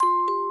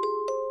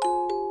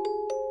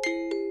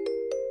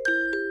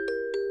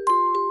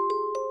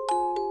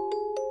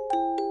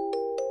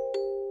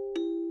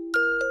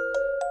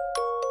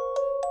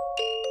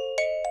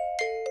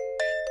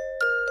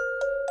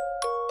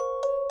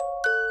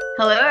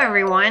Hello,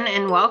 everyone,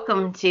 and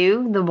welcome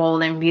to the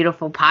Bold and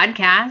Beautiful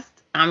podcast.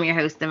 I'm your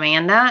host,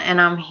 Amanda,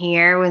 and I'm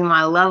here with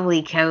my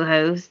lovely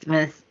co-host,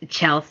 Miss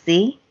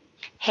Chelsea.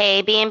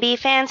 Hey, B&B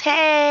fans,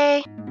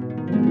 hey!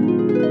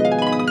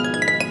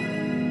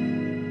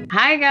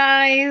 Hi,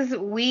 guys.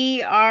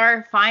 We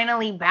are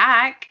finally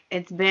back.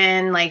 It's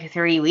been like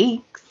 3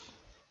 weeks.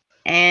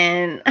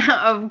 And,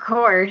 of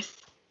course,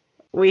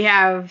 we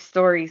have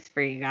stories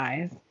for you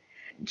guys.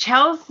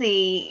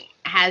 Chelsea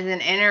has an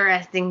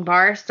interesting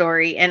bar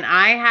story, and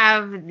I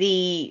have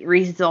the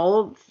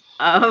results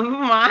of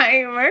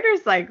my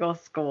motorcycle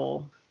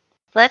school.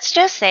 Let's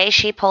just say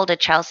she pulled a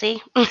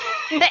Chelsea. And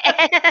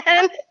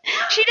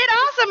she did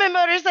awesome in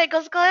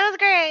motorcycle school. It was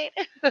great.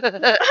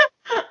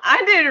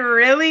 I did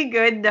really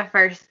good the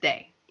first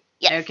day.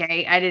 Yes.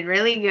 Okay, I did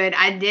really good.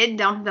 I did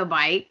dump the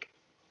bike,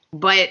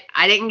 but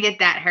I didn't get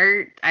that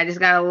hurt. I just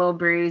got a little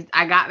bruised.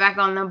 I got back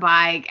on the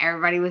bike.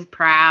 Everybody was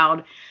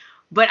proud.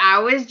 But I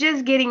was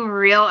just getting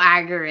real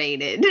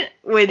aggravated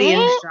with the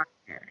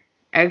instructor.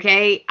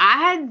 Okay, I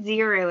had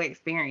zero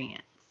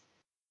experience.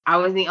 I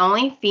was the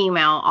only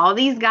female. All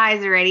these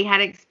guys already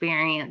had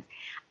experience.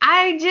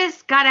 I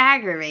just got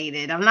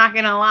aggravated. I'm not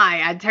going to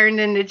lie. I turned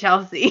into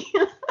Chelsea.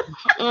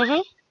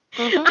 I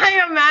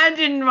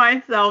imagined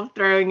myself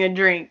throwing a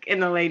drink in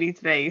the lady's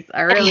face.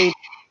 I really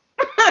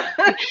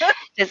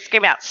just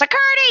scream out,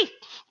 security!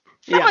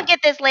 Someone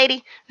get this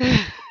lady.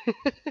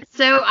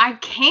 So I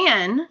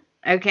can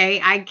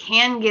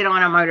get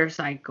on a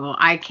motorcycle.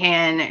 I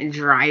can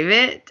drive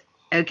it.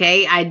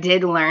 Okay, I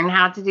did learn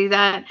how to do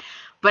that,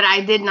 but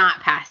I did not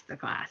pass the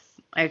class.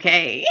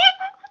 Okay.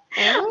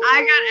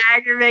 I got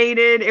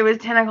aggravated. It was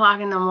 10 o'clock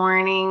in the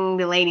morning.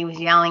 The lady was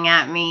yelling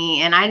at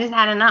me, and I just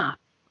had enough.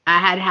 I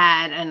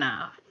had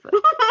enough.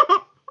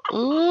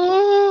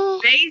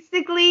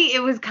 Basically,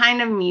 it was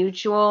kind of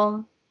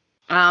mutual.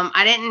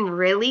 I didn't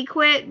really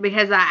quit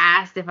because I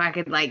asked if I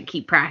could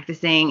keep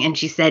practicing, and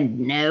she said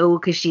no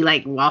because she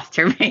lost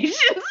her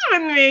patience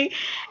with me.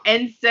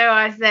 And so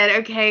I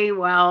said, okay,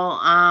 well,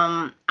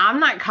 I'm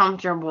not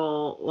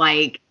comfortable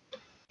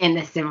in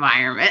this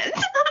environment.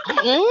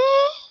 I'm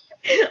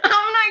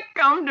not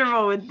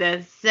comfortable with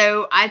this.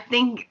 So I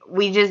think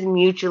we just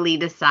mutually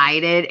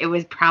decided it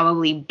was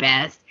probably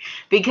best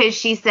because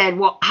she said,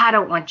 well, I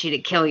don't want you to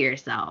kill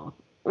yourself.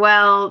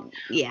 Well,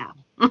 yeah.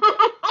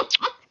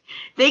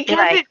 They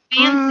kept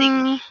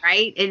advancing me,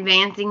 right?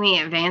 Advancing me.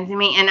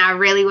 And I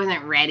really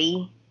wasn't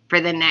ready for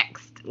the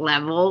next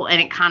level.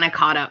 And it kind of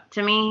caught up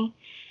to me.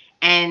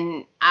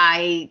 And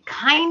I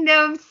kind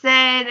of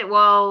said,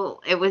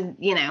 well, it was,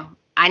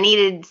 I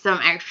needed some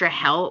extra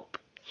help.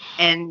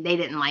 And they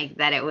didn't like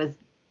that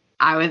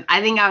I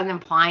think I was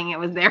implying it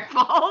was their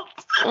fault.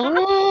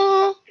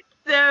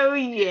 So,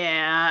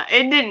 yeah,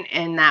 it didn't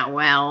end that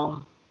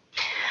well.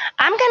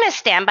 I'm going to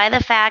stand by the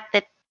fact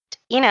that,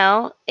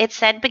 it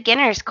said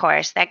beginner's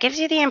course. That gives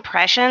you the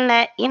impression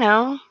that,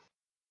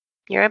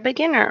 you're a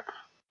beginner.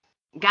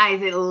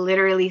 Guys, it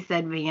literally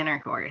said beginner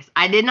course.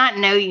 I did not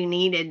know you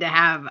needed to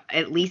have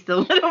at least a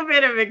little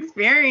bit of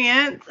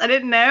experience. I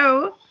didn't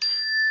know.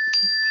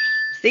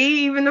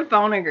 See, even the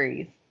phone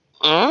agrees.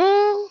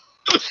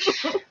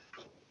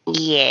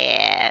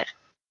 Yeah.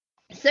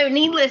 So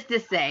needless to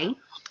say,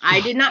 I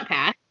did not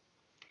pass.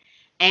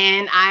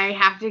 And I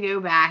have to go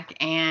back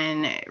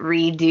and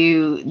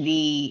redo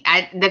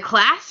the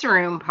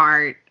classroom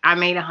part. I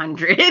made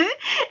 100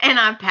 and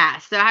I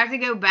passed. So I have to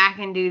go back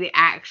and do the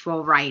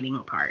actual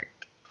writing part.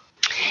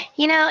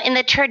 In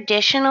the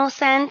traditional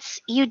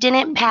sense, you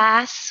didn't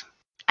pass.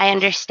 I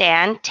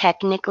understand,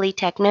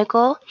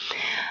 technical.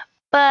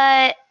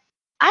 But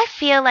I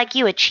feel like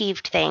you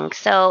achieved things.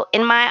 So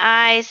in my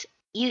eyes,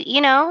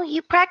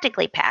 you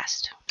practically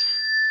passed.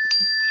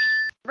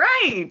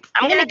 Right.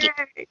 I'm going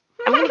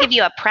to give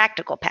you a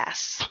practical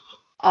pass.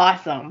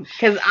 Awesome.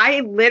 Because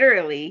I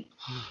literally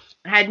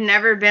had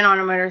never been on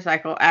a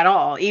motorcycle at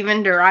all,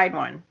 even to ride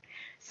one.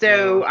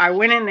 So I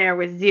went in there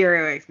with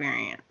zero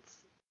experience.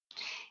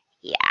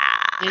 Yeah.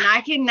 And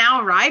I can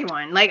now ride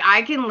one.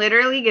 I can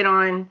literally get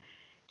on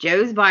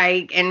Joe's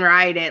bike and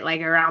ride it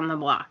around the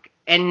block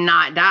and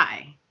not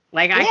die.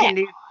 I can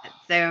do that.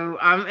 So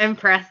I'm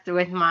impressed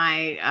with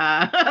my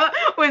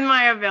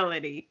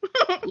ability.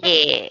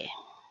 Yeah.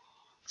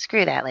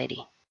 Screw that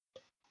lady.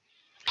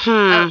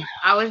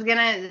 I was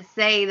gonna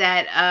say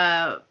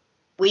that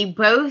we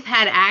both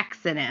had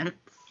accidents.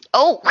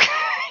 Oh.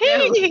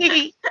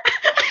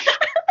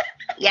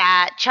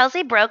 Yeah,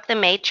 Chelsea broke the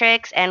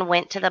matrix and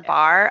went to the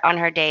bar on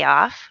her day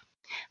off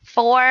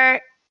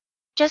for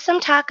just some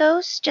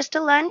tacos, just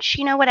a lunch,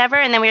 whatever.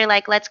 And then we were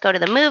like, let's go to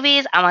the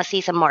movies. I want to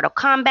see some Mortal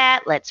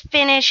Kombat. Let's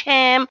finish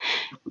him.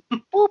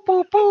 Boo,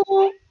 boo,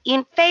 boo.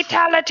 In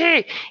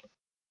fatality.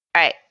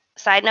 All right.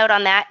 Side note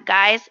on that,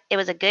 guys, it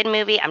was a good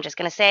movie. I'm just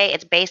going to say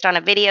it's based on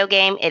a video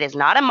game. It is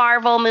not a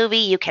Marvel movie.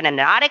 You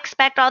cannot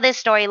expect all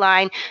this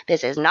storyline.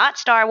 This is not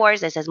Star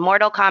Wars. This is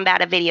Mortal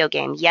Kombat, a video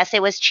game. Yes,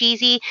 it was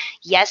cheesy.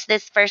 Yes,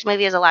 this first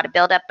movie has a lot of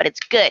buildup, but it's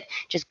good.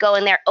 Just go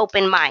in there,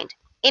 open mind.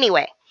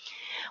 Anyway,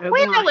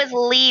 when I was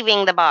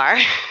leaving the bar,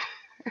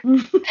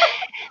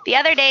 The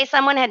other day,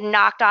 someone had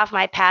knocked off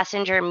my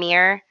passenger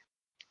mirror,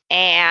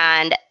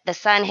 and the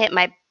sun hit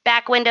my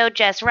back window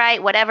just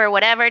right,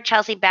 whatever.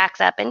 Chelsea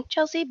backs up, and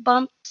Chelsea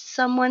bumps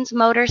someone's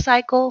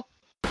motorcycle.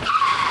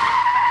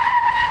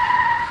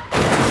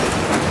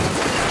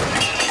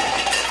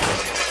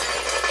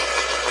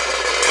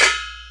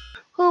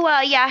 Who,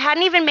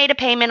 hadn't even made a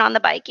payment on the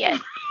bike yet.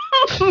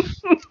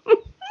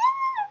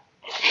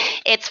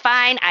 It's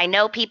fine. I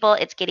know people.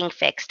 It's getting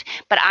fixed.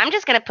 But I'm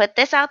just going to put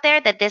this out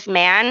there that this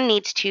man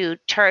needs to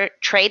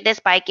trade this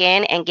bike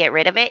in and get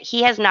rid of it.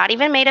 He has not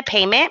even made a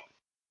payment.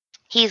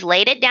 He's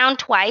laid it down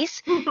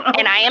twice,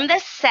 and I am the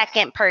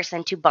second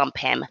person to bump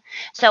him.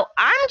 So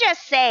I'm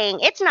just saying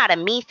it's not a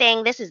me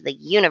thing. This is the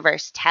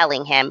universe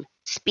telling him,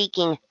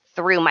 speaking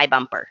through my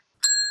bumper.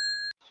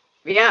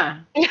 Yeah.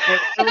 It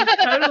was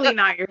totally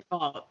not your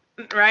fault,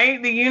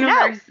 right? The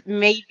universe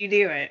made you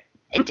do it.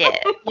 It did.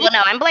 Well,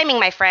 no, I'm blaming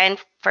my friend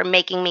for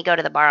making me go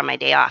to the bar on my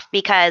day off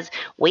because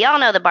we all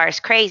know the bar is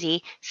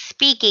crazy.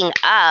 Speaking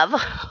of,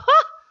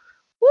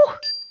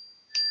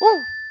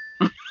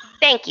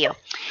 thank you.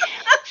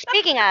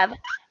 Speaking of,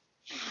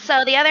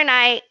 so the other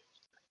night,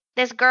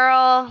 this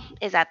girl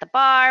is at the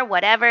bar,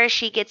 whatever.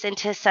 She gets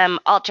into some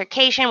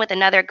altercation with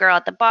another girl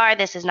at the bar.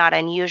 This is not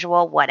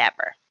unusual,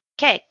 whatever.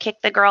 Okay, kick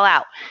the girl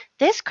out.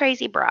 This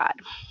crazy broad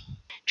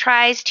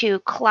tries to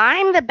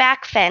climb the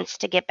back fence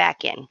to get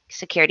back in.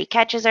 Security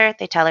catches her.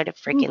 They tell her to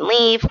freaking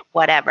leave,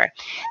 whatever.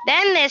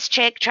 Then this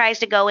chick tries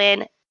to go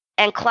in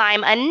and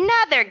climb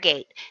another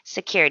gate.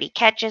 Security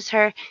catches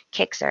her,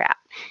 kicks her out.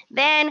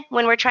 Then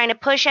when we're trying to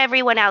push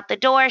everyone out the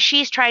door,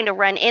 she's trying to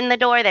run in the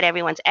door that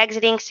everyone's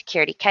exiting.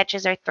 Security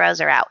catches her, throws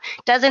her out.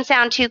 Doesn't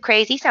sound too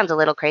crazy. Sounds a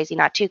little crazy,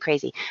 not too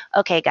crazy.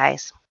 Okay,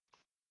 guys.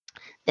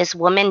 This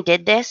woman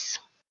did this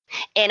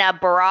in a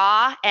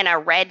bra and a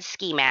red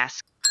ski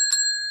mask.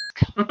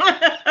 A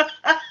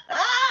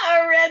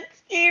red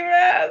ski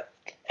mask.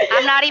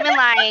 I'm not even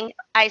lying.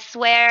 I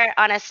swear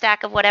on a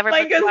stack of whatever.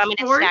 Like a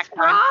sports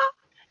bra?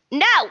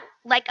 No,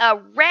 like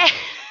a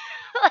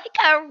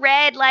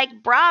red, like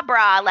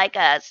bra, like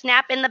a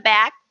snap in the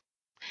back.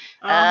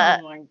 Oh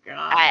my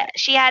God.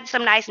 She had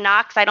some nice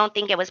knocks. I don't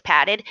think it was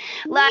padded.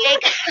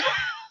 Like,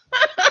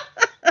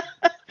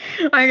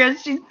 I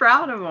guess she's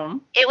proud of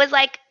them. It was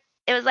like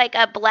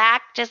a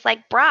black, just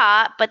like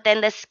bra, but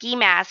then the ski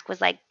mask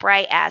was like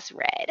bright ass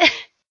red.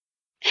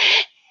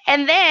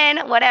 And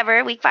then,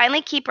 whatever, we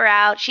finally keep her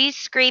out. She's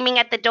screaming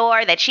at the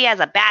door that she has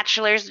a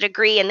bachelor's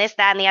degree and this,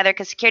 that, and the other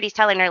because security's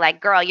telling her,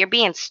 like, girl, you're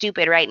being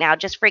stupid right now.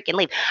 Just freaking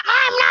leave.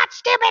 I'm not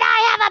stupid.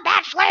 I have a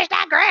bachelor's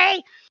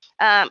degree.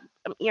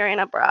 You're in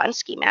a bra and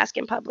ski mask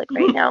in public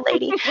right now,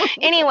 lady.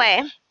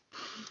 Anyway,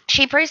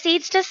 she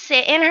proceeds to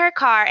sit in her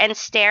car and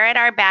stare at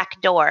our back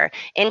door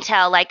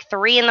until like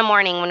 3 a.m.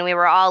 when we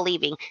were all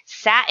leaving.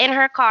 Sat in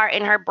her car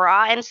in her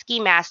bra and ski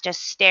mask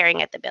just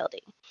staring at the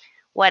building.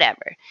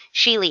 Whatever.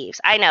 She leaves.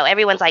 I know.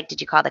 Everyone's like,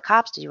 did you call the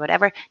cops? Did you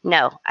whatever?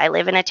 No. I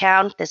live in a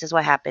town. This is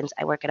what happens.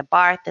 I work at a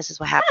bar. This is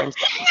what happens.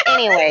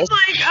 Anyways. It's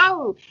like,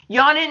 oh,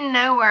 y'all didn't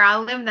know where I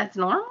live. That's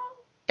normal?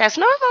 That's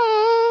normal.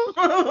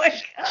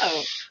 Like,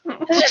 oh.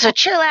 This is a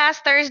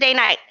chill-ass Thursday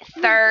night.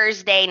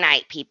 Thursday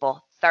night,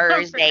 people.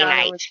 Thursday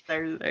night.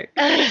 Thursday.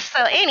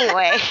 So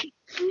anyway,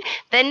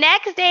 the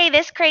next day,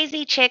 this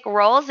crazy chick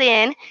rolls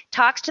in,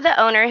 talks to the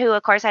owner, who,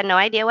 of course, had no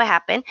idea what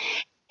happened,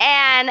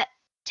 and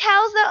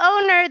tells the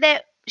owner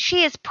that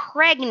she is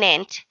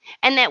pregnant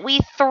and that we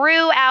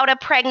threw out a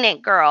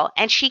pregnant girl.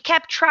 And she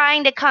kept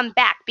trying to come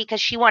back because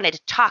she wanted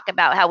to talk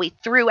about how we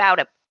threw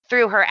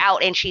her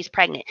out and she's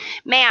pregnant.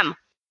 Ma'am.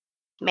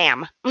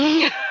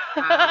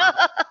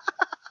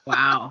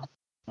 Wow.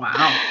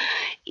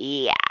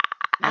 Yeah.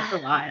 That's a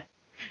lot.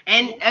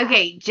 And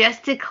okay,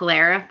 just to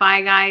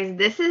clarify, guys,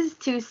 this is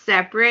 2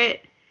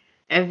 separate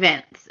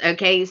events.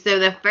 Okay, so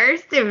the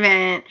first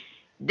event,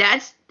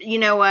 that's, you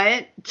know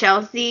what,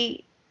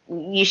 Chelsea,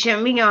 you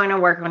shouldn't be going to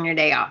work on your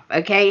day off.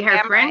 Okay, her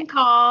friend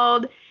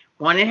called,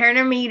 wanted her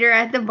to meet her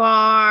at the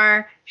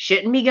bar.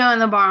 Shouldn't be going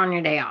to the bar on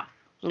your day off.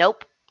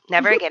 Nope,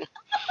 never again.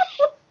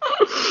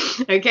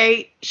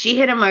 Okay, she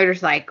hit a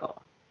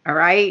motorcycle. All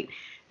right,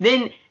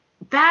 then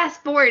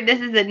fast forward. This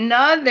is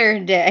another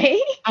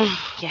day.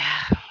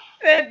 Yeah.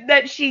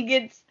 That she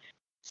gets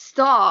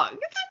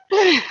stalked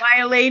by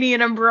a lady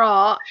in a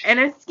bra and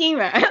a ski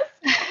mask.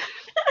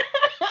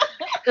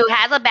 Who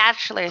has a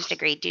bachelor's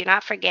degree. Do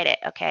not forget it,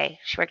 okay?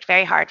 She worked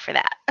very hard for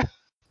that.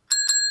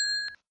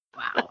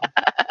 Wow.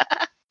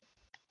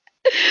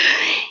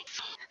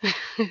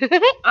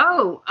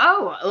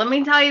 Oh, let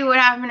me tell you what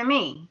happened to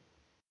me.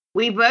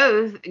 We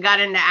both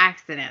got into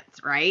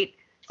accidents, right?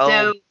 Oh.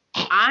 So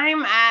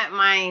I'm at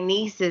my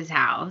niece's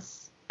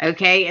house,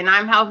 okay? And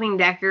I'm helping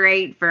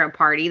decorate for a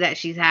party that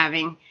she's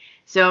having.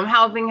 So I'm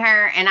helping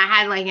her, and I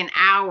had like an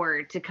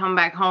hour to come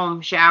back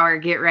home, shower,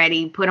 get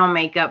ready, put on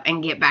makeup,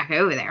 and get back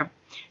over there.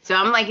 So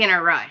I'm like in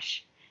a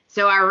rush.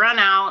 So I run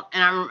out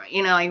and I'm,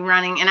 like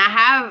running, and I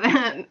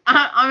have,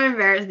 I'm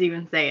embarrassed to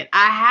even say it.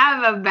 I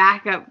have a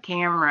backup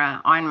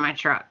camera on my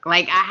truck.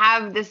 Like, I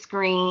have the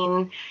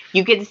screen.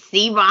 You can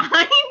see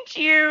behind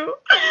you.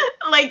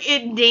 Like,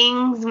 it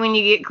dings when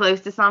you get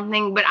close to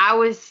something. But I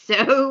was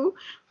so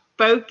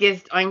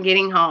focused on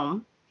getting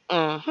home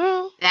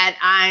that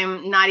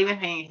I'm not even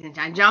paying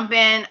attention. I jump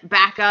in,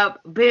 back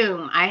up,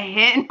 boom. I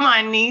hit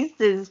my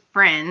niece's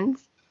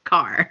friend's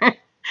car.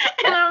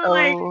 And I'm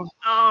like,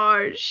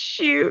 oh,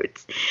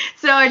 shoot.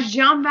 So I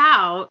jump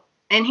out,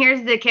 and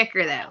here's the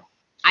kicker, though.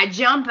 I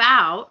jump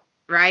out,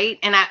 right,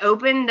 and I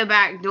open the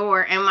back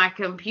door, and my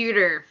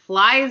computer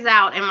flies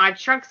out, and my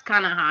truck's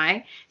kind of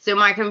high, so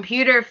my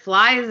computer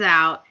flies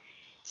out,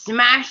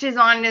 smashes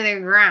onto the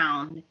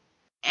ground,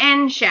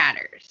 and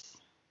shatters.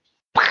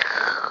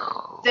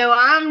 So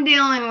I'm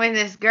dealing with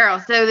this girl.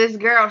 So this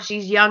girl,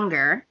 she's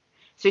younger,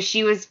 so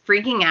she was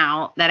freaking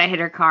out that I hit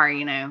her car,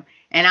 And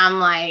I'm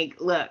like,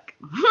 look,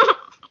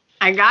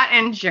 I got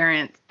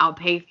insurance. I'll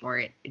pay for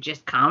it.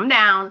 Just calm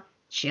down.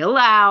 Chill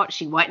out.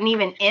 She wasn't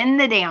even in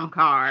the damn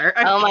car.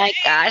 Oh my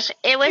gosh.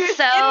 It was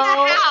so. In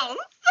the house.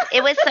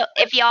 It was so.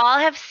 If y'all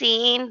have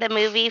seen the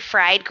movie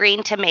Fried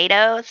Green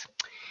Tomatoes,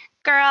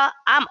 girl,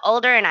 I'm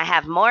older and I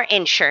have more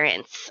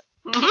insurance.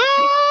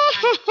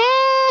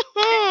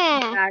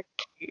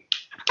 Exactly.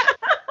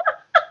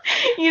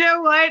 You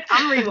know what?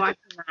 I'm rewatching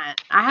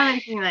that. I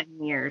haven't seen that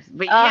in years.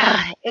 But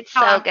yeah, it's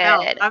so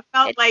good. I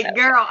felt like, so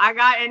girl, I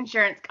got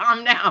insurance.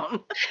 Calm down.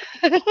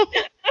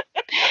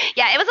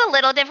 Yeah, it was a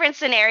little different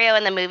scenario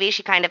in the movie.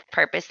 She kind of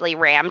purposely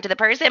rammed the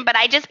person, but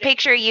I just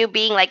picture you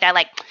being like that,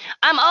 like,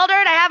 I'm older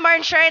and I have more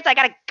insurance. I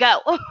gotta go.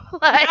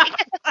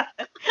 Like,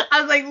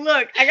 I was like,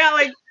 look, I got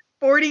like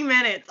 40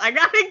 minutes. I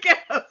gotta go.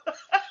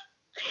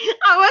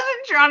 I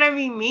wasn't trying to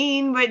be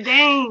mean, but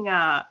dang.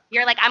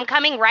 You're like, I'm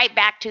coming right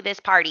back to this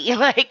party.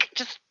 Like,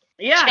 just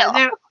chill.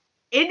 No,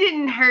 it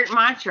didn't hurt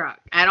my truck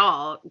at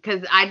all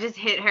because I just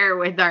hit her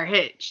with our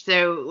hitch.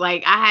 So,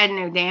 like, I had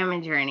no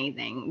damage or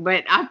anything.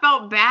 But I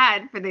felt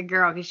bad for the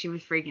girl because she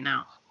was freaking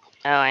out.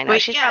 Oh, I know.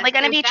 But she's probably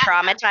going to be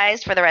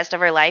traumatized for the rest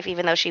of her life,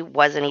 even though she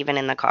wasn't even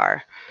in the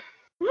car.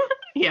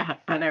 Yeah,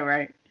 I know,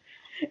 right?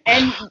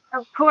 And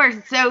of course,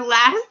 so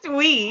last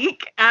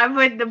week I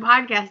put the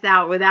podcast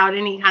out without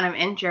any kind of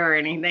intro or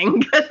anything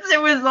because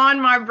it was on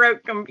my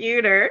broke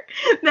computer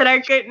that I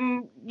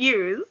couldn't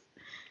use.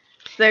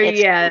 So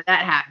yeah,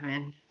 that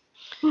happened.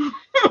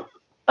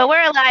 But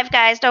we're alive,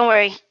 guys. Don't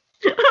worry.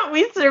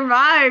 We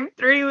survived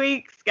 3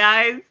 weeks,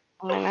 guys.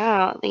 I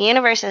know. The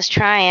universe is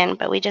trying,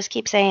 but we just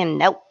keep saying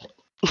nope.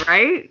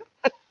 Right?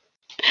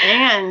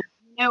 And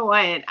you know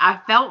what?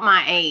 I felt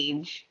my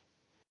age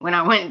when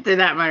I went to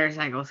that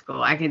motorcycle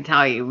school, I can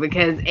tell you,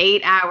 because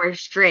 8 hours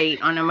straight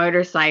on a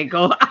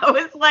motorcycle, I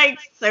was like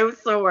so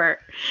sore.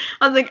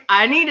 I was like,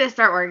 I need to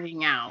start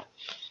working out.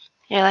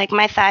 You're like,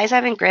 my thighs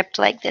haven't gripped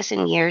like this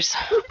in years.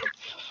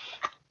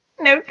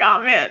 No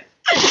comment.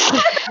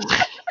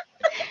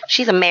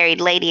 She's a married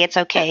lady. It's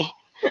okay.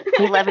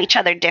 We love each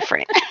other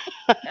different.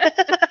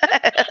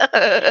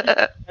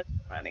 That's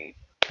funny.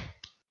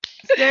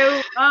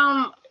 So,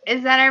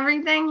 is that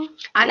everything?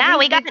 Now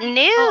we got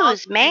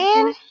news,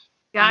 man.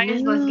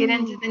 Guys, let's get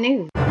into the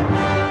news.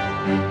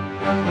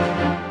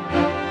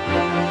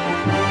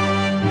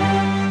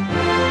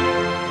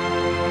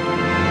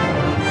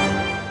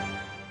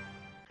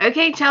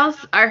 Okay,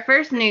 Chelsea, our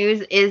first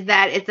news is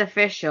that it's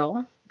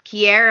official.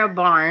 Kiara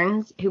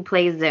Barnes, who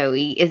plays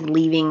Zoe, is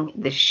leaving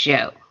the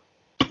show.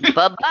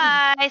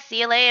 Bye-bye.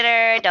 See you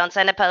later. Don't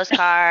send a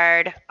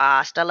postcard.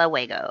 Hasta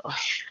luego.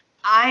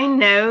 I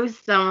know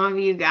some of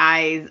you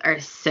guys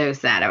are so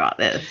sad about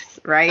this,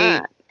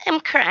 right? I'm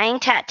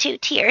crying tattoo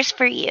tears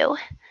for you.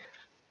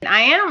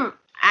 I am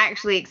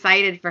actually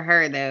excited for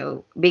her,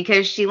 though,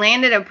 because she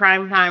landed a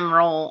primetime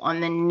role on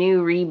the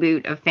new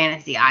reboot of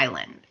Fantasy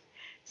Island.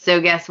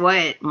 So guess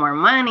what? More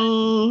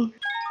money.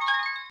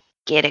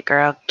 Get it,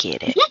 girl.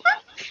 Get it.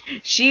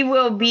 She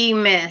will be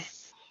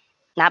missed.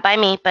 Not by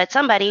me, but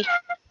somebody.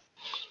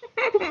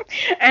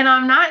 And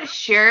I'm not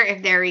sure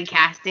if they're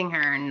recasting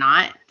her or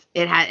not.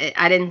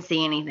 I didn't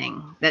see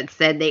anything that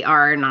said they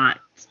are or not.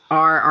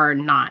 Are or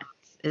not.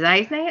 Is that how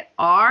you say it?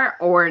 Are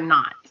or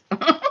not.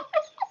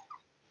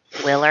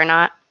 Will or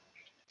not?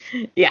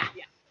 Yeah.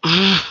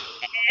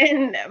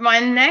 And my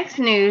next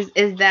news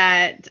is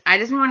that I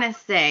just want to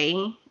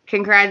say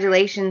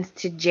congratulations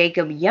to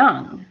Jacob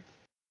Young.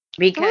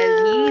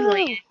 Because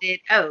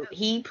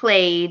he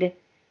played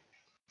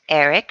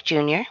Eric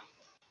Jr.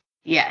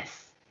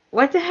 Yes.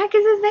 What the heck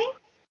is his name?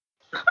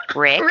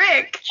 Rick.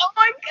 Rick. Oh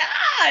my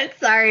God.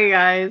 Sorry,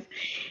 guys.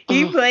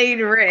 He played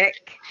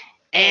Rick.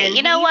 And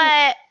you know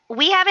what?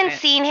 We haven't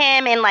seen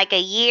him in like a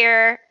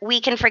year. We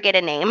can forget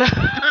a name.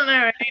 I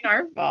know, it ain't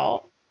our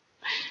fault.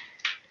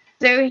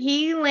 So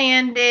he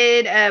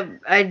landed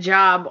a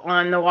job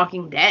on The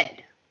Walking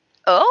Dead.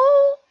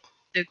 Oh.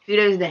 So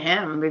kudos to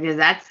him because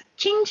that's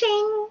ching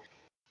ching.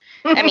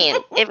 I mean,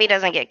 if he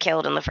doesn't get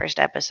killed in the first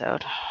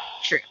episode.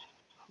 True.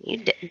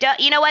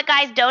 You know what,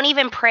 guys? Don't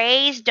even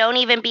praise. Don't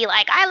even be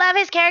like, I love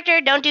his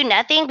character. Don't do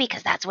nothing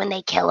because that's when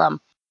they kill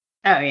him.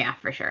 Oh, yeah,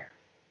 for sure.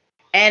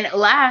 And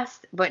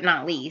last but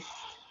not least,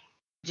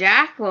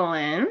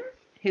 Jacqueline,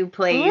 who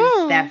plays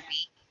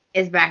Steffi,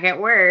 is back at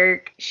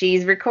work.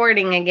 She's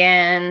recording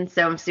again,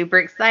 so I'm super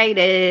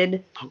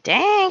excited.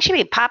 Dang, she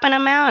be popping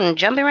them out and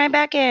jumping right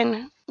back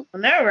in. I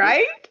know,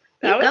 right?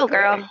 You go,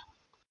 girl.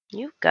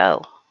 You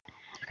go.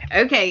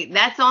 Okay,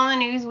 that's all the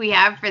news we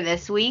have for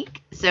this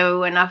week.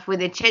 So enough with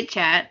the chit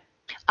chat.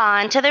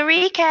 On to the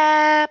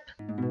recap.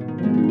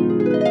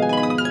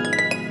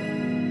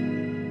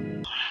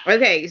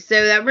 Okay,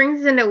 so that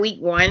brings us into week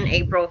 1,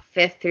 April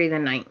 5th through the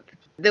 9th.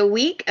 The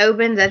week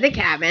opens at the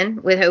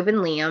cabin with Hope and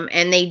Liam,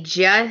 and they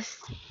just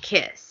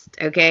kissed,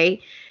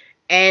 okay?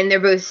 And they're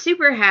both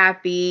super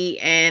happy,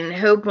 and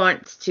Hope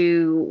wants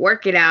to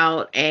work it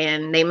out,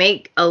 and they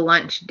make a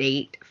lunch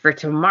date for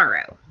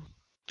tomorrow,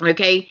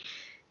 okay?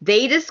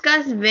 They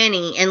discuss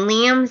Vinny, and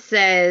Liam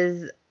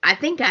says, I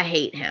think I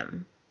hate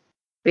him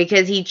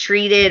because he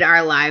treated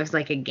our lives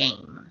like a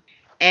game.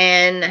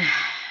 And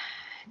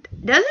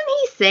doesn't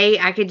he say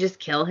I could just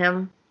kill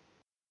him?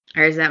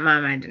 Or is that my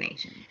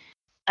imagination?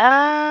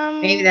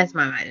 Maybe that's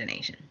my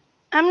imagination.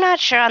 I'm not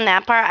sure on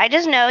that part. I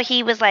just know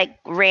he was like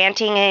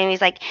ranting and he's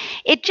like,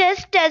 it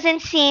just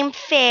doesn't seem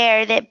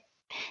fair that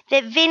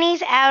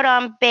Vinny's out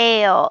on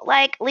bail.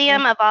 Like,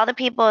 Liam, of all the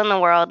people in the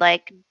world,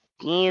 like,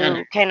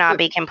 you cannot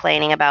be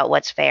complaining about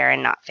what's fair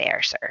and not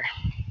fair, sir.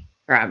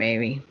 Right,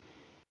 baby.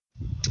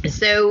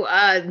 So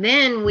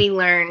then we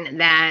learn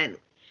that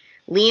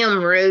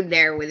Liam rode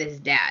there with his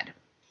dad.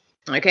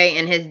 Okay,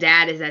 and his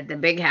dad is at the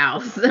big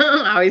house.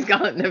 I always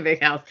call it the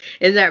big house.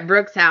 Is at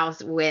Brooke's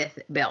house with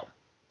Bill.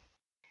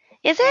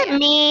 Is it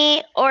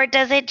me, or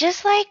does it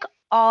just like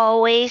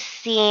always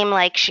seem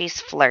like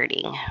she's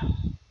flirting?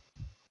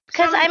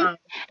 Because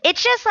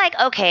it's just like,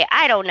 okay,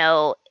 I don't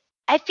know.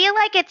 I feel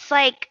like it's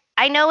like,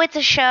 I know it's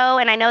a show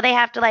and I know they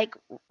have to like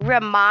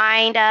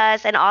remind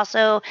us and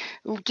also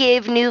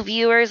give new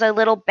viewers a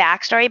little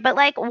backstory, but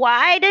like,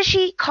 why does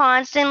she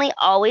constantly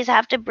always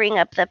have to bring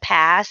up the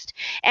past?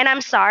 And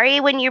I'm sorry,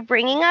 when you're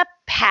bringing up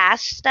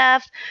past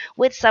stuff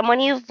with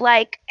someone you've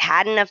like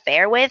had an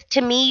affair with,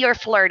 to me, you're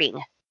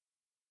flirting.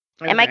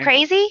 Okay. Am I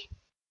crazy?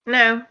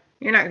 No,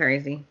 you're not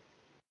crazy.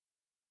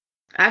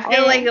 I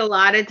feel like a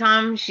lot of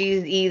times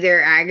she's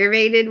either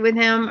aggravated with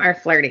him or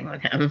flirting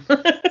with him.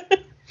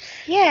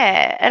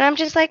 Yeah, and I'm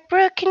just like,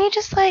 Brooke, can you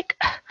just like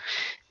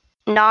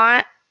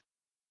not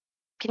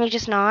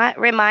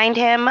remind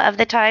him of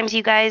the times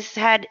you guys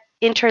had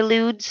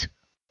interludes?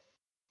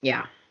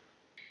 Yeah.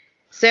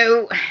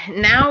 So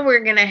now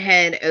we're going to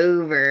head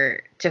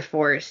over to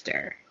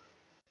Forrester.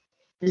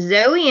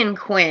 Zoe and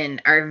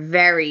Quinn are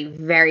very,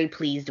 very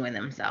pleased with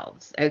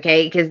themselves,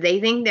 okay? Because they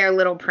think their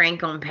little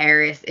prank on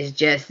Paris is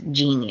just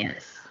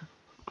genius.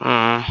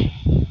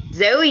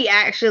 Zoe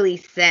actually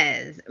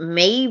says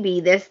maybe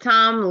this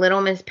time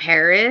little Miss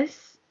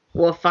Paris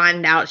will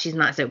find out she's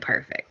not so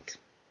perfect.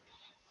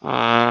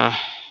 And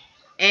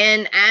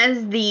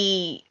as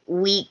the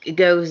week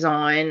goes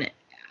on,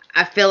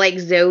 I feel like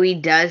Zoe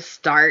does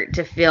start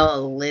to feel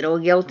a little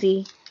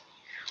guilty.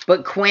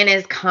 But Quinn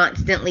is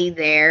constantly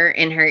there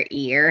in her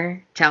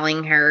ear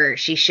telling her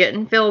she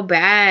shouldn't feel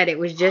bad. It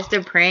was just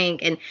a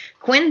prank. And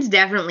Quinn's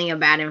definitely a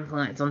bad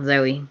influence on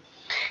Zoe.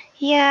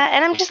 Yeah,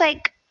 and I'm just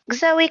like,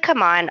 Zoe,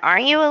 come on.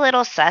 Aren't you a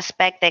little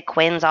suspect that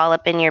Quinn's all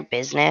up in your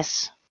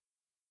business?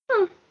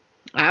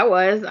 I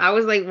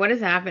was like, what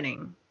is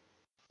happening?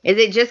 Is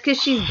it just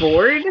because she's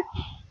bored?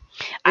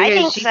 I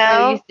think she's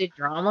so. Used to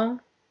drama?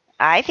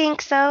 I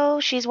think so.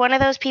 She's one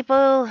of those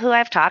people who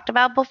I've talked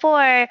about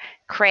before,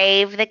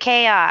 crave the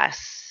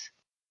chaos.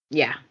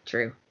 Yeah,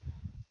 true.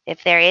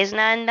 If there is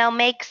none, they'll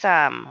make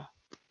some.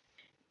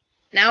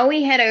 Now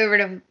we head over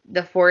to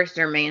the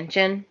Forrester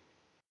mansion.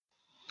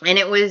 And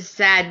it was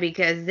sad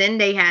because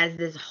Zende has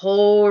this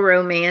whole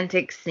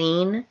romantic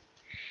scene.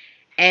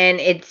 And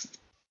it's,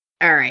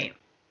 all right.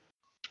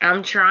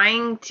 I'm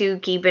trying to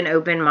keep an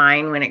open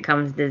mind when it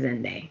comes to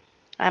Zende.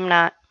 I'm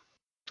not.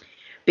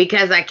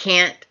 Because I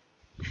can't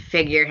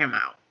figure him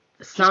out.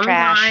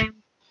 Sometimes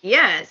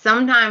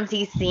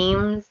he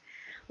seems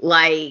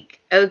like,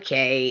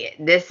 okay,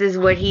 this is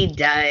what he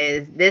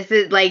does. This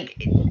is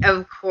like,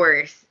 of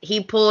course,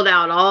 he pulled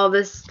out all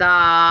the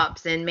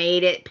stops and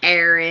made it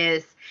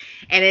Paris.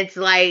 And it's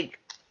like,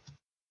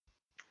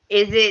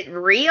 is it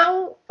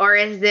real or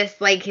is this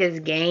like his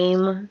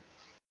game?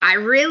 I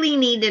really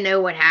need to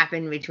know what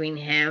happened between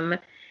him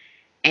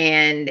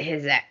and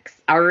his ex.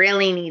 I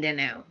really need to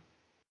know.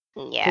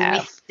 Yeah.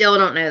 We still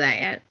don't know that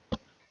yet.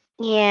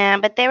 Yeah,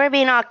 but they were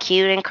being all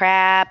cute and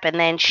crap, and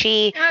then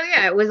she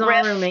it was all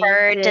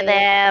referred to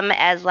them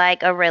as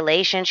like a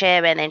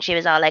relationship, and then she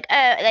was all like,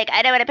 oh, like,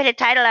 I don't want to put a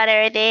title on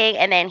everything,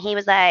 and then he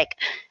was like,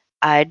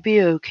 I'd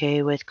be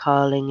okay with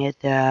calling it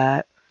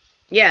that.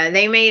 Yeah,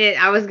 they made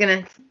it, I was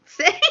going to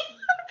say,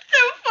 so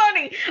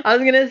funny, I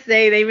was going to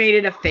say they made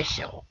it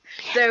official.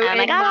 So in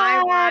my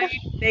mind,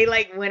 they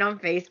like went on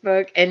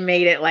Facebook and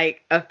made it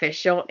like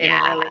official in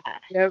a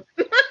relationship.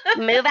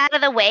 Move out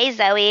of the way,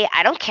 Zoe.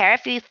 I don't care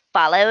if you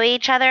follow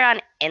each other on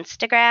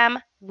Instagram.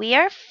 We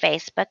are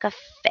Facebook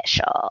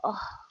official.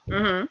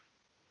 Mm-hmm.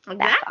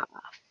 Back off.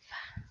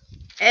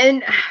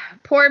 And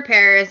poor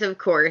Paris, of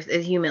course,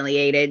 is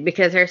humiliated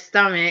because her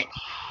stomach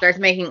starts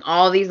making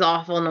all these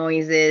awful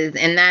noises,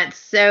 and that's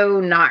so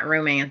not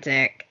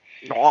romantic.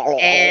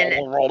 And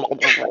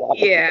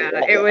yeah,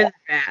 it was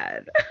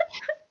bad.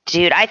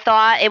 Dude, I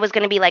thought it was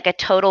going to be like a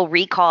Total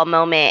Recall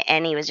moment,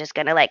 and he was just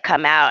going to like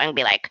come out and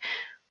be like,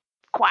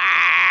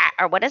 quack,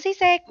 or what does he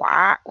say?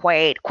 Quack,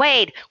 Quaid,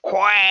 Quaid,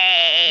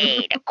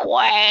 Quaid,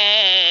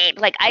 Quaid.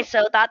 Like, I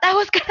so thought that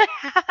was going to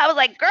happen. I was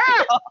like,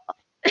 girl.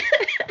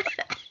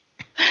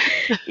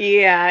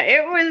 Yeah,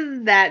 it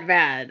was that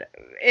bad.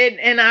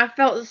 And I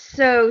felt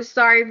so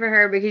sorry for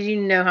her because you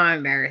know how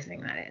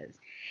embarrassing that is.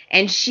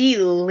 And she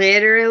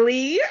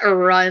literally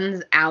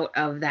runs out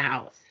of the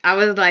house. I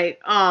was like,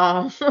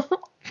 oh,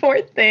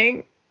 poor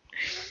thing.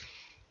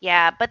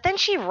 Yeah, but then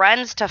she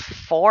runs to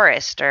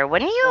Forrester.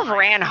 Wouldn't you have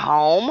ran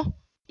home?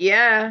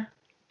 Yeah.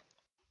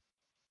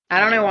 I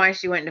don't know why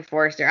she went to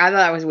Forrester. I thought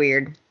that was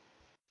weird.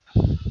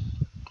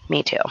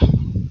 Me too.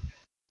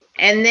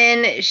 And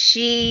then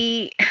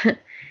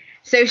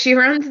so she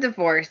runs to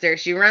Forrester.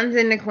 She runs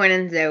into Quinn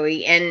and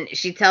Zoe, and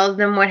she tells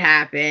them what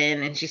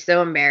happened, and she's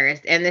so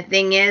embarrassed. And the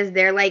thing is,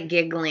 they're like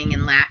giggling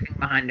and laughing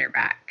behind her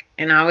back.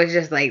 And I was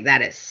just like,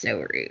 that is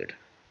so rude.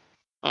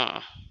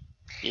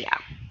 Yeah.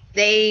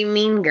 They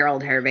mean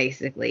girled her,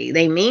 basically.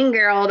 They mean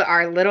girled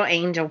our little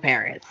angel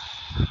Paris.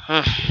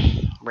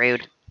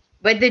 Rude.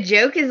 But the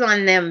joke is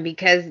on them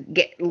because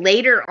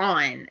later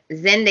on,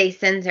 Zende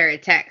sends her a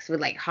text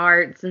with like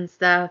hearts and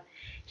stuff.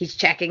 He's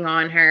checking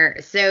on her.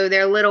 So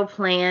their little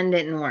plan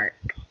didn't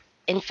work.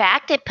 In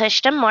fact, it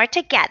pushed them more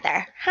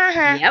together.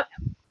 Yep.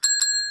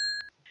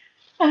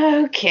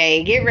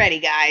 Okay, get ready,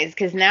 guys,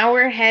 because now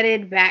we're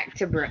headed back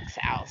to Brooke's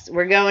house.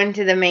 We're going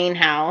to the main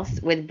house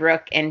with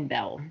Brooke and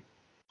Bill.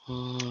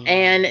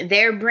 And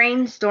they're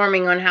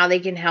brainstorming on how they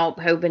can help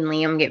Hope and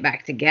Liam get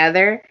back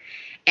together.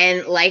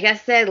 And like I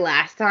said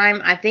last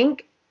time, I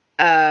think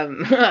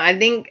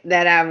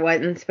that I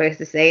wasn't supposed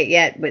to say it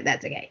yet, but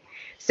that's okay.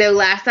 So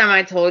last time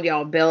I told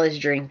y'all Bill is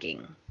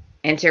drinking.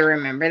 And to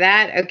remember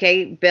that,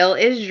 okay, Bill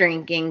is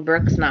drinking,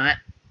 Brooke's not.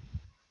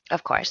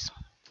 Of course.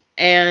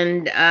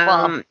 And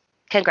well,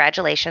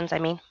 congratulations, I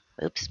mean.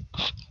 Oops.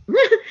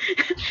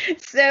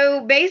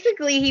 So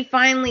basically he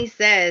finally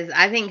says,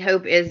 I think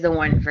Hope is the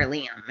one for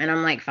Liam. And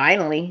I'm like,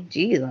 finally,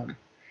 jeez.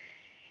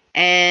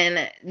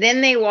 And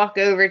then they walk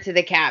over to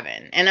the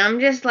cabin. And I'm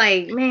just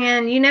like,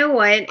 man, you know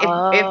what?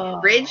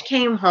 If Ridge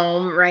came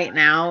home right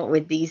now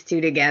with these two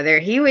together,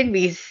 he would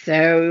be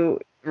so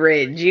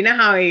Ridge. You know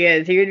how he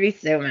is. He would be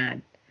so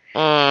mad.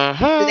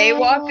 So they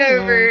walk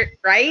over,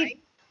 right?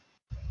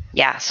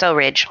 Yeah, so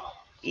Ridge.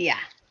 Yeah.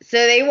 So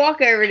they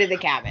walk over to the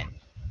cabin.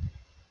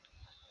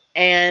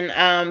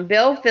 And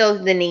Bill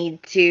feels the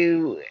need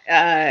to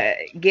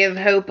give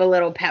Hope a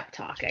little pep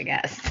talk, I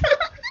guess.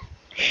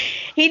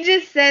 He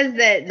just says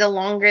that the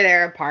longer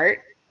they're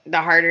apart, the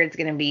harder it's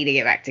going to be to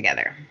get back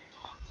together.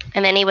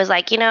 And then he was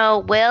like,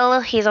 Will,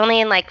 he's only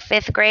in like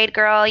 5th grade,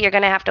 girl. You're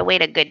going to have to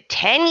wait a good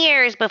 10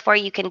 years before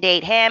you can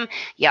date him.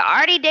 You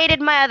already dated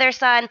my other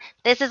son.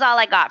 This is all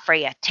I got for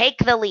you. Take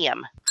the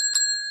Liam.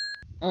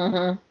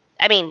 Mm-hmm.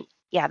 I mean,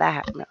 yeah, that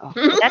happened. No.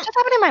 That just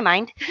happened in my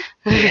mind.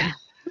 Yeah.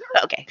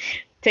 Okay.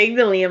 Take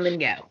the Liam and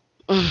go.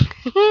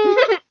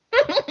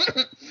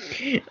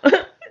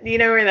 You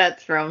know where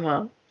that's from,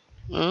 huh?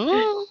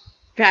 Mm.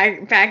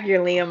 Pack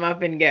your Liam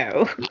up and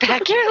go.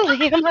 Pack your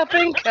Liam up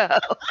and go.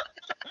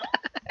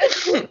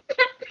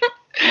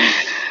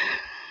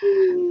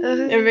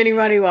 If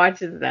anybody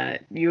watches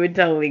that, you would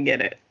totally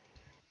get it.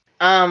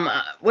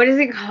 What is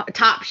it called?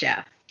 Top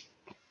Chef.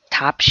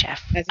 Top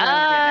Chef.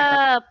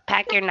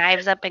 Pack your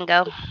knives up and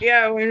go.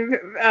 Yeah, when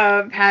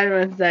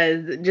Padma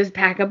says, just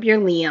pack up your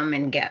Liam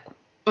and go.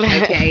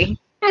 Okay.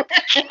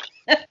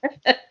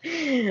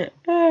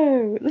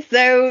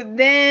 So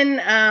then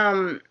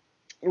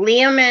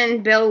Liam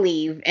and Bill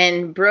leave,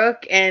 and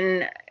Brooke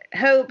and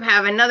Hope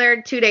have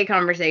another 2-day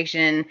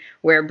conversation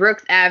where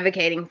Brooke's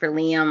advocating for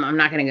Liam. I'm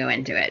not going to go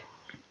into it.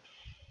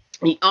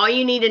 All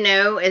you need to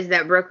know is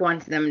that Brooke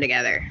wants them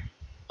together.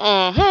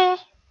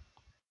 Mm-hmm.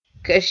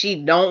 Because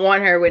she don't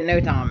want her with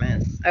no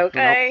Thomas.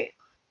 Okay?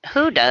 Nope.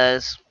 Who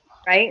does?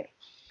 Right?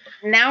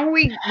 Now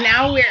we're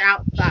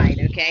outside,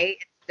 okay?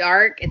 It's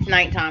dark. It's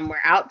nighttime.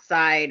 We're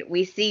outside.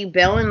 We see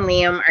Bill and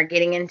Liam are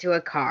getting into a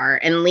car.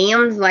 And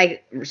Liam's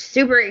like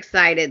super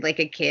excited like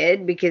a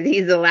kid because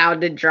he's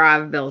allowed to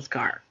drive Bill's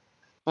car.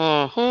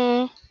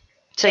 Mm-hmm.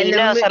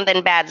 So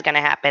something bad's going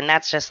to happen.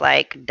 That's just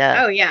like,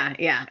 duh. Oh, yeah,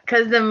 yeah.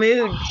 Because the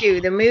mood,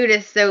 too. The mood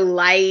is so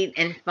light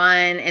and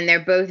fun, and they're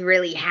both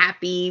really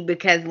happy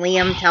because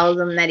Liam tells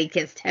them that he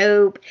kissed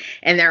Hope,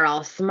 and they're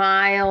all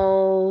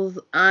smiles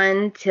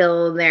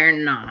until they're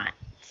not.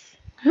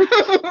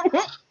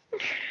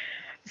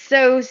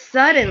 So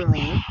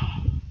suddenly,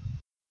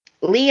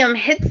 Liam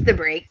hits the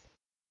brakes.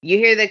 You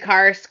hear the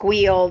car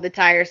squeal, the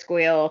tire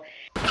squeal.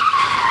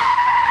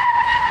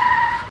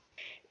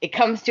 It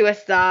comes to a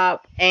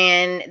stop,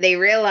 and they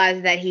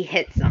realize that he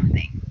hit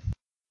something.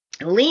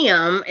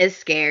 Liam is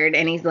scared,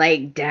 and he's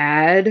like,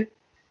 Dad?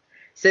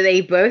 So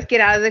they both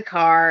get out of the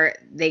car.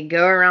 They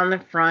go around the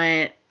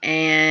front,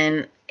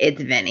 and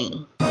it's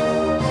Vinny.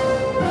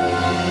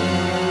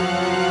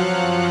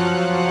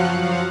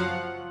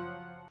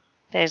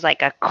 There's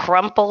like a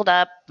crumpled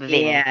up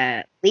Vinny.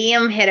 Yeah.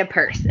 Liam hit a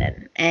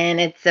person, and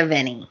it's a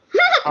Vinny.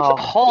 A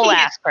whole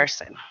ass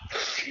person.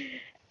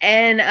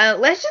 And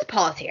let's just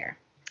pause here.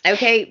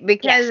 Okay?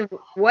 Because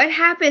what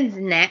happens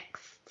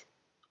next,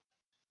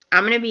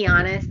 I'm going to be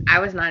honest, I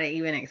was not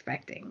even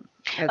expecting.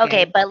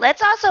 Okay, but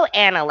let's also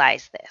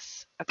analyze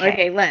this.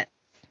 Okay, let's.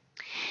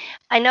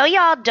 I know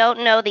y'all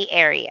don't know the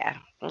area,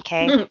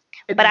 okay?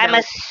 But I'm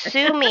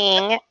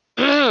assuming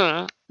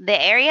the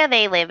area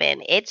they live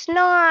in, it's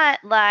not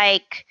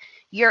like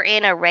you're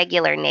in a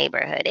regular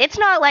neighborhood. It's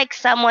not like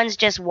someone's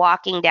just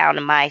walking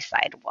down my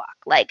sidewalk.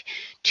 Like,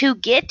 to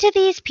get to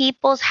these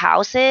people's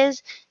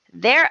houses,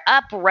 they're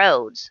up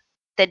roads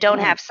that don't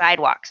have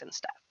sidewalks and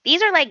stuff.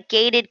 These are like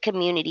gated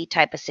community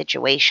type of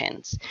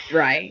situations.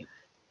 Right.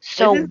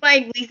 So this is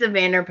like Lisa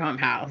Vanderpump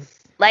House.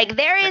 Like,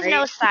 there is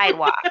no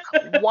sidewalk.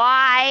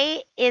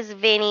 Why is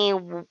Vinny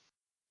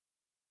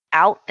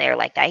out there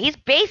like that? He's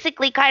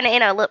basically kind of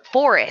in a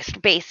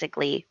forest,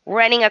 basically,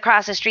 running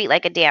across the street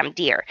like a damn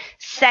deer.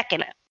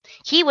 Second,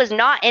 he was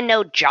not in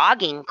no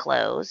jogging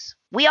clothes.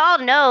 We all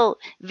know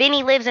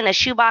Vinny lives in a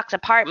shoebox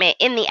apartment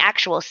in the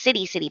actual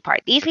city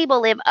part. These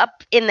people live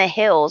up in the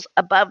hills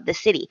above the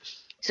city.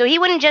 So he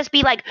wouldn't just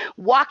be like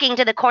walking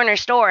to the corner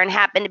store and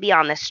happen to be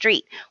on the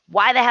street.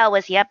 Why the hell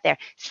was he up there?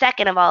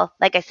 Second of all,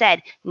 like I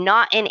said,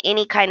 not in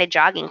any kind of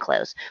jogging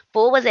clothes.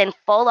 Fool was in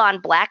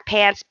full-on black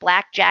pants,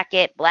 black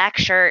jacket, black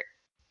shirt,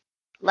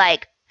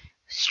 like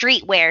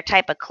streetwear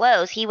type of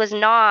clothes. He was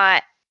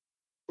not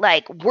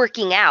like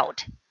working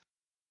out.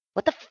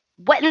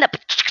 What in the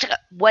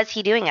was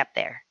he doing up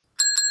there?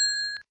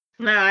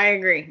 No, I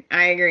agree.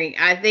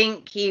 I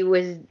think he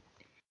was.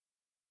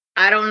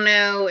 I don't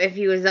know if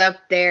he was up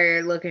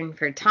there looking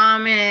for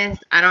Thomas.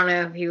 I don't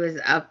know if he was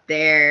up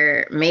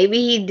there. Maybe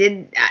he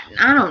did.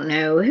 I don't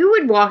know. Who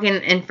would walk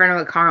in front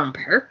of a car on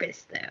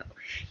purpose, though?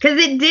 Because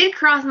it did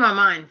cross my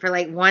mind for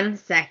like 1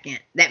 second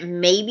that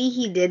maybe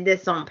he did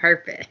this on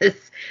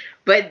purpose.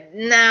 But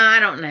no, I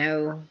don't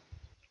know.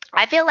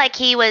 I feel like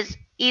he was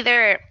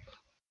either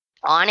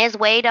on his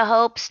way to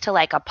Hope's to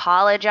like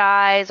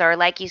apologize, or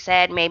like you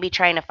said, maybe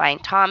trying to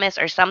find Thomas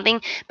or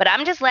something. But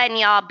I'm just letting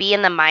y'all be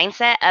in the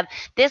mindset of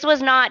this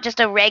was not just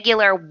a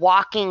regular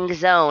walking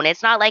zone.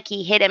 It's not like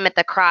he hit him at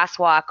the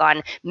crosswalk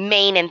on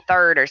Main and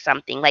 3rd or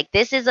something. Like,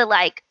 this is a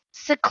like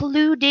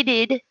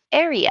secluded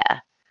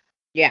area.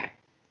 Yeah.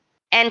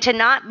 And to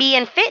not be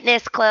in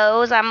fitness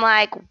clothes, I'm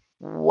like,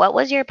 what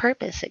was your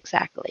purpose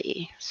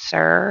exactly,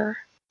 sir?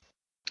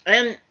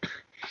 And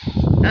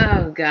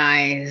oh,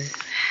 guys.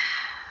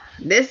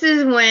 This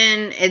is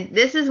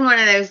one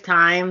of those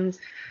times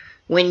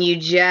when you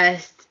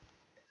just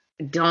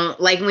don't,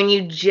 like, when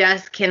you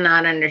just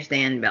cannot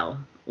understand Bill.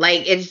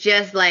 Like, it's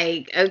just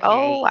like, okay.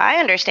 Oh, I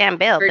understand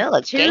Bill. Bill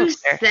is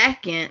gangster. 2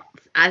 seconds,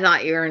 I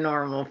thought you were a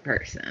normal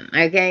person.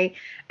 Okay?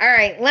 All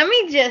right,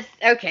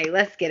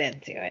 let's get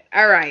into it.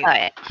 All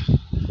right.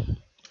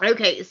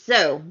 Okay,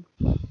 so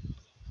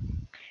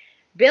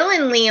Bill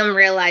and Liam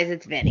realize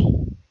it's Vinny.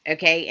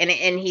 Okay,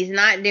 and he's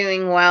not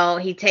doing well.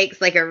 He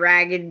takes like a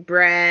ragged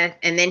breath,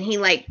 and then he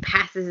like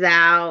passes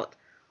out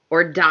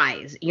or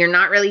dies. You're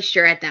not really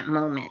sure at that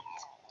moment.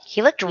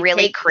 He looked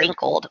really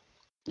crinkled.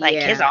 Like,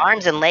 his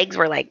arms and legs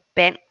were like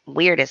bent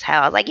weird as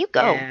hell. I was like, you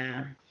go.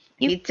 Yeah.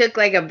 He took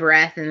like a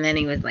breath, and then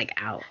he was like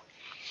out.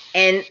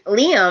 And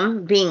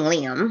Liam, being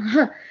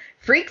Liam,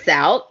 freaks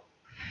out.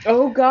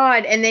 Oh,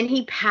 God. And then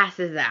he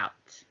passes out.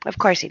 Of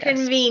course he does.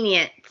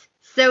 Convenient.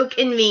 So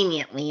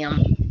convenient,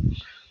 Liam.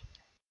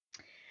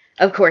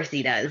 Of course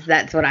he does.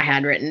 That's what I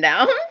had written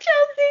down.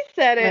 Chelsea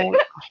said it.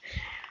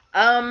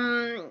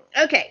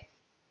 Okay.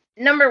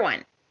 Number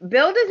 1.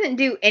 Bill doesn't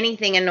do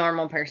anything a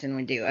normal person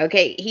would do.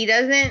 Okay. He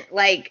doesn't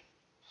like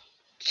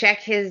check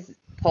his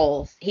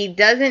pulse. He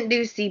doesn't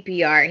do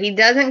CPR. He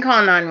doesn't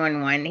call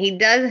 911. He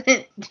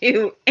doesn't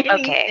do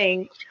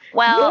anything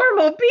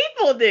normal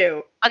people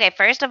do. Okay.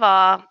 First of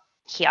all,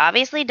 he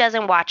obviously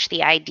doesn't watch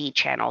the ID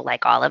channel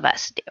like all of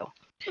us do.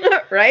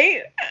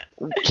 Right?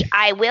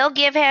 I will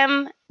give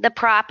him the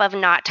prop of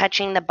not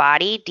touching the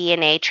body,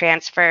 DNA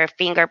transfer,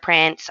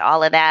 fingerprints,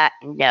 all of that.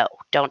 No,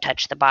 don't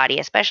touch the body,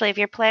 especially if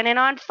you're planning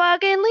on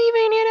fucking leaving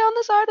it on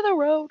the side of the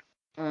road.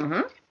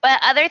 Mm-hmm. But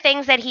other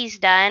things that he's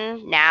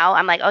done now,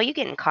 I'm like, oh, you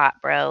getting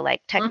caught, bro.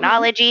 Like,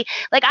 technology.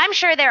 Mm-hmm. Like, I'm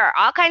sure there are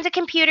all kinds of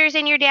computers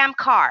in your damn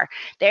car.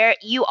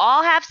 You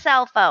all have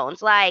cell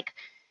phones. Like,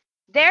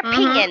 they're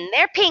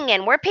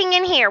pinging, we're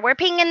pinging here, we're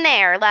pinging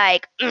there.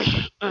 Like,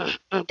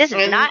 this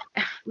is not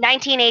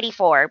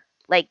 1984.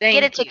 Like,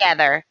 get it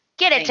together.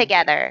 Get it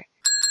together.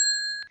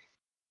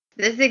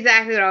 This is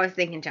exactly what I was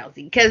thinking,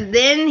 Chelsea. Because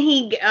then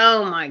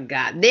oh my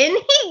God. Then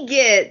he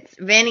gets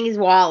Vinny's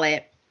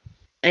wallet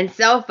and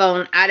cell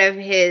phone out of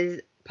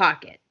his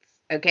pockets.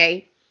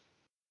 Okay?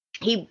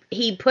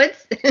 He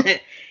puts...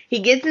 He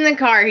gets in the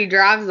car, he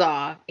drives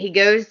off, he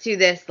goes to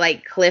this,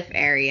 like, cliff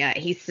area.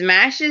 He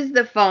smashes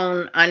the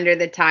phone under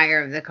the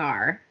tire of the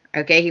car,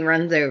 Okay, he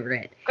runs over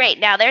it. Great.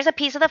 Now there's a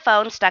piece of the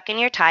phone stuck in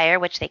your tire,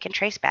 which they can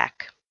trace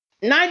back.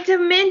 Not to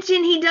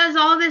mention he does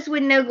all this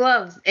with no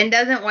gloves and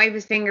doesn't wipe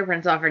his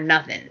fingerprints off or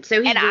nothing.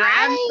 So he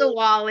grabs the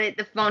wallet,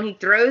 the phone, he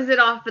throws it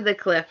off of the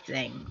cliff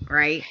thing,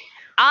 right?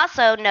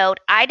 Also note,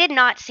 I did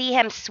not see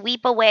him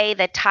sweep away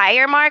the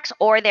tire marks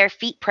or their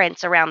feet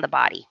prints around the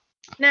body.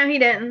 No, he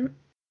didn't.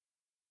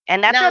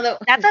 And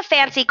that's a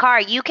fancy car.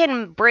 You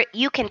can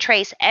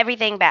trace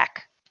everything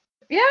back.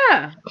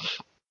 Yeah.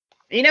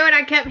 You know what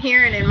I kept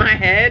hearing in my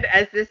head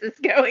as this is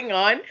going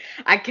on?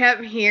 I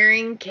kept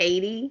hearing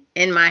Katie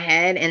in my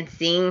head and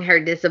seeing her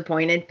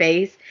disappointed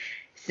face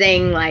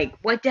saying like,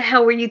 what the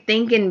hell were you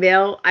thinking,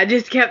 Bill? I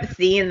just kept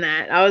seeing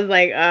that. I was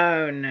like,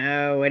 oh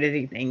no, what is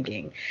he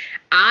thinking?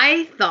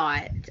 I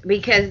thought,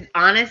 because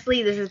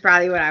honestly, this is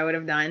probably what I would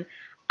have done.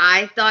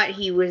 I thought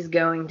he was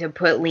going to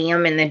put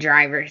Liam in the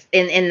driver's,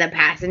 in the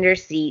passenger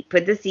seat,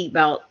 put the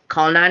seatbelt,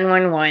 call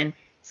 911,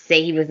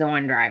 say he was the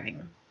one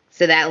driving.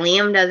 So that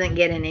Liam doesn't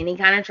get in any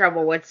kind of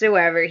trouble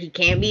whatsoever. He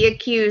can't be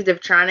accused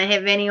of trying to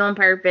hit Vinny on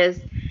purpose.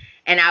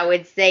 And I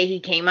would say he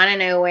came out of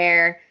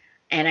nowhere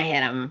and I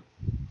hit him.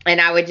 And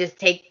I would just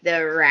take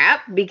the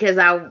rap because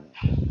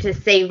to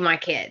save my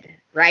kid,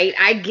 right?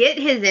 I get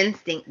his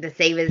instinct to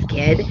save his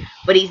kid,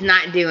 but he's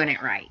not doing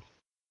it right.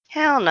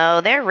 Hell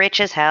no, they're rich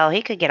as hell.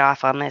 He could get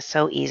off on this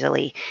so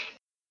easily.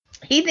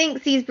 He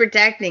thinks he's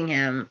protecting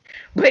him,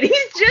 but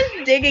he's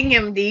just digging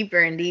him deeper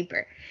and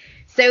deeper.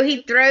 So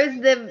he throws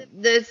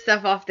the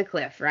stuff off the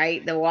cliff,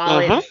 right? The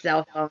wallet, the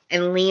cell phone,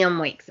 and Liam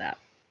wakes up.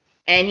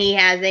 And he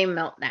has a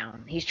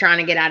meltdown. He's trying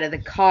to get out of the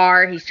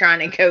car. He's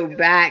trying to go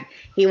back.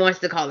 He wants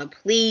to call the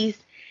police.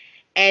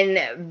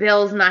 And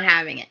Bill's not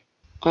having it.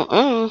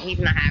 He's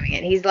not having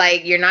it. He's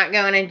like, you're not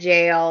going to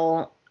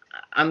jail.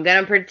 I'm going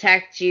to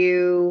protect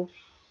you.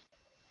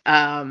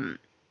 Yeah.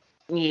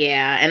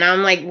 And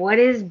I'm like, what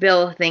is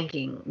Bill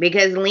thinking?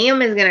 Because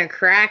Liam is going to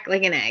crack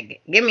like an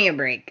egg. Give me a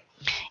break.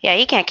 Yeah,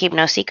 he can't keep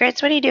no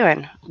secrets. What are you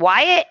doing?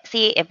 Wyatt,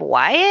 see, if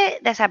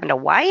this happened to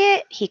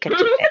Wyatt, he could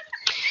do it.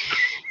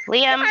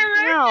 Liam,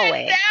 no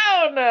way.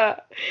 Down.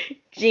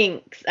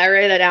 Jinx. I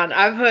wrote that down.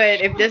 I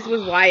put, if this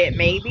was Wyatt,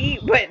 maybe,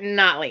 but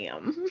not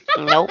Liam.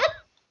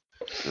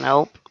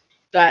 Nope.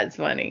 That's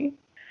funny.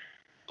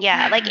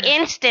 Yeah, like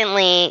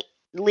instantly,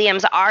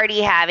 Liam's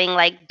already having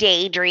like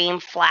daydream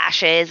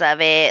flashes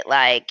of it.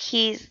 Like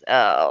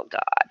oh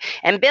God.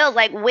 And Bill's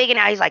like wigging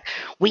out. He's like,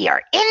 we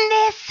are in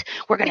this.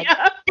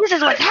 This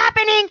is what's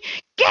happening.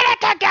 Get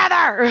it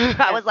together.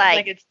 I was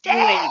like it's too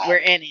late. We're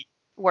in it.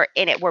 We're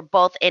in it. We're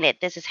both in it.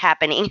 This is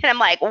happening. And I'm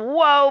like,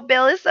 whoa,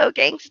 Bill is so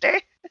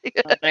gangster.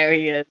 There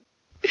he is.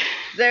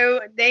 So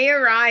they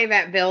arrive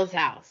at Bill's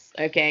house,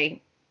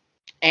 okay?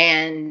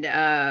 And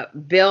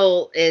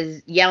Bill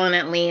is yelling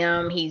at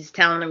Liam. He's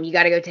telling him, you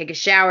got to go take a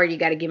shower. You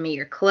got to give me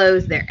your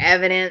clothes. They're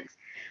evidence.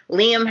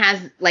 Liam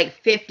has like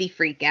 50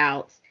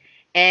 freakouts.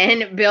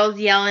 And Bill's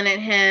yelling at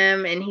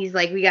him. And he's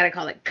like, we got to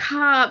call the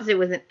cops. It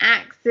was an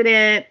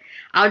accident.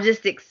 I'll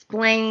just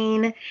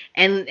explain.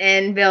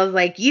 And Bill's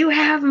like, you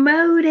have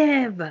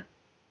motive.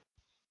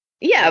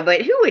 Yeah,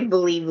 but who would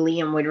believe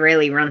Liam would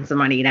really run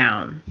somebody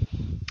down?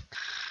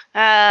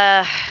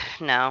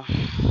 No.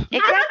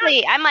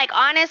 Exactly. I'm like,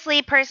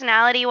 honestly,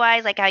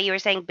 personality-wise, like how you were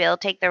saying, Bill,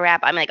 take the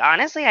rap. I'm like,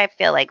 honestly, I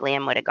feel like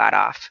Liam would have got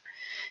off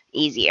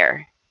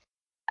easier.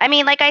 I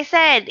mean, like I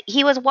said,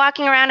 he was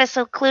walking around a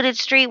secluded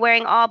street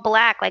wearing all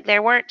black. Like,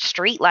 there weren't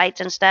street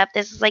lights and stuff.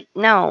 This is like,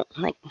 no.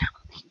 I'm like, no.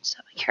 So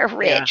you're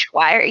rich. Yeah.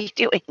 Why are you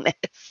doing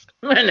this?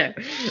 I know.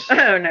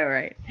 Oh, no,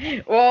 right.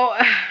 Well,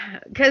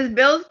 because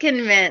Bill's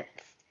convinced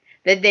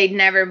that they'd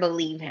never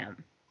believe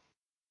him.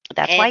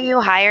 That's why you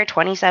hire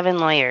 27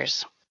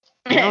 lawyers.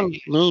 I don't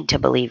need to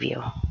believe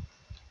you.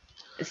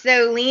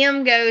 So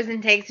Liam goes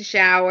and takes a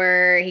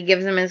shower. He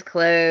gives him his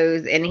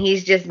clothes, and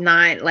he's just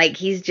not, like,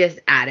 he's just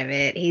out of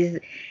it.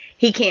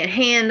 He can't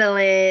handle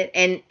it.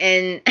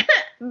 And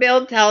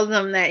Bill tells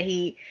him that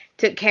he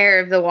took care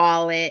of the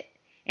wallet,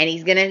 and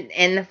he's going to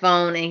end the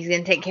phone, and he's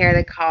going to take care of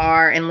the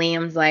car. And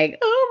Liam's like,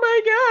 oh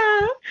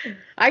my God,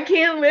 I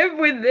can't live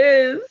with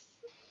this.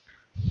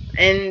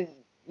 And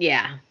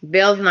yeah,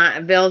 Bill's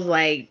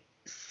like,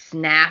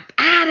 snap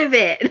out of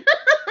it.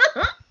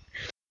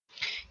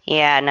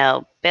 Yeah,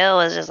 no, Bill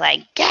was just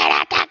like,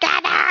 get it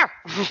together.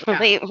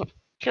 Yeah.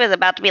 He was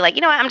about to be like,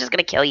 you know what, I'm just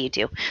going to kill you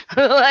two.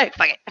 Like,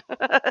 fuck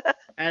it.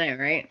 I know,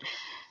 right?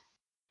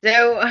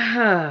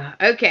 So,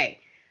 okay.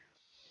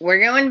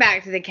 We're going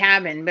back to the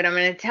cabin, but I'm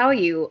going to tell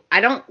you,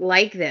 I don't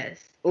like this.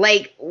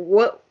 Like,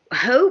 why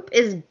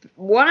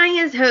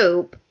is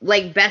Hope,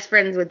 like, best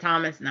friends with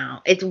Thomas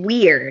now? It's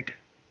weird.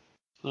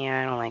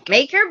 Yeah, I don't like it.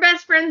 Make her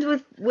best friends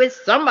with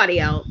somebody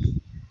else.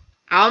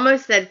 I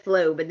almost said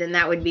Flo, but then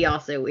that would be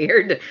also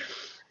weird.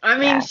 I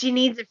mean, She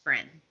needs a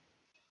friend.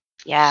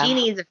 Yeah. She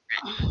needs a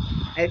friend.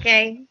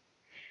 Okay?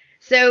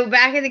 So,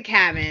 back at the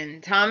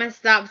cabin, Thomas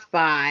stops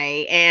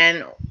by,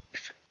 and,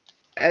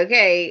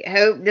 okay,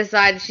 Hope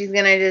decides she's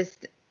going to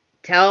just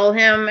tell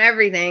him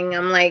everything.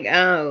 I'm like,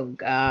 oh,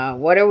 God,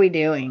 what are we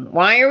doing?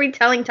 Why are we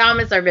telling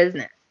Thomas our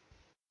business?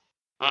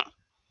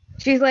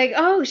 She's like,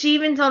 oh, she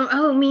even told him,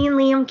 oh, me and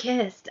Liam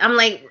kissed. I'm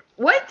like,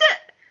 what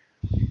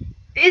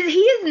he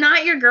is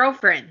not your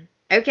girlfriend.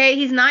 Okay,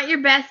 he's not your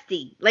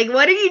bestie. Like,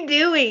 what are you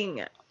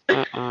doing?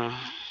 Mm-mm.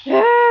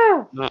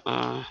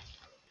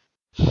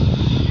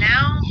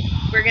 Now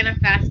we're gonna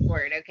fast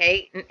forward,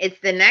 okay? It's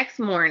the next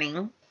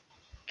morning,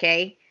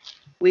 okay?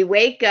 We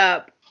wake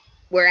up,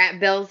 we're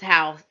at Bill's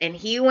house, and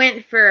he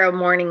went for a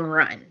morning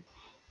run.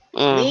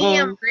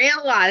 Liam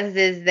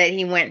realizes that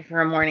he went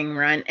for a morning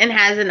run and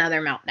has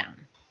another meltdown.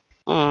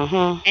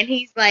 And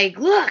he's like,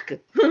 look,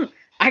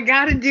 I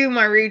gotta do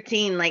my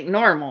routine like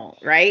normal,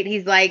 right?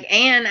 He's like,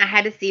 and I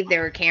had to see if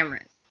there were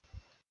cameras.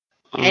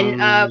 And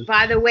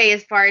by the way,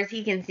 as far as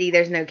he can see,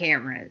 there's no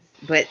cameras.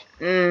 But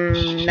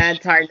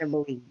that's hard to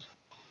believe.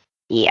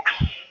 Yeah.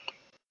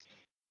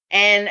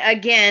 And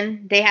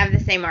again, they have the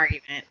same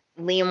argument.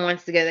 Liam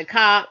wants to go to the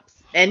cops,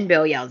 and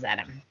Bill yells at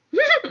him.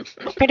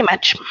 Pretty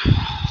much.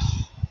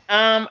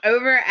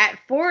 Over at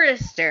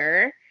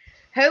Forrester,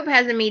 Hope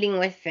has a meeting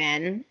with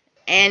Finn,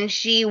 and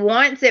she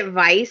wants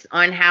advice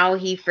on how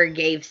he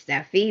forgave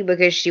Steffi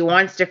because she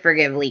wants to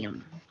forgive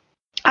Liam.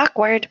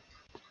 Awkward.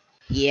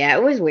 Yeah,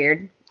 it was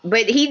weird.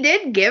 But he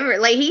did give her,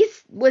 like, he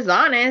was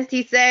honest.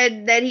 He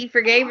said that he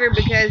forgave her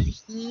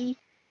because he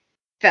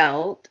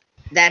felt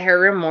that her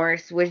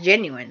remorse was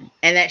genuine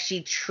and that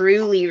she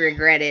truly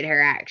regretted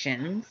her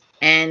actions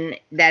and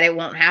that it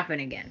won't happen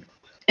again.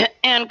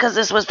 And because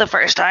this was the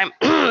first time,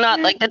 not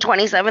like the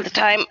 27th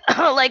time,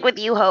 like with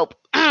you, Hope.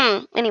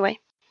 Anyway.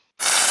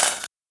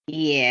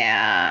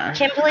 Yeah.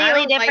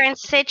 Completely different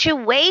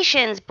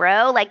situations,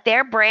 bro. Like,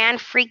 they're brand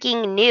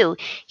freaking new.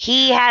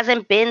 He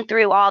hasn't been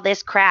through all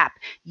this crap.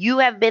 You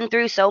have been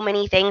through so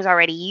many things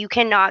already. You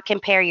cannot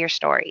compare your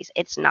stories.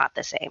 It's not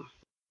the same.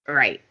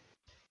 Right.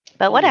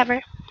 But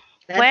whatever.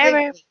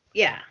 Whatever.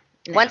 Yeah.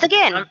 No. Once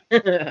again,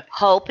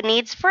 Hope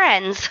needs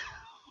friends.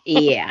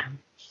 Yeah,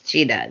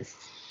 she does.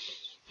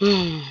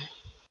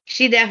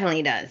 She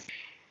definitely does.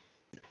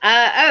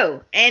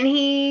 Oh, and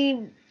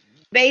he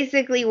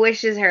basically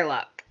wishes her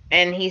luck.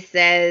 And he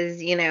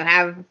says, you know,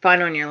 have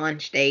fun on your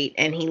lunch date.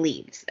 And he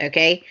leaves,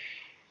 okay?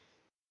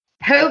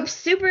 Hope's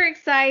super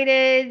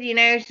excited. You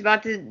know, she's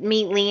about to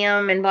meet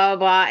Liam and blah, blah,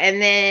 blah.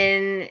 And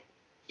then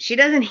she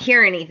doesn't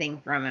hear anything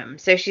from him.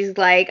 So she's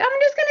like, I'm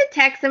just going to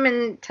text him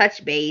and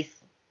touch base.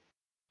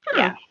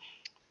 Yeah.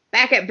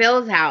 Back at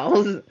Bill's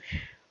house,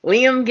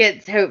 Liam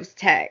gets Hope's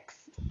text.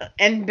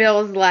 And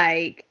Bill's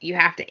like, you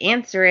have to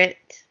answer it.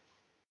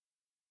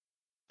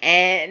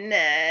 And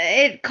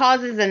it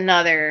causes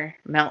another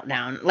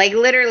meltdown. Like,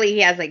 literally,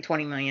 he has like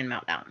 20 million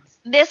meltdowns.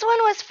 This one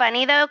was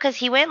funny, though, because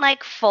he went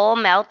like full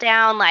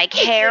meltdown, like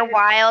hair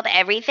wild,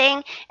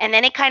 everything. And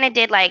then it kind of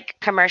did like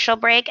commercial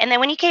break. And then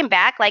when he came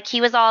back, like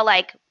he was all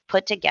like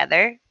put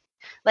together.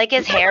 Like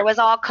his hair was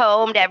all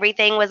combed.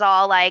 Everything was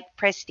all like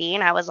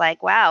pristine. I was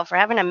like, wow, for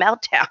having a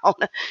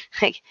meltdown.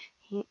 Like,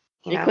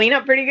 you clean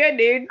up pretty good,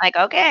 dude. Like,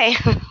 okay.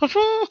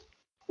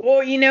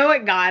 Well, you know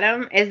what got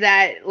him is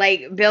that,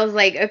 like, Bill's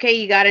like, okay,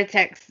 you got to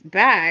text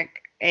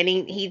back. And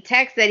he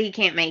texts that he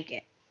can't make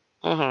it.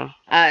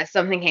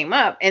 Something came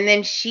up. And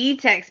then she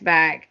texts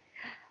back,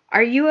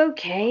 are you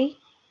okay?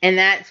 And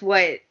that's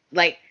what,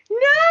 like, no,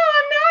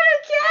 I'm not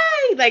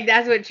okay. Like,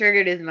 that's what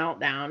triggered his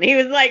meltdown. He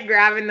was, like,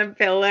 grabbing the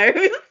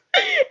pillows.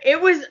 It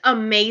was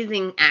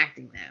amazing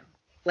acting, though.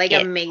 Like,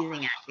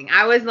 amazing acting.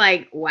 I was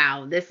like,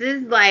 wow, this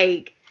is,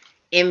 like,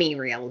 Emmy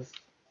reels,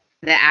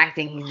 the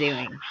acting he's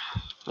doing.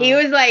 He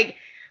was like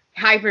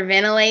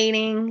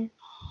hyperventilating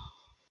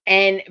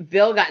and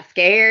Bill got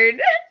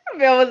scared.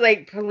 Bill was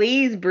like,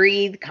 please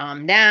breathe,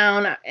 calm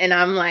down. And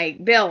I'm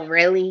like, Bill,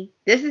 really?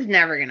 This is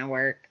never going to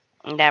work.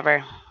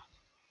 Never.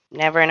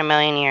 Never in a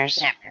million years.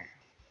 Never.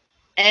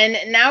 And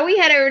now we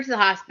head over to the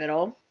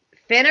hospital.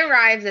 Finn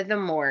arrives at the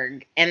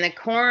morgue and the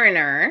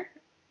coroner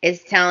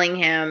is telling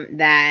him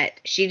that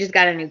she just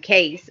got a new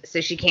case,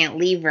 so she can't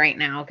leave right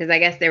now because I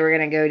guess they were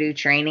going to go do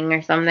training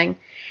or something.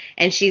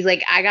 And she's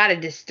like, I got a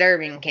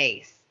disturbing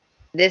case.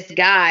 This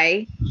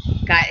guy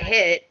got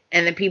hit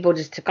and the people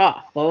just took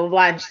off. Blah, blah,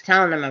 blah. And she's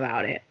telling them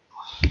about it.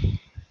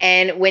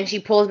 And when she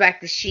pulls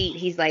back the sheet,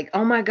 he's like,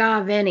 oh my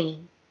God,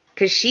 Vinny.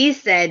 Because she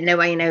said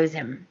nobody knows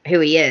him, who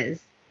he is.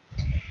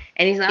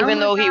 And he's like, even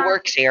though he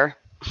works here.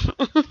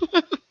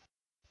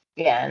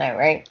 Yeah, I know,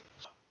 right?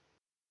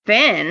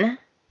 Finn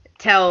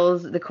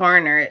tells the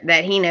coroner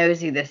that he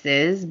knows who this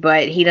is,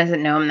 but he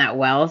doesn't know him that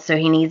well, so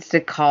he needs to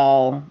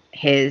call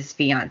his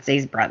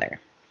fiance's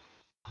brother.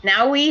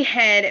 Now we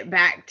head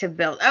back to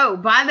Bill. Oh,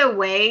 by the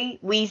way,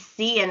 we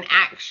see an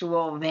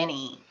actual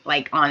Vinny,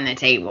 like, on the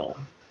table.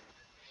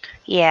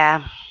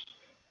 Yeah.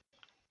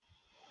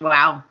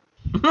 Wow.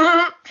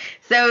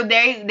 So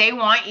they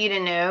want you to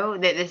know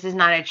that this is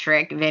not a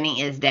trick.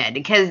 Vinny is dead.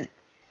 Because,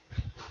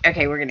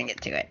 okay, we're going to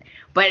get to it.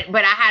 But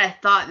I had a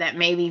thought that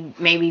maybe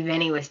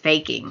Vinny was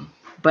faking.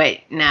 But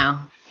no,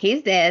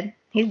 he's dead.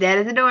 He's dead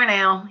as a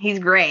doornail. He's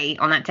gray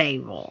on that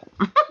table.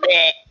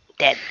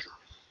 Dead.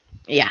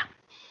 Yeah.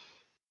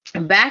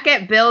 Back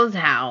at Bill's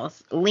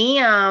house,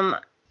 Liam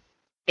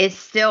is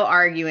still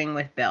arguing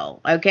with Bill,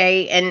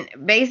 okay? And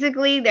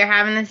basically, they're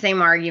having the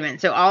same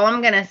argument. So all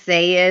I'm going to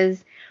say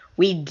is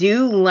we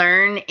do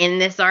learn in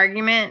this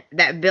argument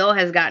that Bill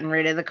has gotten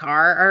rid of the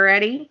car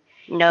already.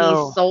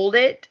 No. He sold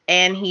it,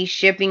 and he's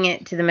shipping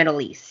it to the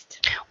Middle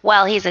East.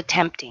 Well, he's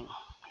attempting.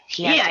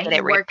 He has to get he's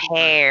it working on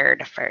it.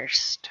 repaired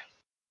first.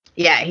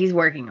 Yeah, he's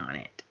working on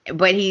it.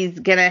 But he's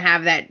going to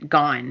have that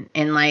gone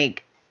in,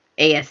 like,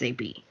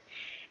 ASAP.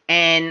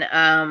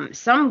 And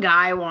some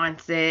guy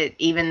wants it,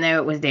 even though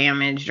it was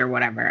damaged or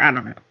whatever. I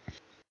don't know.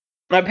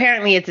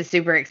 Apparently, it's a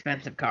super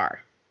expensive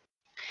car.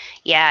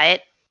 Yeah,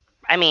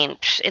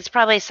 it's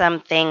probably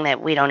something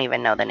that we don't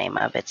even know the name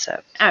of.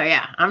 Oh,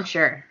 yeah, I'm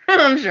sure.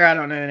 I'm sure I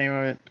don't know the name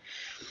of it.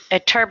 A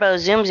turbo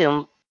zoom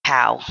zoom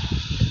pow.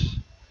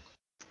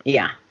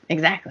 Yeah,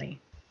 exactly.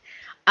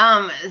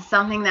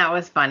 Something that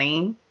was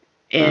funny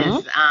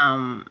is,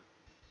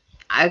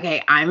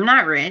 okay, I'm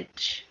not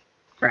rich,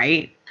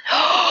 right?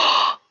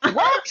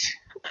 What?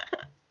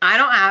 I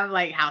don't have,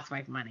 like,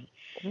 housewife money.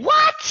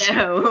 What?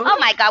 So, oh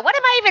my God! What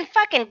am I even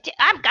fucking?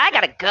 I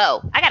gotta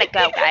go.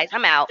 Guys.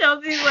 I'm out.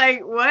 Chelsea's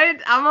like, what?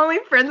 I'm only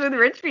friends with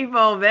rich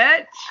people,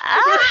 bitch.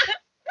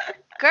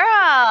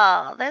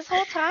 Girl, this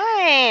whole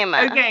time.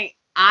 Okay,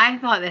 I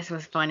thought this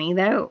was funny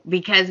though,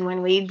 because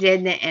when we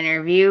did the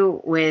interview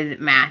with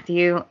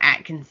Matthew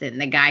Atkinson,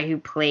 the guy who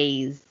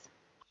plays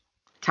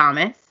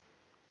Thomas,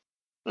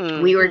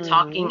 we were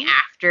talking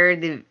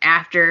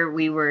after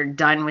we were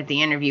done with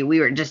the interview. We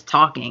were just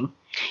talking.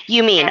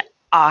 You mean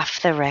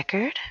off the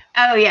record?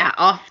 Oh yeah,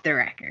 off the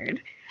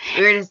record.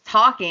 We were just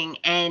talking,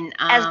 and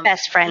as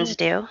best friends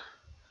do.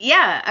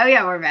 Yeah. Oh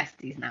yeah, we're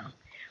besties now.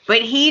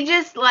 But he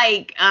just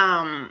like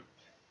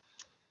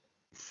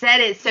said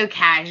it so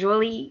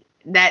casually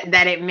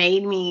that it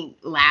made me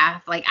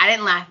laugh. Like, I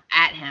didn't laugh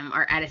at him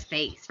or at his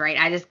face, right?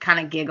 I just kind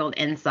of giggled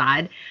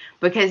inside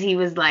because he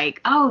was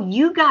like, oh,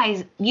 you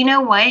guys, you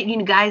know what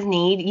you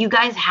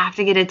guys have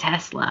to get a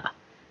Tesla.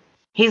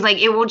 He's like,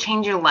 it will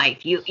change your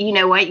life. You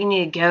know what? You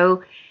need to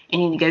go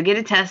get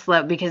a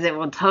Tesla because it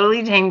will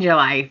totally change your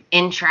life.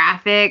 In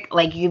traffic,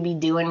 like, you'll be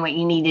doing what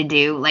you need to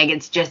do. Like,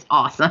 it's just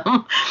awesome.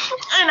 And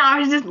I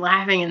was just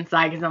laughing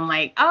inside because I'm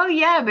like, oh,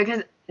 yeah,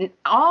 because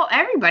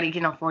everybody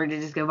can afford to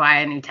just go buy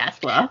a new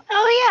Tesla.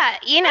 Oh, yeah.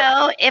 You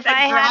know, if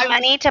I had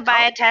money to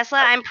buy a Tesla,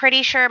 I'm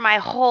pretty sure my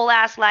whole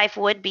ass life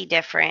would be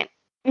different.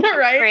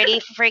 Right?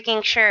 Pretty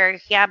freaking sure.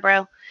 Yeah,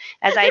 bro.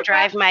 As I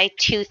drive my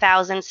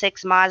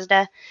 2006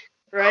 Mazda.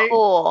 Right?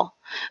 Cool.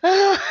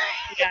 Yeah,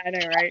 I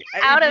know, right?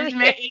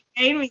 It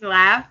made me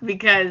laugh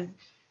because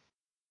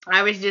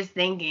I was just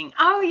thinking,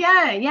 oh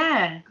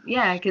yeah,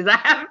 because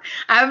I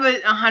have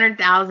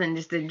 100,000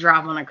 just to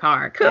drop on a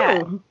car. Cool.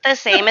 Yeah. The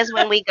same as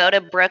when we go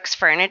to Brooks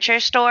Furniture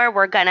Store,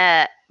 we're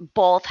gonna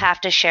both have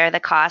to share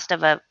the cost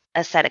of a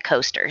set of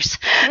coasters.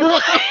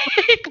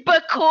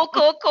 But cool.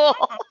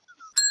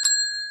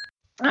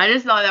 I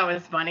just thought that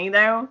was funny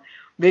though,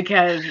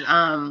 because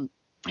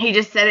he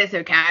just said it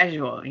so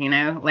casual, you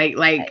know,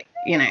 like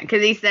you know,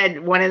 because he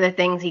said one of the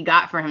things he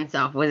got for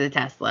himself was a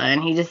Tesla,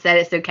 and he just said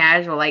it so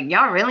casual, like,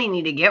 y'all really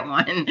need to get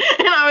one. And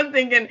I was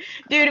thinking,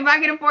 dude, if I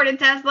could afford a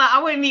Tesla,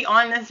 I wouldn't be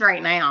on this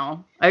right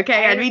now.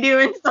 Okay, I'd be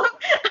doing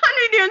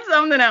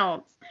something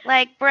else.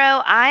 Like,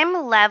 bro,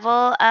 I'm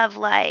level of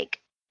like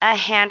a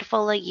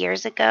handful of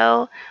years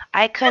ago.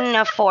 I couldn't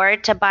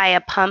afford to buy a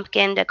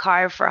pumpkin to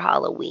carve for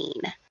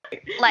Halloween.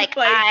 Like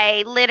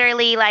I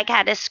literally like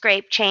had to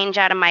scrape change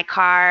out of my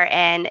car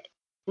and,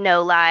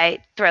 no lie,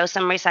 throw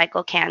some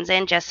recycle cans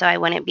in just so I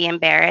wouldn't be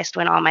embarrassed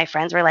when all my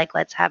friends were like,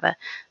 let's have a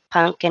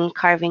pumpkin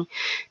carving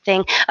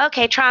thing.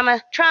 Okay,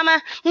 trauma.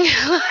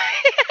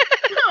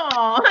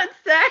 Oh, that's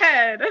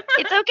sad.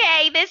 It's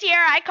okay. This year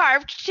I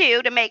carved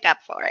 2 to make up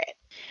for it.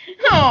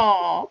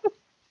 Oh,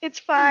 it's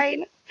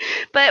fine.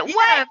 But yeah,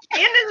 what?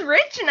 Panda's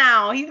rich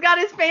now. He's got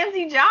his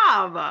fancy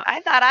job.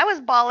 I thought I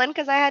was balling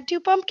because I had 2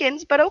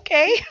 pumpkins, but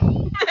okay.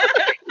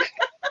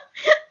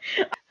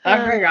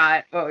 I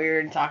forgot what we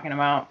were talking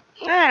about.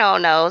 I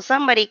don't know.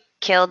 Somebody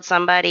killed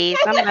somebody.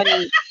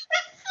 Somebody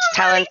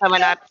telling someone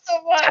not to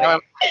tell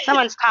them.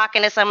 Someone's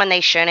talking to someone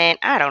they shouldn't.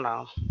 I don't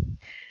know.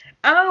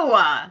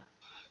 Oh,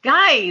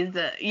 guys,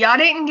 y'all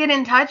didn't get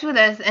in touch with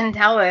us and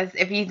tell us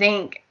if you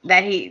think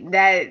that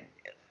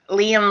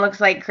Liam looks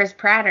like Chris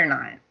Pratt or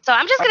not. So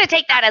I'm just going to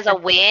take that as a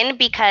win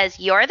because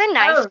you're the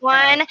nice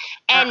one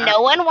and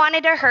no one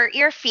wanted to hurt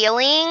your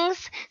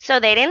feelings, so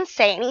they didn't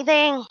say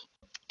anything.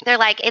 They're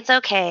like, it's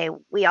okay.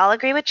 We all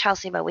agree with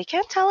Chelsea, but we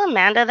can't tell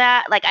Amanda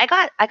that. Like, I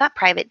got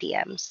private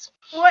DMs.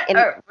 What?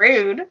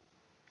 Rude.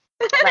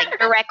 Like,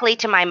 directly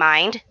to my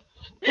mind.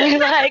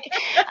 Like,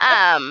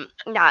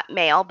 not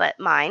male, but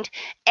mind.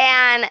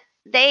 And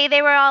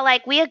they were all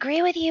like, we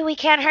agree with you. We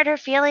can't hurt her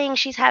feelings.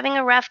 She's having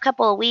a rough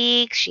couple of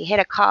weeks. She hit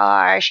a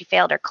car. She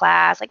failed her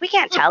class. Like, we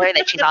can't tell her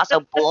that she's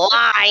also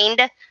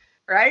blind.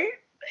 Right?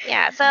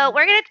 Yeah, so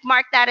we're going to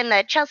mark that in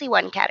the Chelsea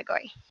 1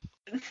 category.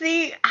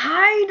 See,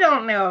 I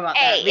don't know about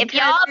that. Hey, if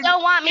y'all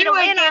don't want me to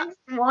win,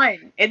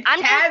 one. It's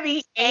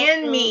Tabby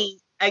and me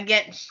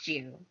against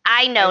you.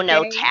 I know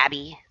no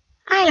Tabby.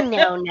 I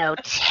know no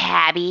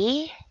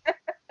Tabby.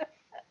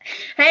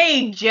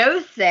 Hey,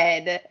 Joe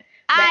said that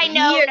I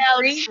know he no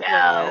agrees with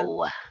us.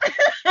 Joe.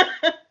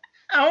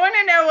 I want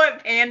to know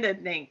what Panda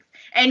thinks.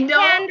 And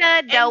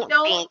Panda don't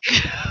don't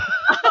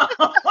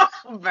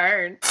think.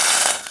 burn.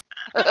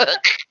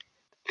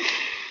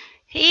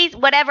 He's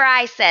whatever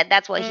I said,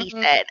 that's what he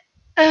Mhm. said.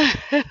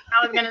 I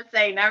was gonna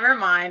say never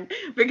mind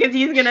because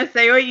he's gonna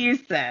say what you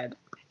said.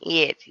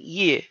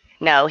 Yeah.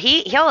 No,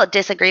 he'll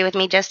disagree with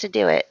me just to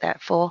do it,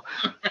 that fool.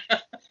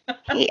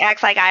 He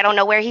acts like I don't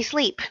know where he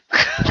sleep.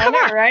 I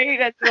know, right?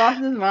 That's lost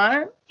his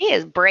mind. He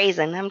is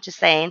brazen, I'm just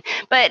saying.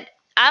 But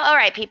all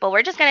right, people,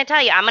 we're just going to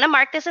tell you. I'm going to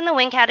mark this in the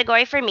win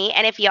category for me.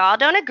 And if y'all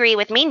don't agree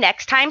with me,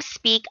 next time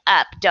speak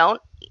up.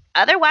 Don't.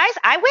 Otherwise,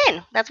 I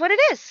win. That's what it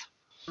is.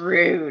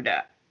 Rude.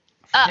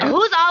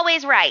 Who's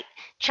always right?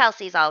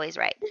 Chelsea's always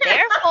right.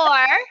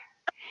 Therefore,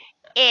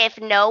 if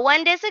no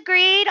one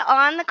disagreed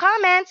on the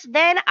comments,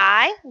 then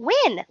I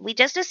win. We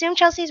just assume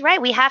Chelsea's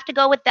right. We have to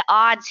go with the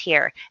odds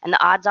here. And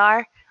the odds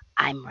are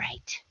I'm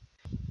right.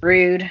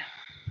 Rude.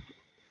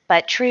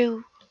 But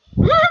true.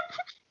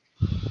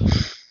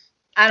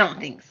 I don't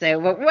think so,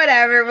 but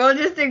whatever. We'll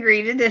just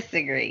agree to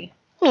disagree.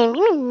 So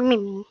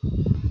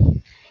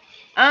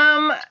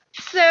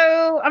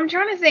I'm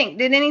trying to think.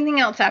 Did anything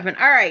else happen?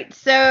 All right.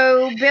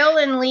 So Bill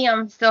and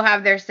Liam still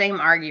have their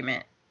same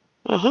argument.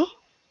 Mm-hmm.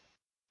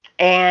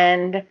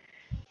 And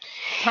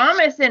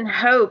Thomas and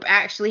Hope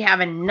actually have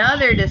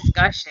another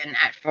discussion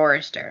at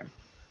Forrester.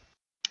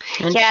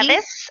 And yeah,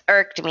 this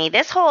irked me.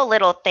 This whole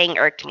little thing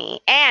irked me.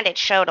 And it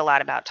showed a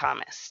lot about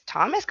Thomas.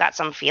 Thomas got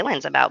some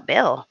feelings about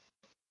Bill.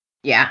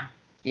 Yeah.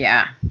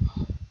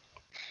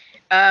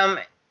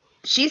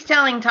 She's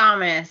telling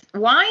Thomas,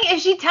 why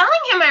is she telling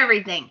him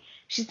everything?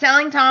 She's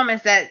telling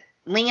Thomas that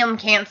Liam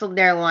canceled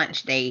their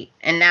lunch date,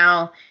 and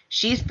now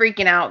she's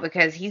freaking out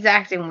because he's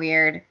acting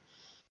weird.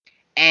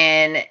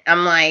 And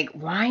I'm like,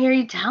 why are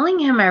you telling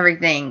him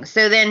everything?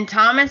 So then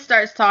Thomas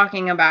starts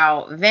talking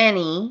about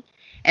Vinny,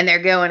 and they're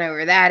going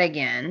over that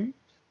again.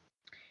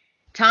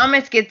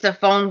 Thomas gets a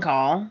phone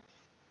call,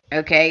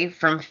 okay,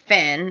 from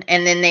Finn,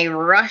 and then they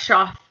rush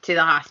off to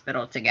the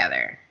hospital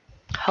together.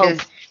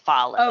 Hope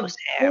follows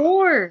him. Of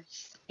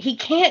course. He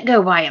can't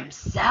go by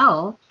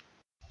himself.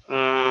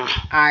 Mm.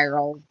 Eye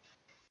roll.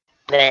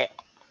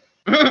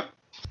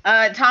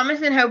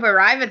 Thomas and Hope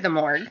arrive at the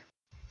morgue,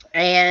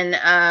 and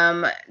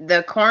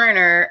the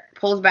coroner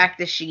pulls back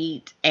the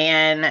sheet,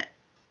 and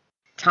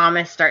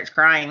Thomas starts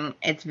crying.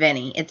 It's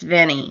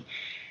Vinny.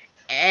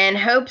 And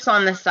Hope's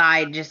on the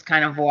side just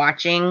kind of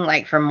watching,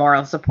 like for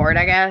moral support,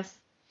 I guess.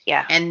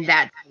 Yeah. And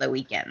that's the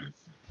weekends.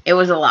 It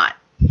was a lot.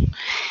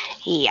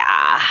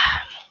 Yeah.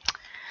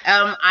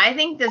 I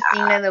think the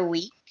scene of the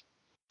week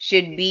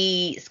should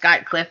be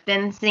Scott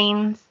Clifton's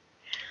scenes.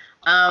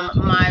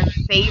 My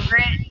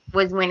favorite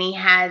was when he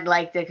had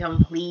like the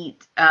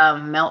complete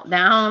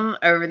meltdown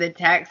over the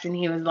text, and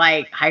he was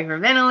like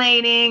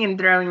hyperventilating and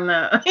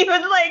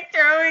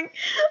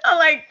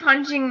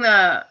punching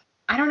the,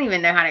 I don't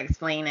even know how to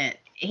explain it.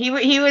 He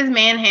was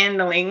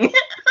manhandling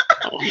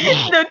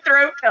the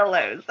throw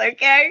pillows,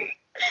 okay?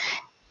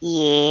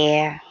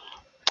 Yeah.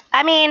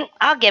 I mean,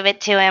 I'll give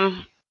it to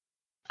him.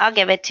 A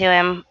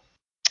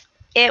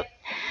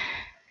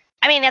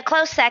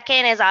close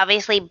second is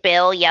obviously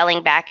Bill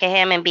yelling back at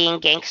him and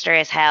being gangster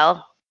as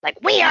hell. Like,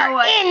 we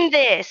are in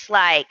this.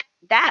 Like,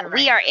 that, right.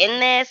 We are in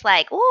this.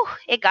 Like, ooh,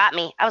 it got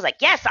me. I was like,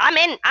 yes, I'm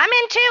in. I'm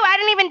in too. I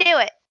didn't even do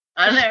it.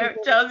 I know.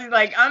 Chelsea's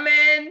like, I'm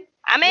in.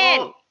 I'm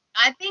in.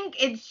 I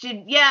think it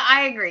should. Yeah,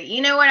 I agree.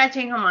 You know what? I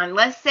changed my mind.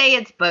 Let's say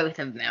it's both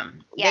of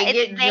them. Yeah, they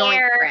get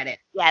joint credit.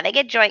 Yeah, they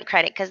get joint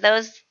credit because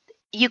those,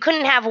 you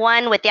couldn't have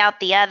one without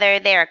the other.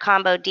 They're a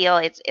combo deal.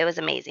 It was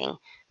amazing.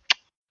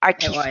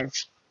 It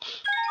was.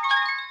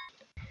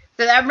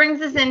 So that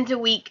brings us into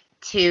week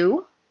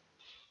 2.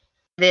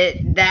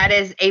 That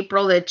is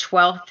April the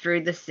 12th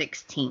through the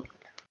 16th.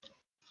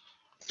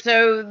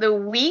 So the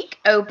week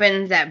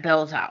opens at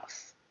Bill's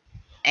house.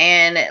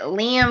 And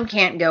Liam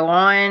can't go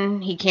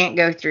on. He can't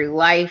go through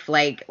life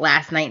like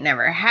last night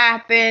never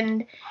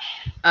happened.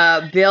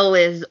 Bill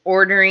is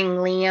ordering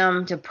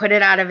Liam to put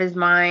it out of his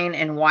mind,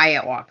 and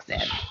Wyatt walks in.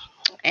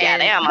 Yeah,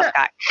 they almost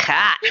got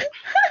caught.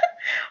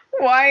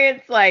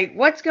 Wyatt's like,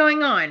 what's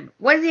going on?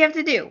 What does he have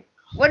to do?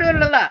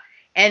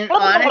 And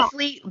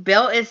honestly,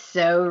 Bill is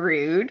so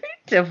rude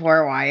to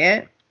poor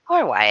Wyatt.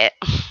 Poor Wyatt.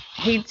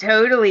 He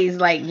totally is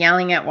like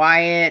yelling at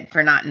Wyatt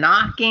for not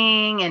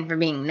knocking and for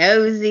being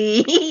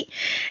nosy.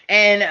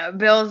 And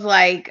Bill's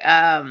like,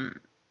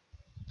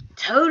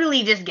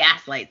 totally just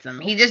gaslights him.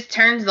 He just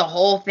turns the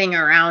whole thing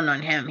around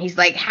on him. He's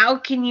like, how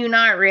can you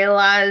not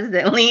realize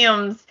that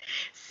Liam's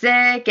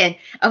sick? And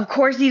of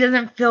course he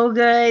doesn't feel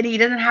good. He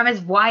doesn't have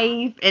his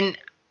wife. And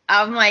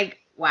I'm like,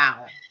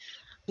 wow.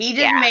 He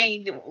just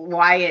made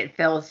Wyatt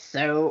feel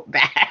so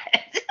bad.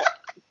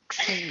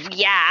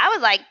 Yeah, I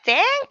was like,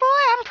 dang, boy,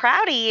 I'm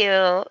proud of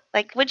you.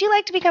 Like, would you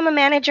like to become a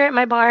manager at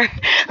my bar?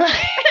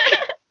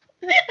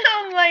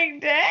 I'm like,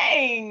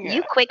 dang.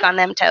 You quick on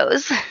them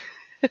toes.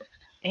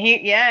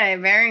 Yeah,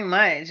 very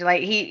much.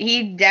 Like,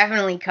 he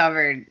definitely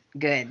covered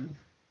good.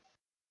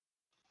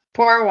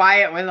 Poor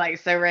Wyatt was like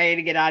so ready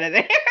to get out of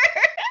there.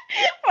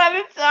 By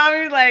the time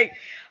he was like,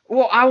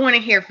 well, I want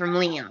to hear from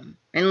Liam.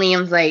 And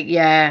Liam's like,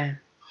 yeah.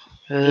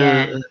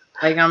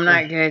 Like, I'm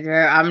not good,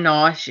 bro. I'm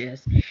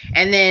nauseous.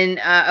 And then,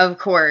 of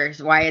course,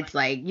 Wyatt's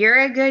like, you're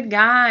a good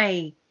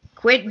guy.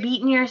 Quit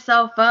beating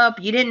yourself up.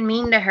 You didn't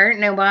mean to hurt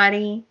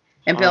nobody.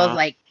 And Bill's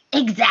like,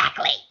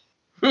 exactly.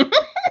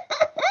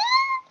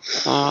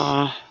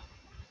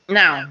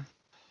 Now,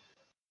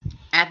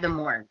 at the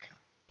morgue,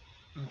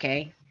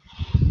 okay,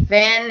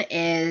 Finn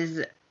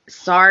is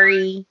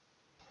sorry.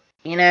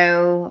 You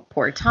know,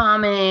 poor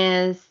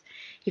Thomas.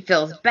 He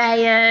feels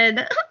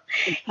bad.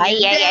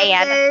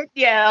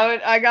 Yeah,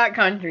 I got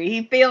country.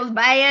 He feels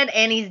bad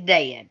and he's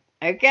dead.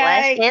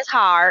 Okay. Bless his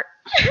heart.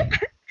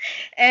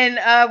 And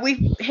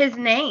his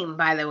name,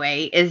 by the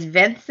way, is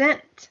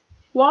Vincent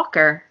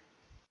Walker.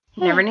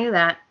 Never knew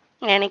that.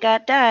 And he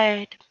got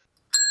died.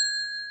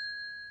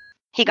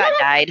 He got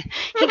died.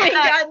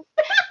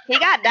 He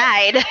got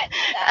died.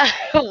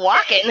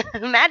 Walking.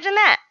 Imagine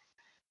that.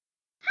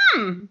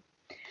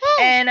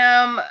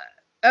 And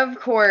of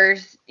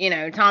course, you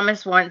know,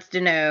 Thomas wants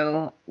to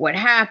know what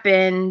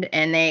happened,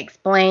 and they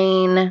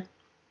explain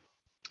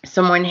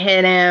someone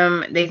hit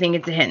him. They think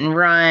it's a hit and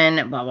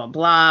run, blah, blah,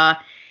 blah.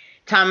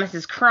 Thomas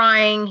is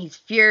crying. He's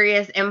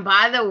furious. And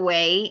by the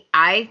way,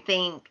 I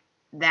think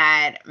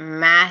that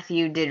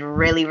Matthew did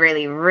really,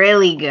 really,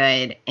 really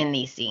good in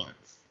these scenes.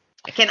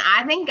 I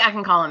think I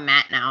can call him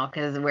Matt now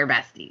because we're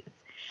besties.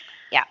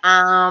 Yeah.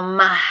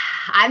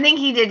 I think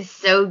he did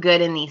so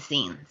good in these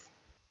scenes.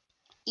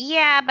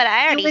 Yeah, but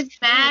I already He was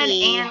mad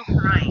and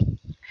crying.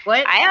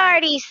 What? I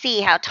already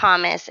see how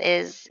Thomas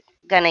is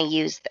gonna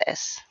use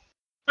this.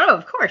 Oh,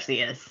 of course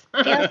he is.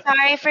 Feel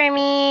sorry for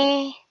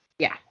me.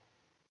 Yeah.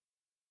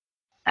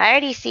 I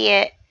already see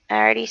it.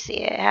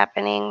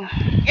 Happening.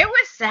 It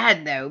was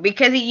sad though,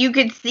 because you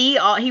could see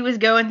he was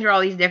going through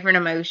all these different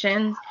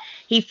emotions.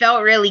 He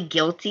felt really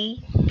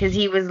guilty because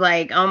he was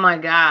like, oh my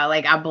God,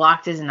 like I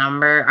blocked his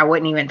number. I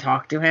wouldn't even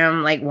talk to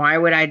him. Like, why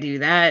would I do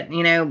that?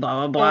 You know,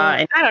 blah, blah, blah.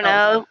 And I don't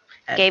know.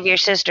 Gave your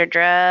sister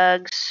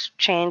drugs,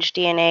 changed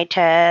DNA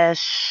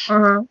tests.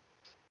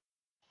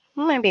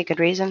 Might be a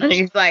good reason. And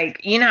he's like,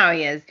 you know how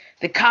he is.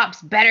 The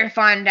cops better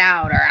find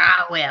out or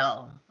I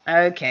will.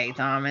 Okay,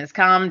 Thomas,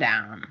 calm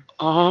down.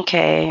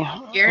 Okay.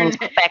 You're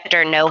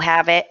Inspector No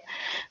Habit.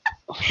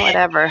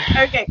 Whatever.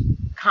 Okay,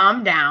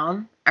 calm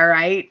down. All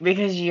right,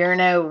 because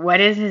you're what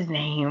is his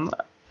name?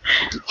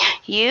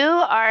 You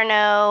are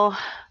no.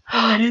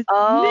 What is his name?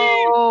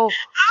 Oh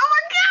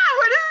my God,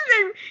 what is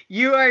his name?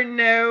 You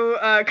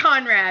are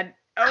Conrad.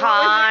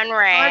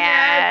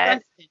 Conrad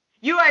Weston.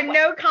 You are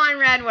no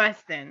Conrad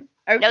Weston.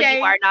 Okay. No,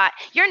 you are not.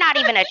 You're not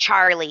even a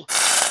Charlie.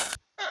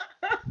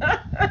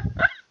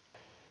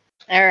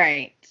 All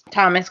right.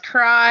 Thomas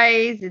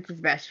cries. It's his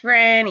best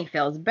friend. He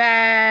feels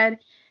bad.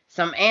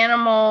 Some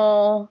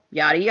animal,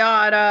 yada,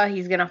 yada.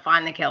 He's going to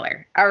find the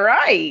killer. All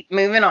right.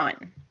 Moving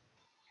on.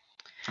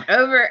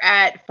 Over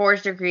at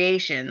Forrester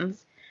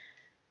Creations,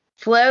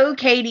 Flo,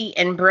 Katie,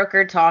 and Brooke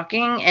are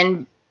talking,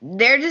 and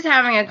they're just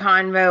having a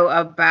convo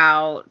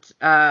about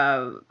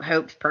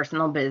Hope's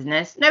personal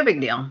business. No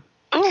big deal.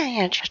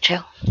 Yeah,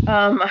 chill.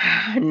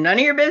 None of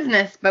your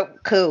business,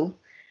 but cool.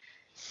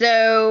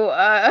 So,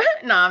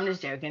 no, I'm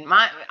just joking.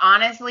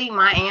 Honestly,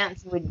 my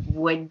aunts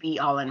would be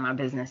all in my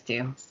business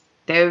too.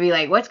 They would be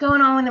like, "What's going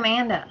on with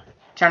Amanda?"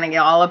 Trying to get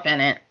all up in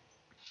it.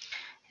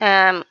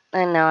 No,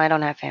 I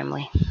don't have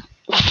family.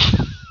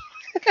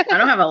 I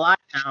don't have a lot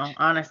now.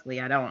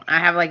 Honestly, I don't. I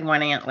have like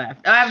one aunt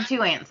left. Oh, I have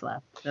two aunts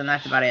left, and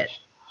that's about it.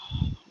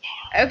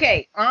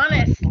 Okay,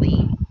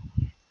 honestly.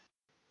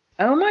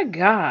 Oh my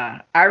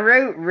God. I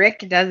wrote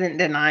Rick doesn't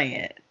deny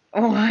it.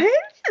 What?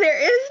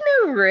 There is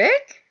no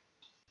Rick?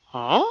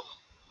 Huh?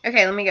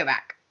 Okay, let me go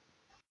back.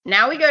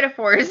 Now we go to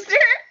Forrester.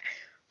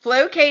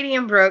 Flo, Katie,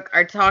 and Brooke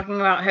are talking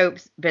about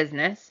Hope's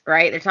business,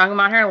 right? They're talking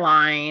about her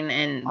line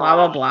and blah,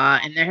 blah, blah,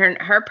 and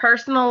her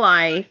personal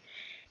life.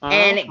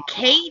 And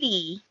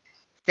Katie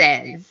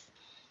says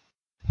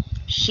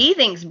she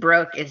thinks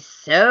Brooke is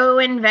so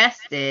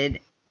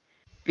invested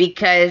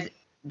because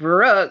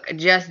Brooke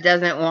just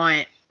doesn't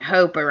want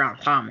Hope around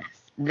Thomas.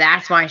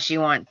 That's why she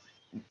wants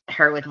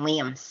her with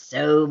Liam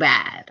so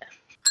bad.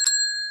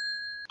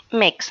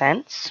 Makes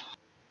sense.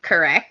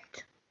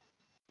 Correct.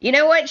 You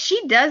know what?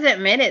 She does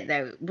admit it,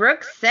 though.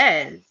 Brooke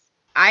says,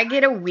 I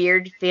get a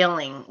weird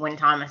feeling when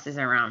Thomas is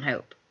around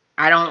Hope.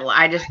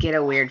 I just get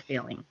a weird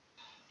feeling.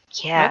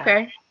 Yeah.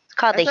 Okay. It's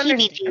called the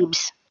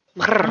heebie-jeebs.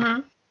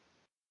 Mm-hmm.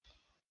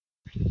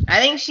 I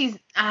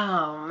think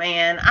oh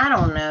man, I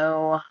don't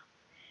know.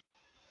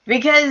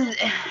 Because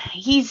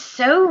he's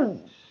so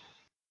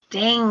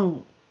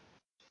dang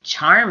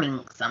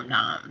charming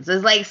sometimes.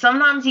 It's like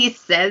sometimes he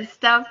says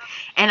stuff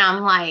and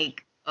I'm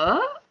like,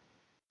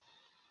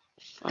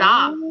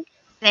 stop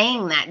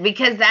saying that,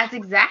 because that's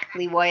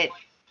exactly what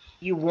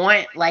you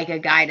want like a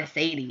guy to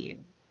say to you.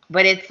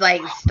 But it's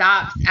like,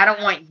 stop. I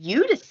don't want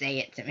you to say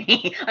it to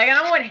me. Like, I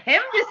don't want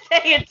him to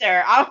say it to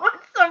her. I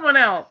want someone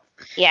else.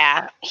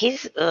 Yeah,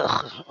 he's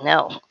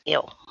no,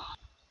 ew.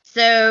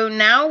 So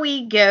now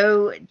we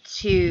go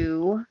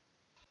to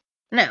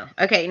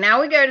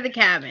the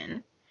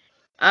cabin.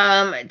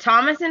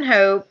 Thomas and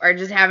Hope are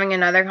just having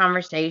another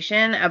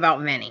conversation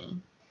about Vinny.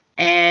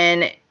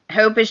 And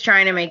Hope is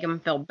trying to make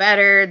him feel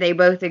better. They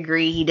both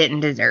agree he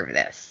didn't deserve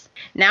this.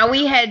 Now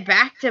we head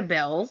back to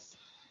Bill's.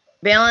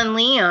 Bill and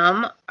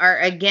Liam are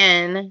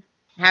again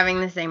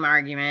having the same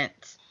argument.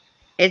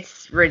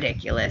 It's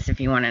ridiculous if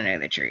you want to know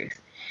the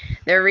truth.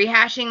 They're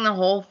rehashing the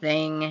whole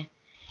thing.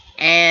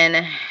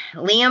 And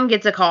Liam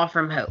gets a call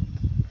from Hope.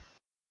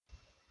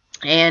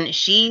 And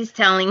she's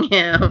telling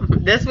him,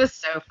 this was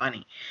so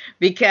funny,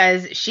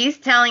 because she's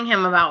telling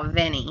him about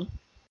Vinny.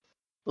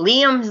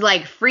 Liam's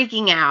like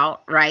freaking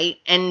out, right?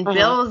 And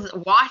Bill's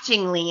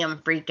watching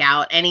Liam freak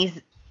out, and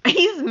he's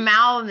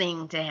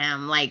mouthing to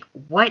him like,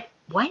 what?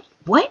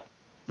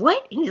 And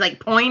he's like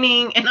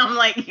pointing, and I'm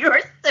like, you're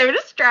so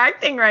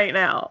distracting right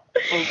now.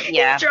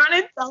 Yeah. He's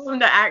trying to tell him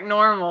to act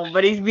normal,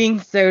 but he's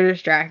being so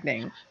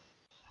distracting.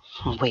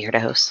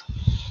 Weirdos.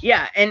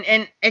 Yeah,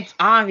 and it's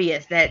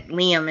obvious that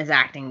Liam is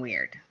acting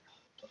weird,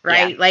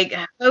 right? Yeah. Like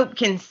Hope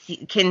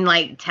can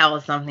like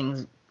tell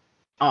something's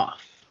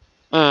off.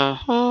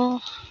 Mm-hmm.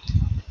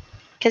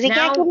 Because he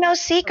can't keep no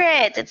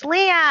secrets. It's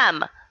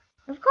Liam.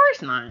 Of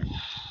course not.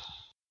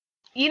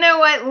 You know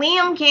what?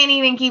 Liam can't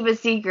even keep a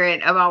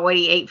secret about what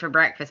he ate for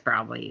breakfast,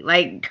 probably.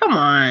 Like, come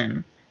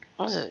on.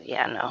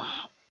 Yeah, no.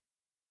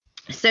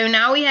 So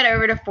now we head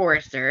over to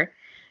Forrester.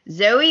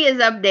 Zoe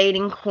is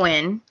updating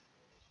Quinn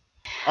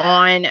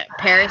on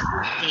Paris'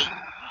 date.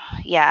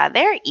 Yeah,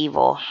 they're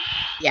evil.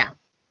 Yeah.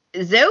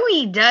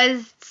 Zoe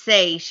does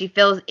say she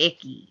feels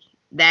icky.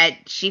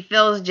 That she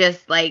feels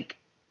just, like,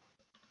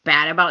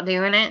 bad about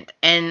doing it.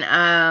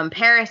 And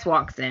Paris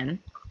walks in.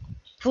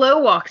 Flo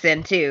walks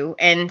in, too,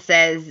 and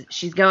says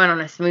she's going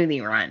on a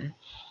smoothie run.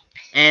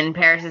 And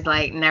Paris is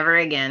like, never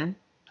again.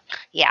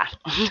 Yeah.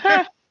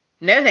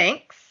 No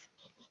thanks.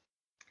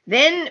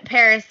 Then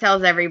Paris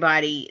tells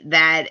everybody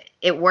that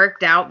it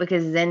worked out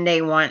because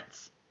Zende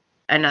wants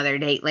another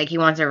date. Like, he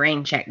wants a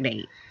rain check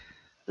date.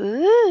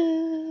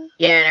 Ooh.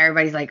 Yeah, and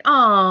everybody's like,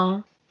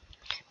 "Aw."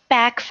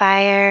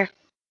 Backfire.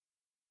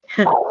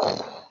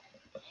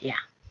 Yeah.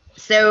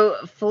 So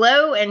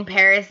Flo and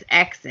Paris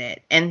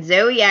exit, and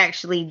Zoe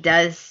actually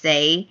does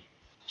say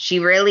she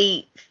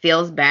really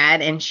feels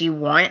bad and she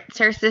wants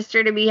her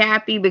sister to be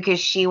happy because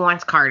she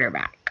wants Carter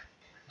back.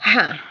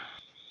 Huh.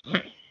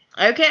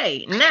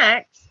 Okay,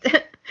 next.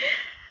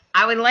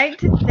 I would like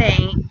to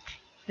thank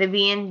the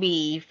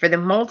B&B for the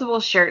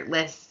multiple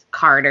shirtless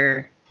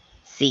Carter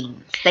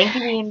scenes. Thank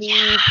you, B&B.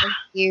 Yeah. Thank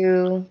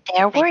you.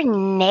 There were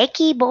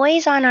naked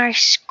boys on our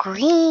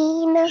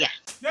screen. Yes.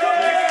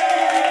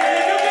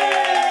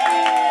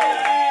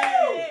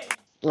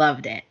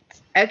 Loved it.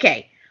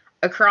 Okay.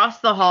 Across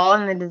the hall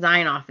in the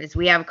design office,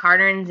 we have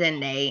Carter and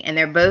Zende, and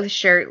they're both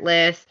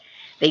shirtless.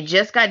 They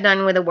just got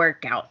done with a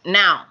workout.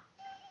 Now,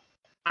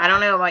 I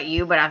don't know about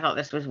you, but I thought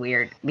this was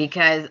weird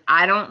because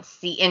I don't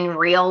see, in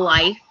real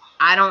life,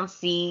 I don't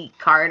see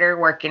Carter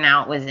working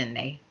out with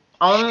Zende.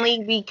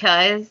 Only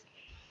because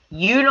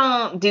you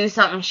don't do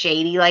something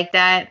shady like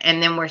that,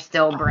 and then we're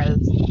still bros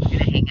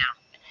gonna hang out.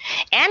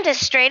 And to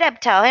straight up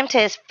tell him to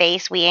his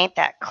face, we ain't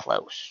that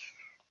close.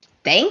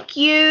 Thank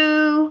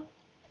you.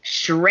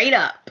 Straight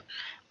up.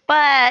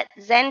 But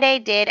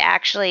Zende did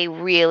actually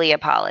really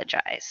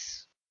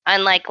apologize.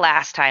 Unlike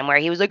last time where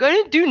he was like, I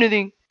didn't do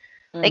anything.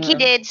 Mm-hmm. Like,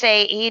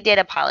 he did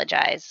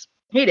apologize.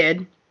 He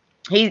did.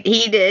 He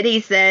did. He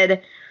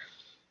said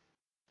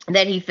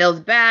that he feels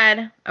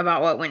bad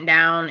about what went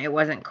down. It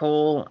wasn't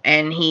cool.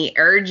 And he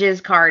urges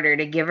Carter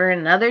to give her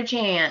another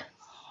chance.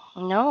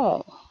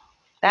 No.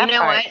 You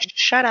know what?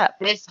 Shut up.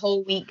 This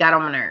whole week got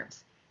on my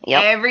nerves.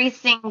 Yep. Every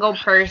single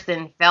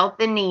person felt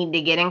the need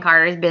to get in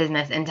Carter's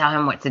business and tell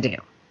him what to do.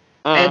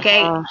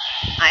 Okay?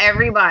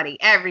 Everybody.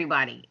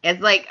 It's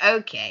like,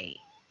 okay,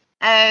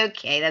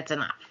 that's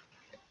enough.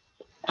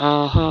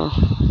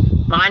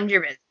 Mind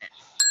your business.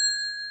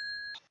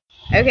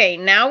 Okay,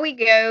 now we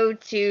go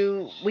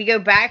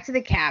back to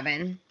the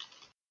cabin,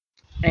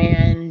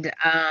 and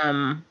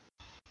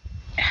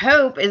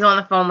Hope is on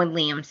the phone with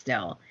Liam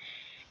still,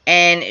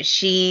 and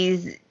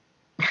she's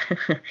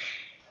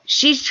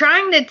she's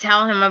trying to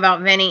tell him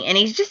about Vinny, and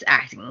he's just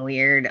acting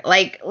weird.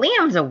 Like,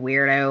 Liam's a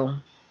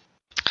weirdo.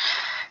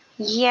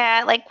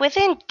 Yeah, like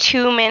within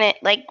 2 minutes,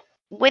 like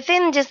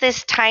within just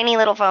this tiny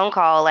little phone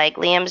call, like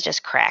Liam's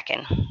just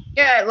cracking.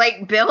 Yeah,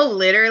 like Bill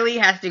literally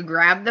has to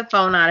grab the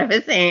phone out of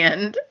his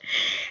hand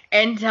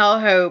and tell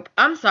Hope,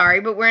 I'm sorry,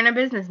 but we're in a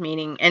business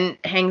meeting, and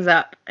hangs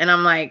up. And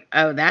I'm like,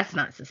 oh, that's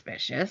not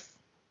suspicious.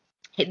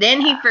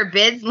 Then he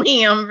forbids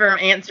Liam from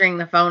answering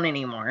the phone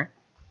anymore.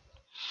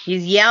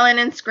 He's yelling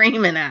and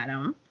screaming at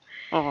him.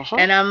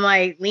 And I'm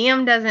like,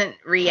 Liam doesn't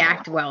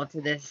react well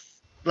to this.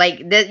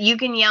 Like, you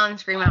can yell and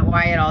scream at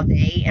Wyatt all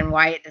day, and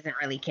Wyatt doesn't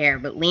really care.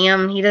 But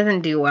Liam, he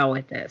doesn't do well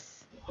with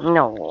this.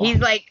 No. He's,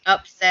 like,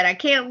 upset. I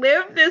can't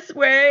live this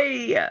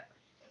way.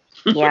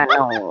 Yeah,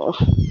 no.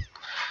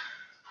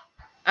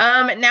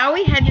 Now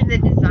we head to the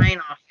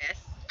design office.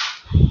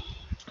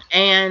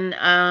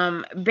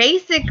 And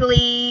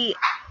basically,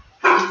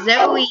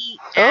 Zoe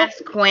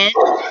asks Quinn.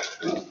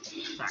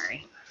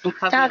 Sorry.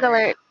 Puppy Dog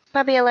alert.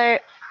 Puppy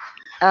alert.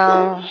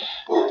 I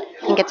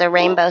think it's a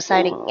rainbow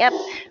sighting. Yep.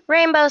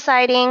 Rainbow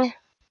sighting.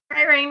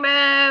 Hi,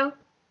 Rainbow.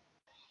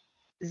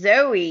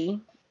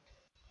 Zoe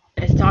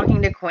is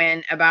talking to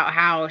Quinn about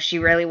how she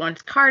really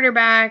wants Carter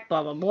back,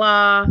 blah, blah,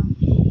 blah.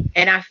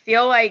 And I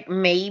feel like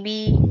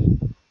maybe...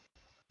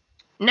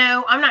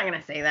 No, I'm not going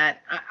to say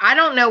that. I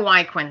don't know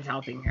why Quinn's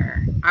helping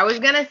her. I was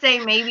going to say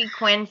maybe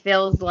Quinn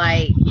feels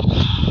like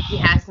he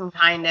has some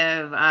kind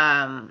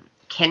of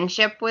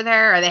kinship with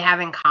her, or they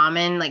have in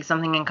common, like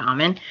something in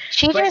common.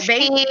 She just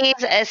sees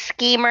a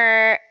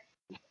schemer.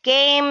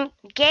 Game,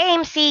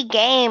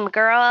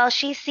 girl.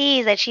 She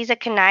sees that she's a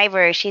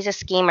conniver. She's a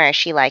schemer.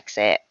 She likes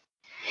it.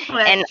 Well,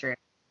 that's true.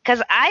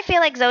 Because I feel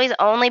like Zoe's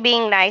only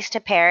being nice to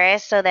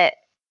Paris so that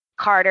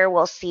Carter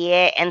will see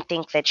it and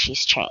think that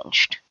she's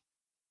changed.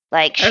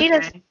 Like, she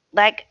does,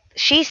 like,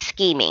 she's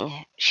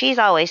scheming. She's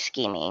always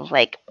scheming.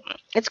 Like,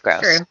 it's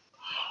gross.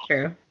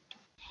 True.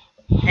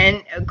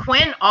 And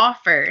Quinn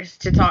offers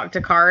to talk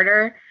to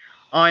Carter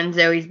on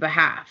Zoe's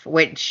behalf,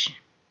 which,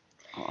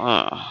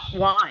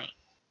 why?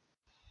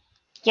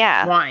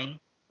 Yeah. Why?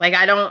 Like,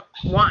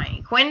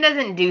 why? Quinn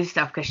doesn't do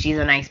stuff because she's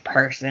a nice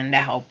person to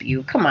help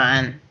you. Come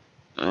on.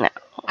 No.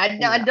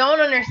 I don't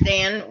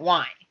understand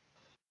why.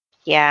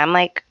 Yeah, I'm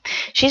like,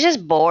 she's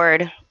just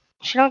bored.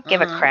 She don't give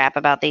a crap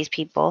about these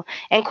people.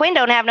 And Quinn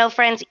don't have no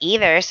friends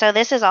either, so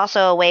this is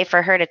also a way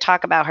for her to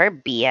talk about her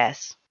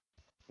BS.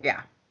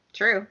 Yeah,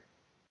 true.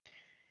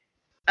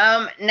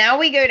 Now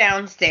we go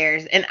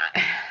downstairs, and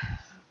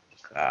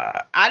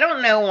I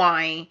don't know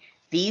why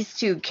these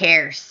two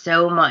care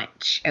so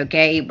much,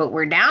 okay? But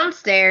we're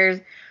downstairs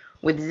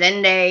with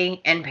Zende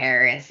and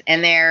Paris,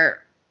 and they're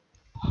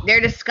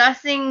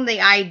discussing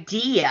the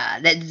idea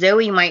that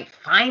Zoe might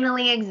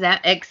finally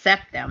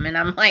accept them. And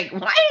I'm like,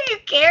 why do you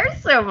care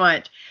so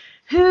much?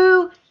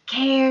 Who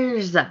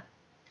cares?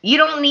 You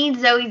don't need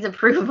Zoe's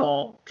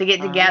approval to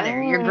get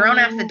together. You're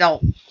grown-ass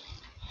adults.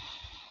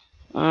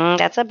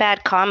 That's a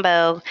bad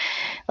combo.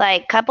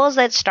 Like, couples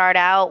that start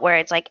out where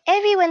it's like,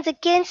 everyone's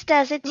against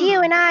us. It's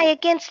you and I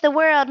against the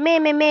world. Meh,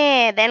 meh,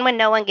 meh. Then when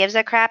no one gives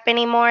a crap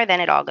anymore,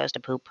 then it all goes to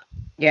poop.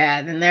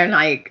 Yeah, then they're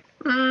like,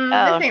 this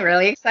ain't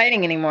really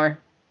exciting anymore.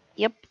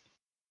 Yep.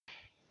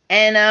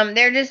 And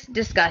they're just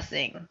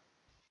discussing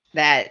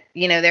that,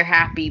 they're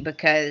happy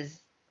because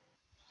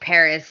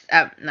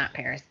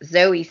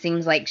Zoe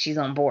seems like she's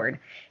on board.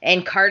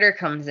 And Carter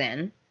comes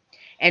in.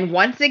 And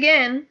once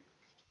again,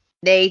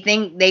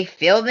 Paris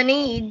feels the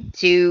need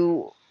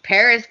to,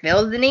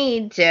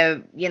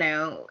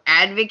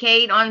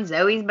 advocate on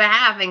Zoe's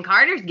behalf. And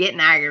Carter's getting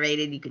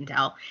aggravated, you can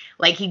tell.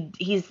 Like,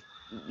 he's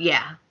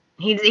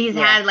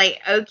had like,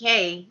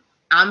 okay,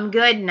 I'm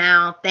good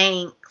now,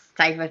 thanks,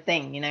 type of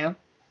thing,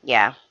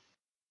 Yeah.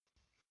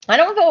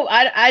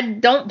 I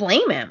don't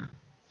blame him.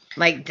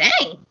 Like,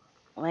 dang.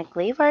 Like,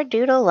 leave our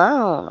dude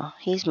alone.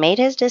 He's made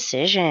his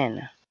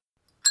decision.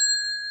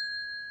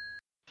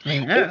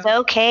 It's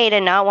okay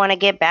to not want to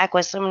get back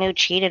with someone who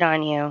cheated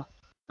on you.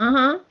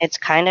 It's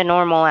kind of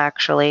normal,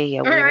 actually.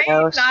 You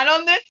weirdos. Not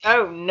on this.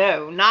 Oh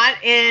no, not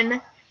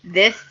in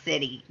this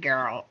city,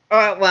 girl.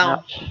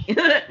 Well,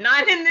 no.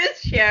 Not in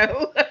this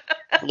show.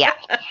 Yeah.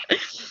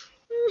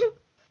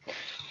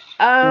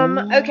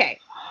 Okay.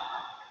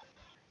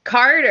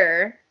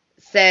 Carter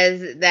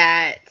says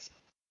that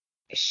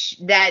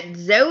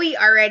Zoe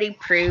already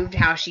proved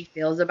how she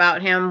feels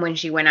about him when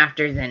she went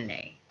after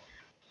Zende.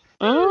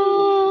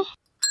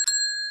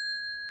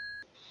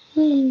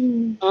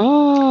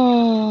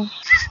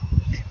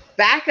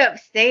 Back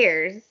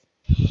upstairs,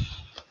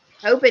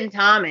 Hope and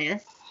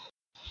Thomas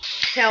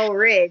tell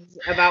Ridge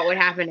about what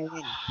happened to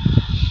him.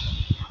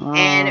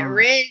 And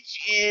Ridge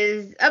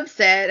is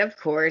upset, of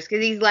course,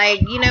 because he's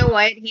like, you know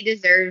what? He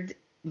deserved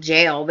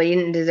jail, but he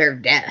didn't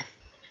deserve death.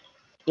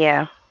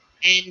 Yeah.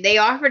 And they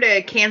offer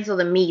to cancel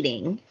the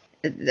meeting.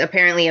 It's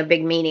apparently a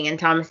big meeting. And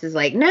Thomas is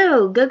like,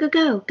 no,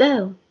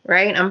 go.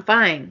 Right? I'm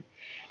fine.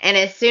 And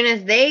as soon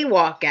as they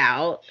walk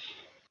out,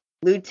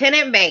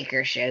 Lieutenant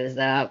Baker shows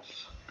up.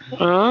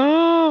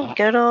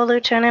 Good old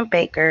Lieutenant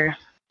Baker.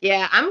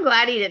 Yeah, I'm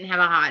glad he didn't have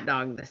a hot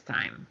dog this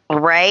time.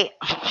 Right?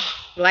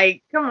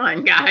 Like, come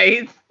on,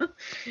 guys.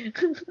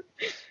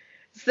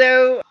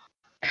 So,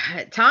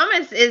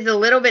 Thomas is a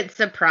little bit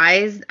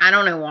surprised. I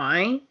don't know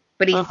why,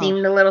 but he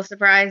seemed a little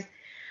surprised.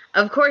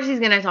 Of course he's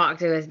going to talk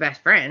to his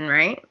best friend,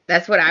 right?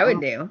 That's what I would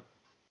do.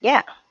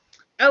 Yeah.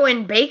 Oh,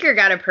 and Baker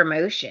got a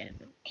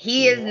promotion.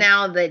 He is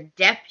now the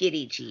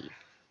deputy chief.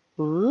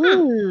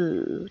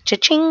 Ooh.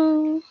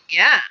 Cha-ching.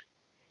 Yeah.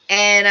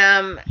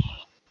 And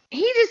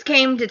he just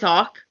came to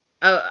talk.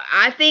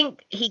 I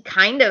think he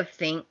kind of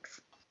thinks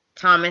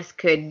Thomas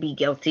could be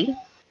guilty.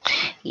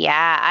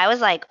 Yeah, I was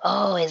like,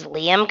 oh, is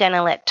Liam going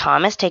to let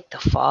Thomas take the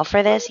fall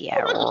for this? Yeah,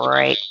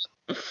 right.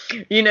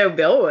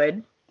 Bill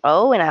would.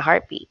 Oh, in a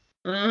heartbeat.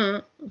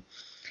 Mm-hmm.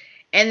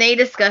 And they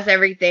discuss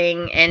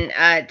everything,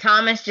 and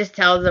Thomas just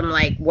tells them,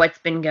 like, what's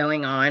been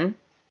going on.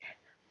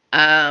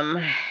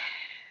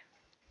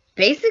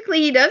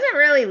 Basically, he doesn't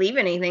really leave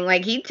anything.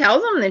 Like, he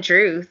tells them the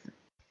truth.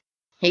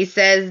 He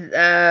says,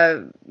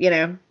 I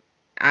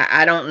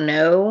don't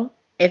know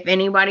if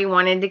anybody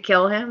wanted to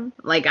kill him.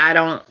 Like,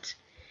 I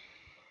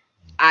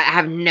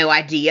have no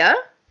idea.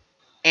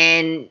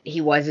 And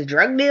he was a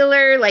drug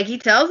dealer. Like, he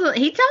tells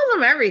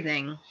them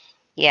everything.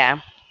 Yeah.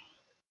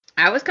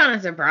 I was kind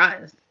of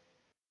surprised.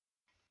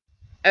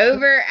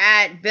 Over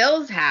at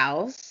Bill's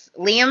house,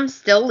 Liam's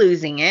still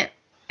losing it.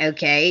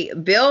 Okay.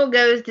 Bill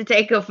goes to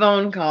take a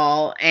phone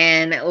call,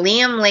 and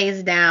Liam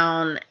lays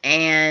down,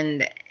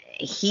 and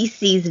he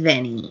sees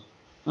Vinny.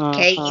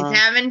 Okay. He's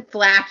having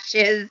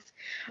flashes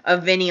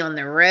of Vinny on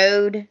the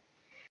road,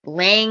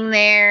 laying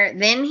there.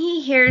 Then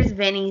he hears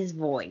Vinny's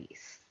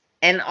voice.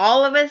 And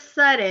all of a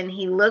sudden,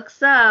 he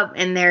looks up,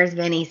 and there's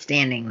Vinny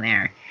standing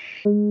there.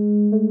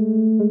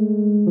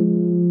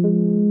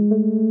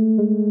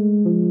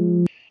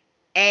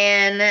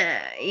 And,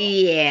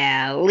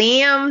 yeah,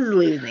 Liam's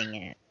losing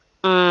it.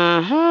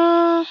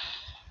 Mm-hmm.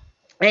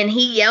 And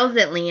he yells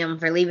at Liam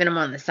for leaving him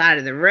on the side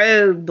of the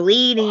road,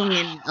 bleeding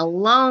and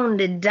alone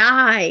to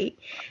die.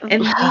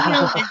 And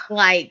Liam is,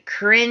 like,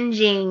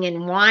 cringing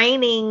and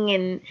whining,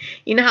 and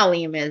you know how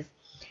Liam is.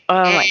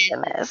 Oh, my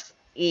goodness.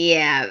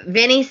 Yeah,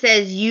 Vinny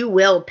says, you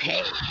will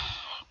pay.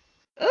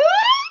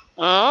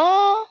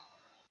 Oh.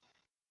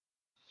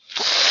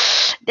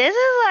 This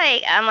is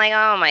like, I'm like,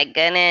 oh my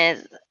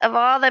goodness. Of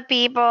all the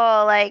people,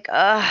 like,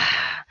 ugh.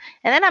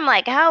 And then I'm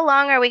like, how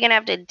long are we going to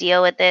have to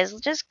deal with this?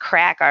 Just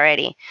crack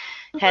already.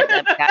 Heads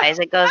up, guys.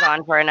 It goes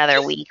on for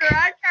another week.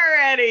 Crack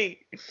already.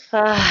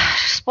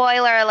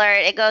 Spoiler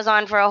alert. It goes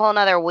on for a whole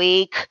nother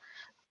week.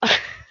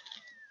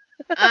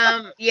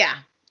 Yeah.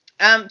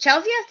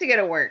 Chelsea has to go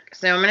to work,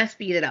 so I'm going to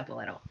speed it up a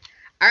little.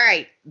 All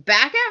right.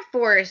 Back at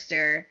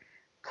Forrester,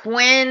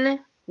 Quinn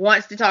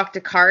wants to talk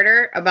to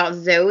Carter about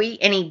Zoe,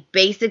 and he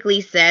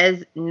basically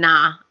says,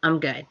 nah,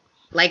 I'm good.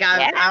 Like,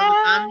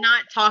 I'm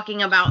not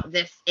talking about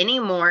this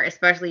anymore,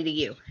 especially to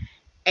you.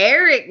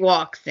 Eric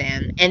walks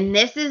in, and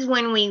this is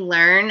when we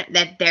learn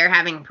that they're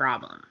having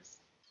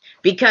problems,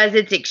 because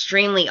it's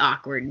extremely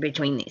awkward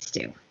between these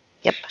two.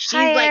 Yep. She's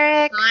Hi, like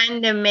Eric.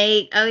 trying to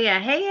make, oh yeah,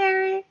 hey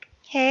Eric.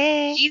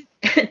 Hey.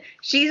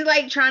 She's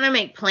like trying to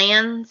make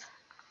plans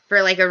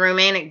for like a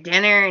romantic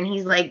dinner, and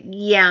he's like,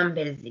 yeah, I'm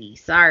busy,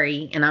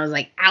 sorry. And I was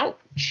like,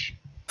 ouch.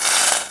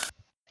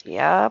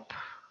 Yep.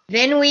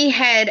 Then let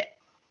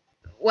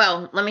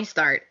me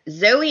start.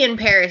 Zoe and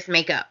Paris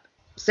make up,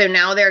 so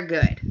now they're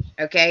good.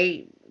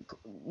 Okay,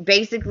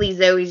 basically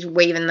Zoe's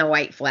waving the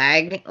white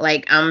flag,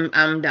 like,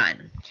 I'm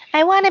done.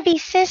 I want to be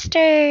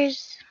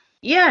sisters.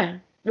 Yeah.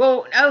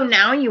 Well,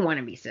 now you want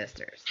to be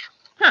sisters.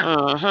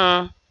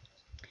 Huh.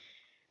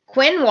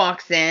 Quinn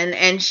walks in,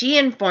 and she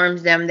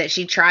informs them that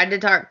she tried to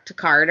talk to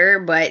Carter,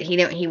 but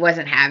he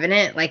wasn't having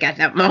it, like, at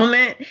that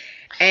moment.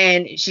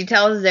 And she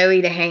tells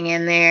Zoe to hang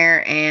in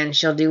there, and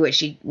she'll do what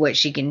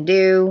she can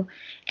do.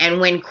 And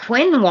when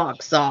Quinn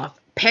walks off,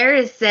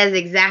 Paris says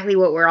exactly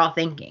what we're all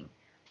thinking.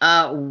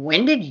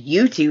 When did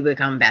you two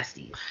become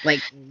besties?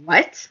 Like,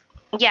 what?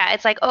 Yeah,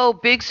 it's like, oh,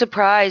 big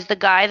surprise. The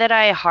guy that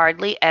I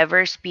hardly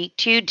ever speak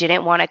to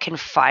didn't want to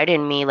confide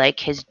in me,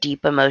 like, his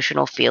deep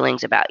emotional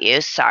feelings about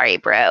you. Sorry,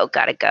 bro.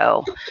 Gotta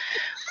go.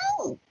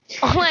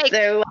 Like,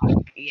 So,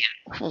 yeah.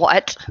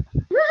 What?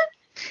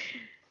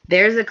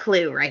 There's a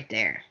clue right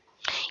there.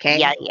 Okay?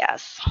 Yeah,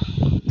 yes.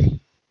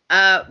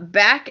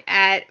 Back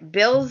at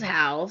Bill's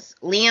house,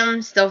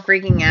 Liam's still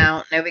freaking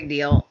out. No big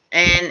deal.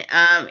 And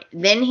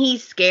then he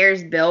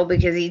scares Bill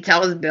because he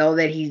tells Bill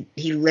that he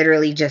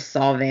literally just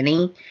saw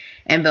Vinny.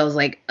 And Bill's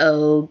like,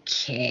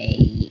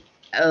 okay.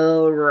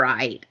 All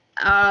right.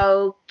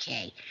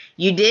 Okay.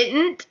 You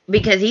didn't,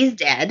 because he's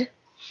dead.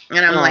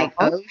 And I'm like,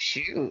 oh,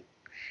 shoot.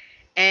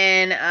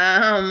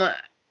 And,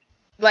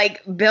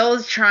 like,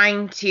 Bill's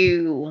trying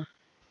to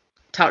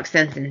talk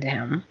sense into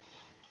him.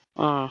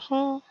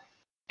 Uh-huh.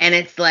 And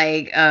it's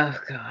like, oh,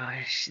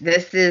 gosh,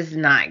 this is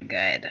not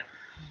good.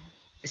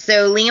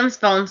 So Liam's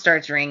phone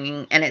starts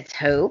ringing, and it's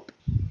Hope.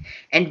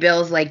 And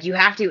Bill's like, you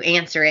have to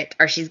answer it,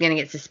 or she's going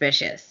to get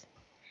suspicious.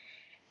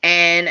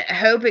 And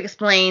Hope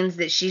explains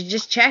that she's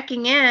just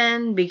checking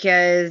in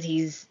because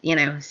he's,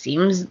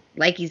 seems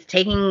like he's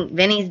taking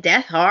Vinny's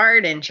death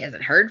hard, and she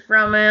hasn't heard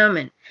from him,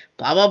 and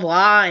blah, blah,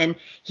 blah. And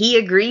he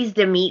agrees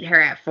to meet her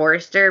at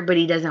Forrester, but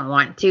he doesn't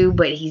want to,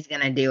 but he's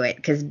going to do it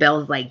because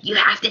Bill's like, you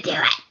have to do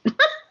it.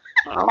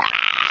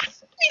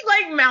 He's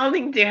like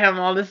mouthing to him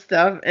all this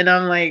stuff, and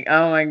I'm like,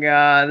 oh my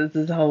god, this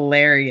is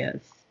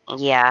hilarious.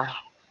 Yeah.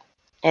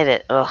 It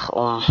is.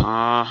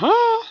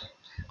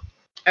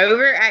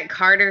 Over at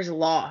Carter's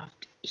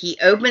loft, he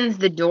opens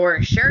the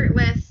door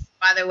shirtless,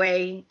 by the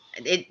way.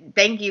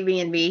 Thank you,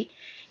 B&B.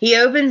 He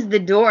opens the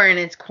door, and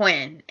it's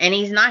Quinn, and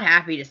he's not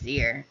happy to see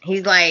her.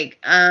 He's like,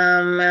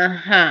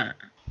 And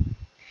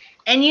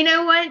you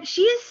know what?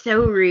 She is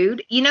so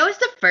rude. You know what's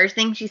the first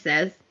thing she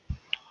says?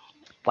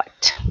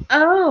 What?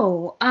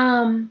 Oh,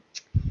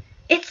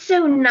 it's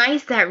so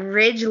nice that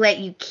Ridge let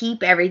you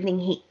keep everything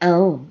he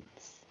owns.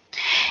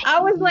 I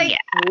was like,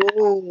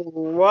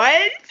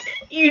 what?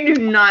 You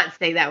do not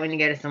say that when you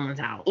go to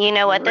someone's house. You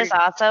know what this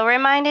also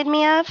reminded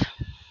me of?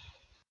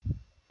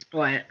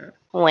 What?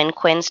 When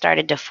Quinn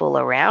started to fool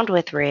around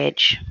with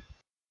Ridge,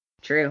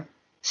 True.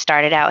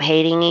 started out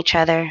hating each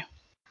other,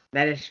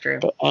 That is true.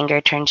 the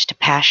anger turns to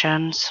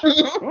passions.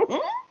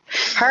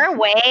 Her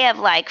way of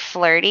like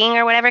flirting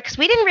or whatever, because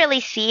we didn't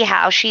really see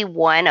how she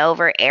won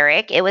over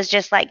Eric. It was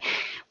just like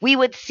we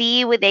would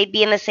see they'd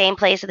be in the same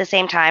place at the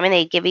same time and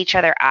they'd give each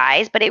other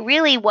eyes, but it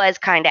really was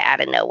kind of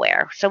out of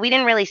nowhere. So we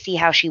didn't really see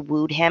how she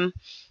wooed him.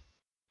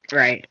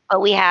 Right.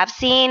 But we have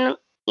seen,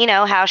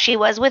 how she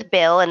was with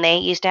Bill, and they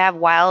used to have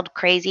wild,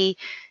 crazy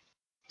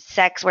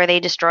sex where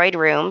they destroyed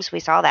rooms. We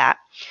saw that.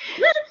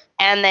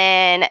 And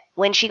then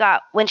when she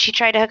tried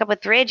to hook up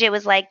with Ridge, it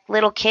was like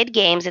little kid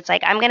games. It's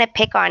like, I'm going to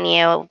pick on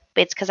you.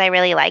 It's because I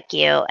really like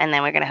you. And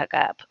then we're going to hook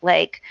up.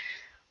 Like,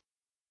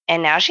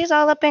 and now she's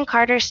all up in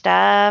Carter's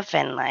stuff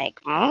and like,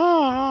 Yeah.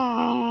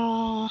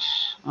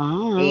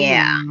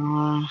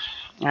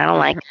 I don't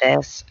like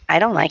this. I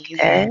don't like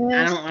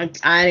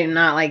this. I do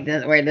not like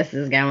this, where this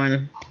is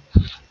going.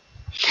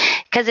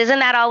 Because isn't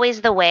that always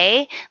the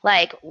way?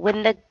 Like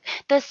when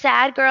the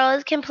sad girl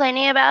is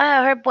complaining about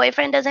how her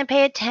boyfriend doesn't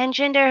pay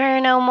attention to her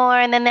no more,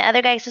 and then the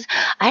other guy says,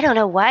 I don't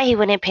know why he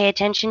wouldn't pay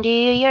attention to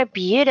you. You're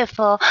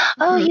beautiful.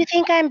 Oh, you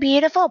think I'm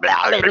beautiful?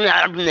 Blah, blah,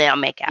 blah, blah,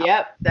 make out.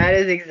 Yep, that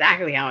is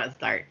exactly how it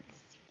starts.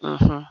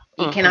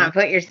 You cannot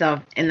put yourself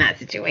in that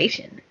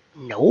situation.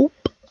 Nope.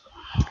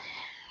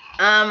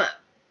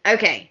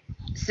 Okay,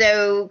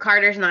 so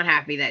Carter's not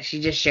happy that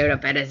she just showed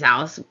up at his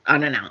house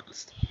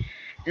unannounced.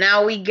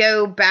 Now we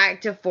go back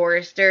to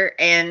Forrester,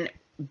 and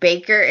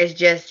Baker is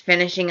just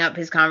finishing up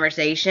his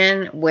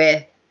conversation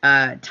with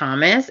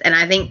Thomas, and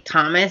I think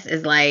Thomas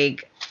is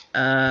like,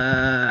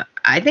 I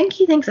think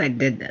he thinks I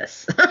did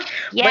this.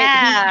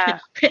 Yeah.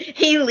 But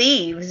he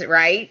leaves,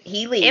 right?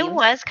 He leaves. It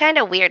was kind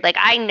of weird. Like,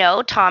 I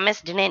know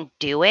Thomas didn't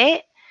do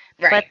it,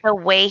 right. But the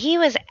way he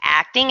was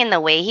acting and the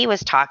way he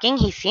was talking,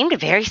 he seemed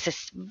very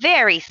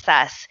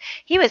sus.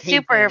 He was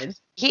super...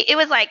 It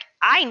was like,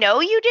 I know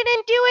you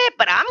didn't do it,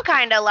 but I'm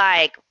kind of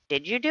like,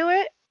 did you do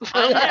it?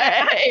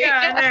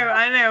 Yeah,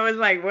 I know. It was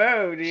like,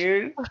 whoa,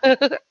 dude.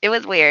 It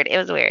was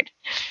weird.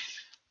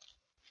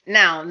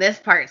 Now, this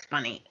part's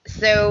funny.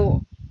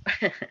 So,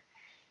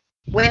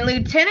 when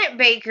Lieutenant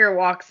Baker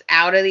walks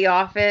out of the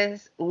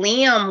office,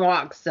 Liam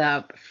walks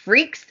up,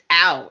 freaks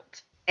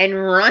out, and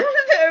runs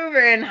over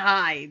and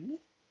hides.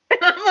 And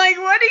I'm like,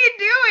 what are you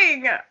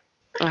doing?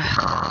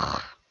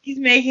 He's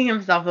making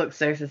himself look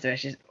so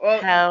suspicious. Well,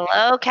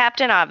 hello,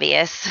 Captain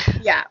Obvious.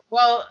 Yeah,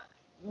 well,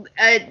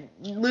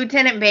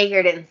 Lieutenant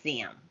Baker didn't see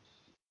him.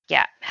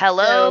 Yeah,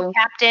 hello,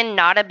 Captain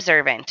Not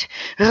Observant.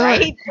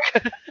 Right?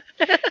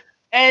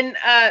 And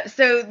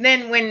so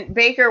then when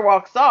Baker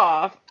walks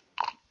off,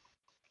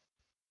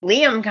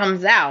 Liam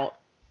comes out,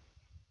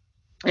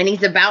 and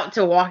he's about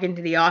to walk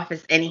into the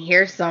office, and he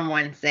hears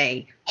someone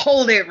say,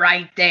 "Hold it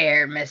right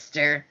there,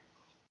 mister.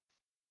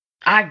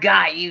 I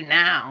got you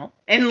now."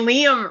 And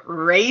Liam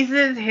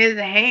raises his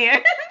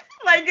hand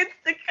like it's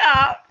the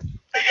cops.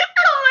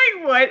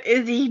 I'm like, what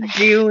is he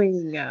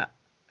doing?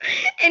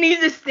 And he's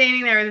just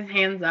standing there with his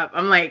hands up.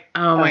 I'm like,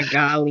 oh my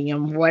God,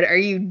 Liam, what are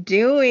you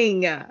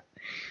doing?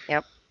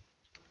 Yep.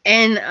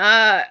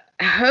 And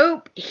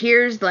Hope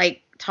hears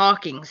like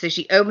talking. So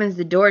she opens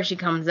the door, she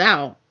comes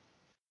out.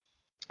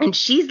 And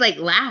she's like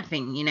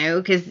laughing,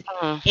 because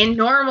in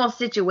normal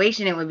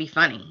situation it would be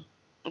funny.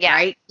 Yeah.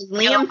 Right?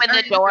 Liam opened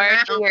the door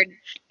to your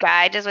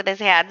guy just with his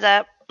hands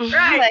up.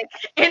 Right.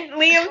 And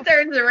Liam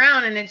turns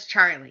around and it's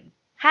Charlie.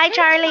 Hi,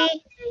 Charlie.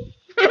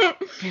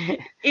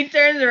 He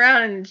turns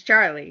around and it's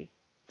Charlie.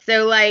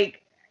 So,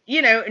 like,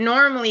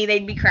 normally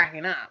they'd be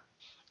cracking up.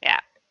 Yeah.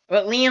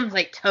 But Liam's,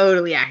 like,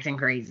 totally acting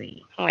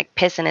crazy. Like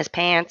pissing his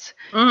pants.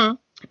 Mm-hmm.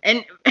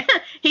 And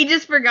he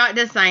just forgot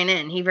to sign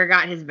in. He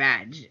forgot his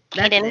badge.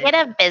 He didn't get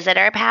a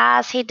visitor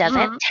pass. He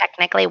doesn't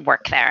technically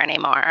work there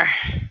anymore.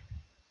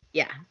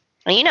 Yeah.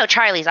 Well,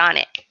 Charlie's on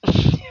it.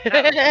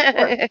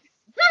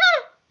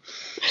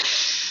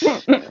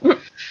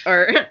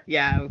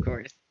 Of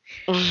course.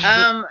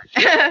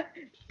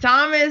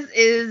 Thomas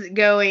is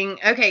going,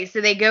 okay,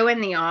 so they go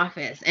in the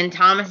office, and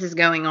Thomas is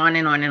going on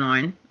and on and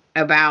on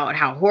about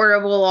how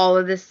horrible all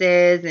of this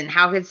is, and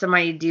how could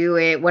somebody do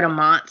it, what a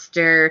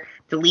monster,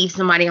 to leave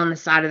somebody on the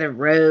side of the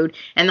road,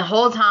 and the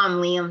whole time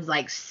Liam's,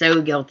 like,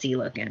 so guilty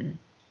looking.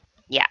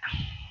 Yeah.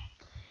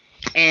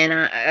 And,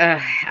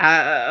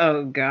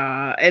 oh,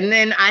 God. And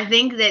then I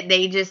think that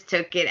they just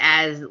took it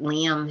as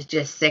Liam's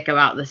just sick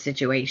about the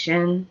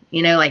situation,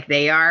 like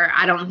they are.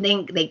 I don't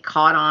think they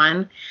caught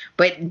on.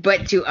 But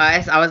to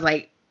us, I was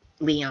like,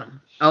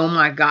 Liam, oh,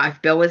 my God.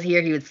 If Bill was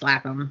here, he would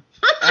slap him.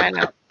 I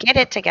know. Get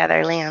it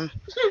together, Liam.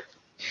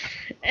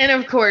 And,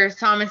 of course,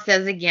 Thomas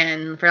says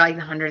again, for like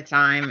the 100th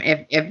time,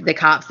 if the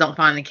cops don't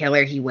find the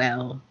killer, he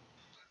will.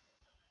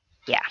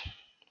 Yeah.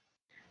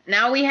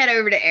 Now we head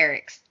over to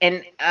Eric's,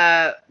 and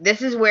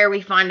this is where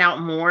we find out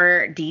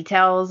more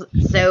details.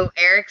 So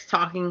Eric's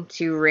talking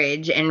to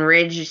Ridge, and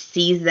Ridge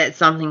sees that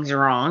something's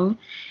wrong,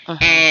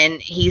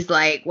 and he's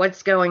like,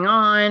 "What's going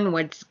on?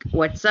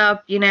 What's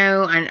up?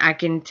 And I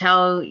can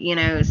tell,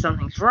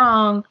 something's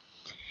wrong."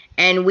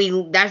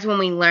 And that's when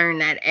we learn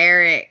that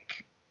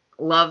Eric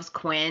loves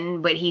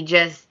Quinn, but he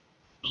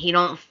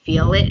don't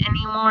feel it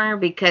anymore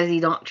because he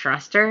don't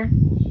trust her.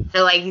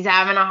 So like he's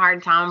having a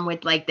hard time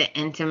with like the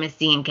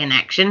intimacy and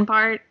connection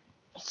part.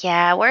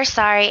 Yeah, we're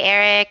sorry,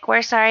 Eric.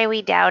 We're sorry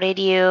we doubted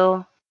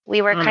you.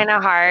 We were kind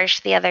of harsh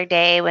the other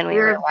day when we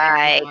were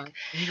like,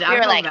 he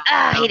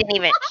didn't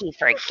even, he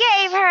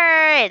forgave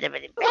her.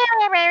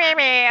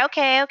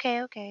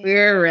 Okay. We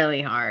were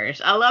really harsh.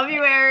 I love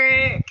you,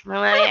 Eric. I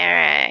love you,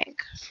 Eric.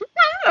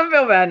 I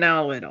feel bad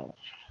now a little.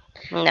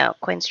 No,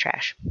 Quinn's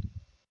trash.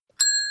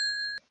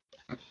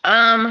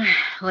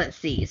 Let's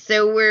see.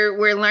 So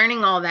we're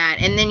learning all that,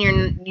 and then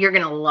you're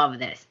gonna love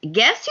this.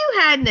 Guess who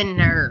had the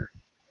nerve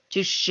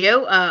to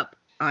show up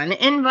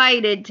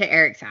uninvited to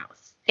Eric's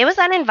house? It was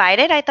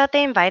uninvited? I thought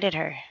they invited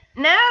her.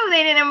 No,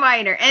 they didn't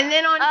invite her. And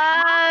then on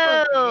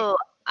top of it,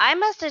 I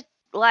must have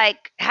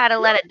like had to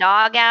let a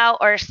dog out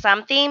or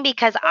something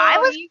because I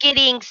was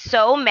getting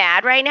so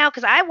mad right now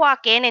because I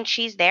walk in and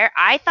she's there.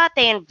 I thought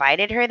they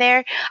invited her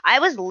there. I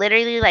was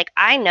literally like,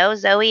 I know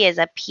Zoe is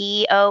a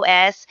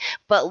POS,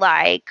 but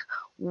like,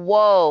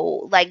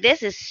 whoa, like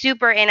this is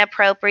super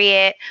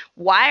inappropriate.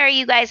 Why are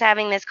you guys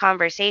having this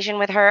conversation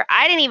with her?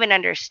 I didn't even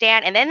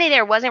understand. And then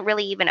there wasn't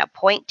really even a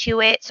point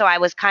to it. So I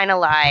was kind of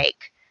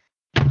like,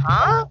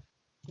 huh?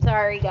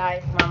 Sorry,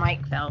 guys. My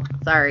mic fell.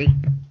 Sorry.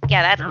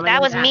 Yeah,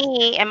 that was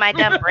me and my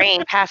dumb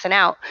brain passing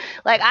out.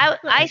 Like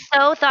I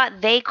so thought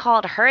they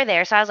called her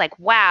there. So I was like,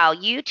 wow,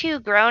 you two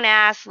grown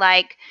ass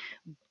like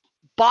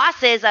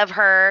bosses of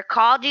her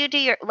called you to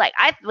your like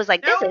I was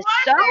like, this is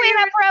so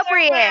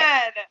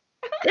inappropriate.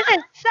 This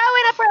is so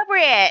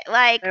inappropriate.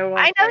 Like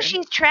I know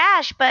she's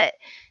trash, but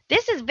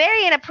this is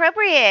very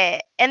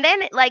inappropriate. And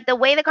then like the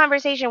way the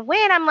conversation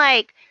went, I'm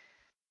like,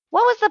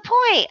 what was the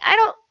point? I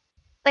don't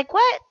like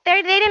what?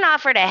 They didn't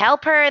offer to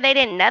help her. They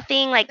didn't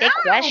nothing. Like they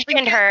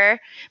questioned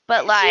her,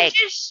 but like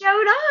she just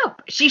showed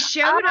up. She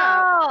showed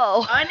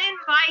up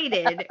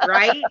uninvited,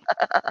 right?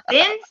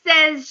 Then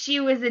says she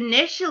was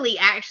initially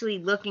actually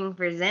looking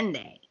for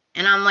Zende,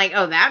 and I'm like,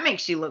 oh, that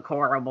makes you look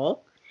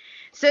horrible.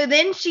 So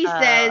then she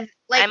says,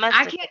 like,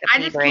 I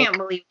just can't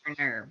believe her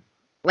nerve.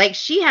 Like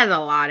she has a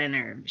lot of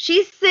nerve.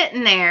 She's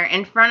sitting there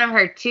in front of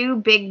her two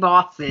big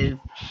bosses,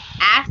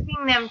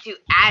 asking them to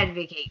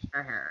advocate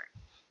for her.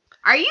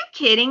 Are you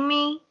kidding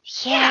me?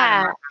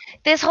 Yeah.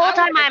 This whole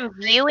time I'm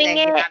viewing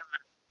it,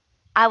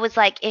 I was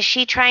like, is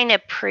she trying to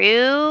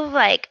prove?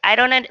 Like, I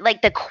don't know.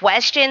 Like, the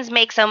questions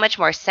make so much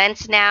more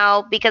sense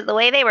now because the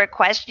way they were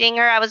questioning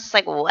her, I was just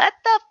like, what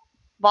the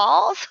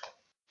balls?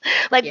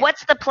 Like,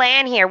 what's the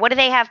plan here? What do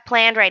they have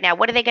planned right now?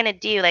 What are they going to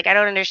do? Like, I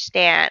don't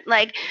understand.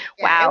 Like,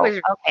 wow.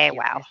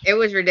 Wow. It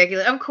was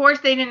ridiculous. Of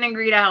course they didn't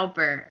agree to help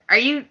her.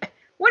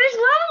 What is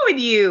wrong with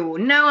you?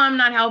 No, I'm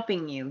not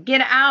helping you.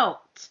 Get out.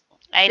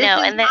 I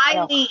know. This is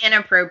highly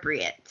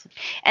inappropriate.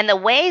 And the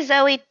way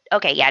Zoe,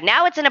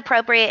 now it's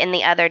inappropriate in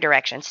the other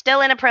direction.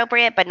 Still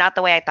inappropriate, but not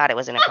the way I thought it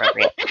was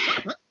inappropriate.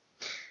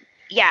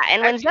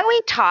 And when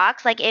Zoe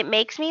talks, like, it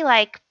makes me,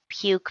 like,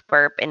 puke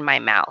burp in my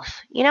mouth.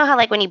 You know how,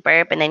 like, when you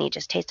burp and then you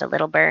just taste a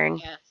little burn?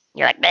 Yes.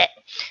 You're like, bleh.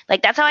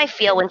 Like, that's how I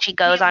feel when she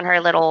goes on her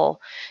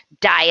little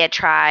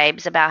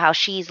diatribes about how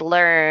she's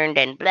learned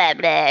and blah,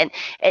 blah,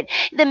 and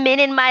the men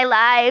in my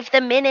life.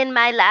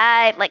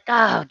 Like,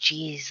 oh,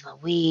 geez,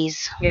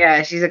 Louise.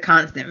 Yeah, she's a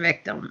constant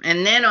victim.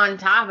 And then on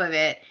top of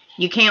it,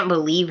 you can't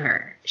believe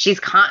her.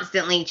 She's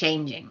constantly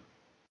changing.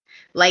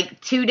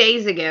 Like 2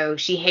 days ago,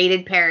 she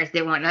hated Paris.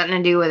 Didn't want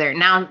nothing to do with her.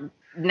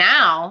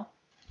 Now,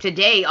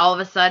 today, all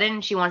of a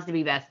sudden, she wants to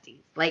be besties.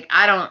 Like,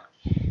 I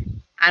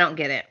don't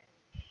get it.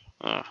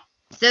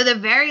 So the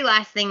very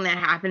last thing that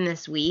happened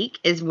this week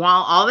is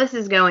while all this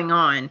is going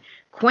on,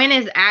 Quinn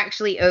is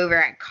actually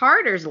over at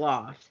Carter's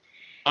loft.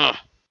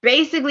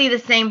 Basically the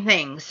same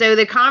thing. So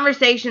the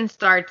conversation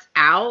starts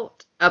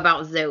out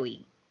about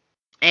Zoe.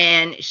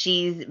 And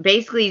she's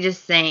basically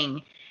just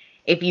saying,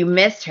 if you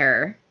missed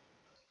her,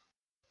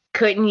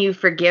 couldn't you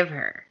forgive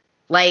her?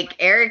 Like,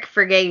 Eric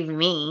forgave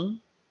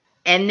me.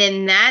 And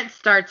then that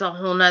starts a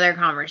whole nother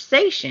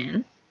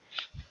conversation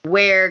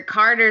where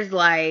Carter's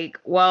like,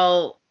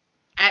 well,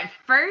 at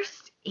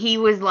first, he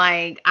was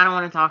like, I don't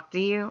want to talk to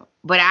you.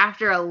 But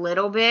after a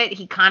little bit,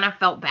 he kind of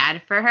felt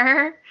bad for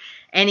her.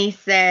 And he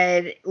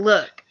said,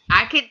 look,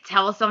 I could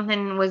tell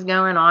something was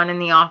going on in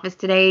the office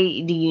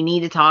today. Do you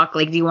need to talk?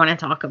 Like, do you want to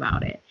talk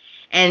about it?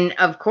 And,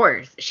 of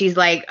course, she's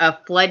like, a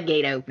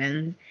floodgate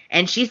opens.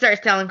 And she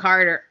starts telling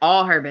Carter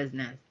all her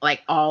business.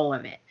 Like, all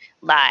of it.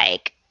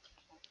 Like,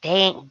 they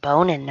ain't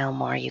boning no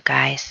more, you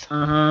guys.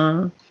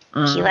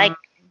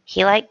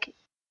 He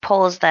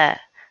pulls the,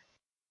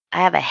 I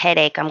have a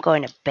headache, I'm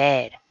going to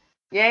bed.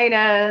 Yeah, he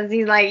does.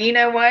 He's like, you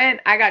know what?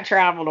 I got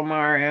travel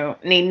tomorrow.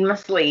 Need my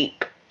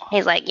sleep.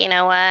 He's like, you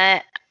know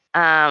what?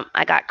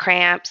 I got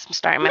cramps. I'm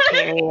starting my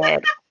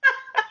period.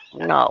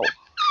 No.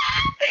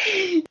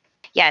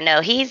 Yeah,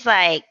 no, he's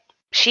like,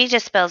 she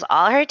just spills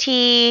all her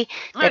tea,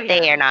 that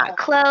they are not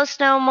close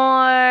no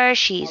more.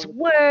 She's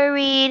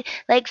worried,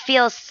 like,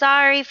 feels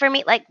sorry for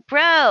me. Like,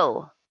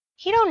 bro,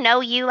 he don't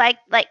know you. Like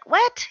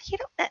what? You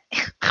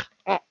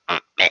don't.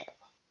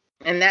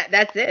 And and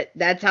that's it.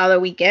 That's how the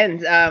week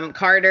ends.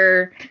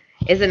 Carter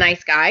is a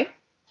nice guy,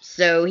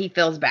 so he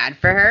feels bad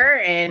for her,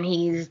 and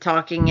he's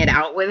talking it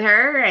out with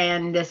her,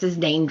 and this is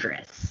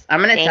dangerous.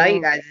 I'm gonna tell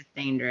you guys it's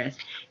dangerous.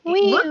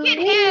 Look at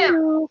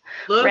him.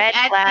 Look Red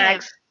at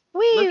flags.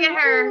 him. Look at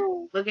her.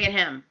 Look at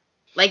him.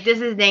 Like,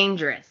 this is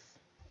dangerous.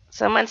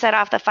 Someone set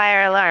off the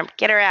fire alarm.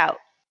 Get her out.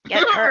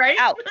 Get her Right?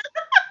 out.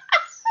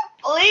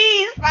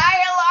 Please, fire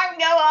alarm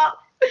go off.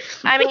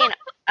 I mean,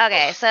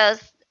 okay, so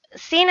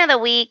scene of the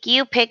week,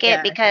 you pick it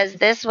Yeah. because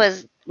this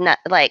was not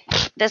like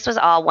this was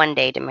all one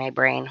day to my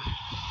brain,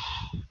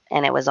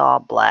 and it was all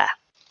blah.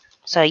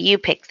 So you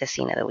pick the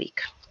scene of the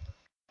week.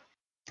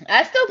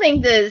 I still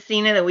think the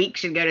scene of the week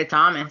should go to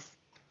Thomas.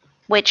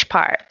 Which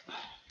part?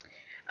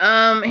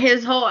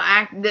 His whole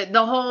act,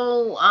 the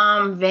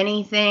whole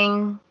Vinny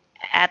thing.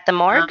 At the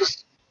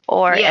morgues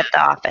or yeah. at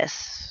the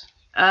office?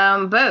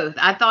 Both.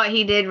 I thought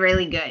he did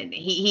really good.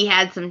 He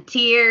had some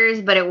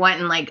tears, but it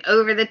wasn't like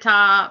over the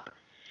top.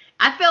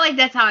 I feel like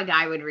that's how a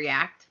guy would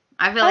react.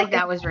 I feel like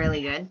that was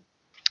really good.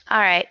 All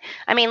right.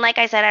 I mean, like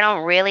I said, I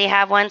don't really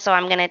have one, so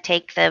I'm gonna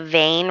take the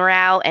vain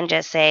route and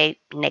just say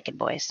naked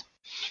boys.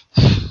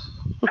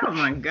 Oh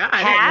my god!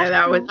 I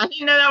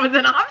didn't know that was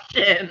an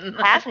option.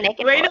 Half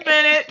naked Wait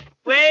boys.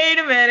 Wait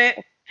a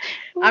minute.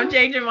 I'm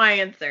changing my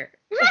answer.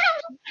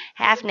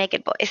 Half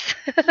naked boys.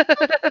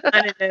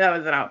 I didn't know that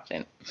was an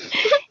option.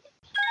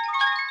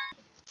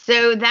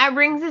 So that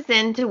brings us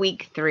into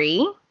week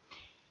 3,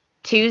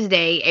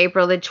 Tuesday,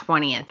 April the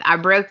 20th. I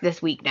broke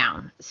this week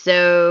down.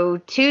 So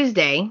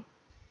Tuesday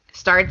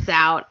starts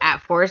out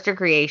at Forrester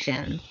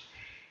Creations,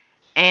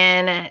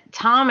 and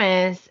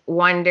Thomas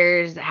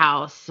wonders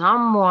how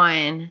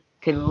someone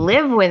could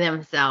live with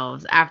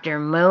themselves after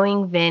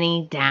mowing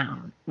Vinny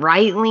down.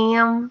 Right,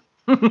 Liam?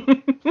 And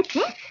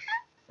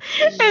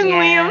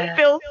Liam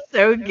feels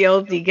so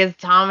guilty because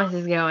Thomas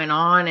is going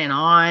on and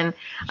on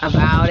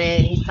about it.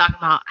 He's talking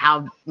about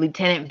how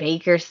Lieutenant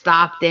Baker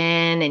stopped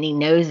in and he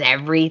knows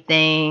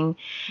everything.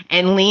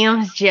 And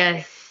Liam's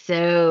just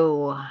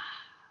so,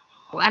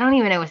 I don't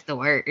even know what's the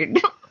word.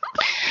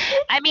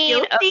 I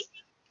mean, Guilty?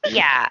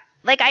 yeah.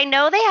 Like, I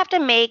know they have to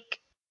make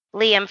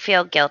Liam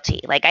feel guilty.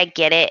 Like, I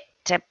get it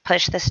to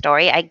push the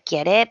story. I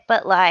get it.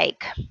 But,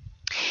 like,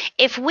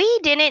 if we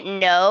didn't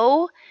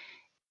know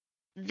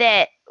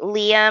that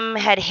Liam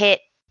had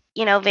hit,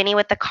 Vinny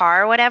with the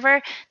car or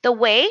whatever, the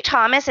way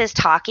Thomas is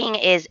talking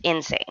is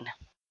insane.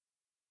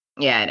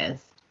 Yeah, it is.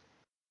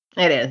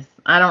 It is.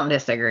 I don't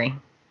disagree.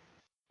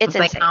 It's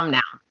like, insane. calm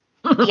down.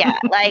 Yeah,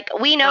 like,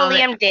 we know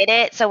Liam did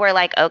it, so we're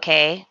like,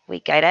 okay, we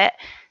get it.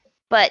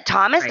 But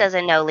Thomas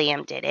doesn't know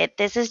Liam did it.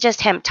 This is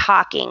just him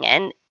talking.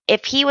 And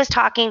if he was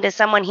talking to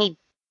someone he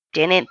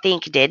didn't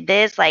think did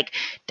this, like,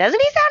 doesn't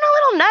he sound a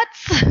little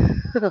nuts?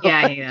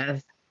 Yeah, he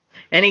does.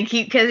 And he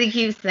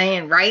keeps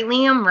saying, right,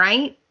 Liam,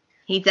 right?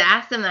 He's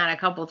asked him that a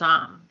couple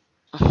times.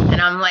 And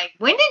I'm like,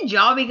 when did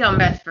y'all become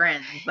best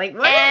friends? Like,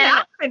 what is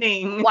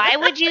happening? Why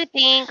would you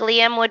think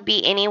Liam would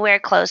be anywhere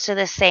close to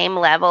the same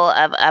level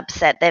of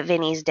upset that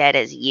Vinny's dead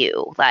as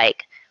you?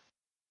 Like,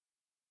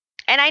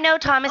 and I know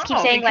Thomas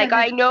keeps saying, like,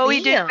 I know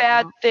he did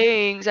bad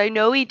things. I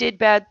know he did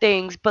bad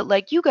things, but,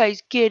 like, you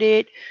guys get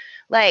it.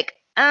 Like,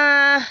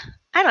 I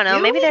don't know.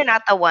 Maybe they're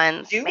not the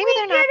ones. Maybe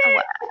they're not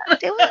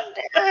the ones.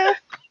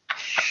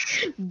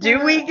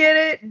 Do we get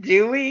it?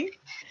 Do we?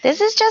 This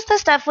is just the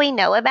stuff we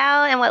know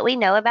about, and what we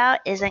know about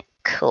isn't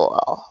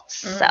cool.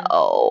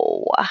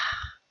 So,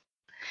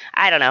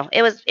 I don't know.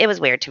 It was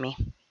weird to me.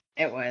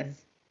 It was.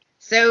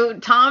 So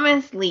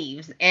Thomas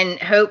leaves, and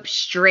Hope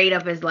straight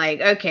up is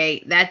like,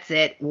 okay, that's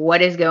it.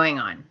 What is going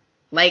on?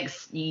 Like,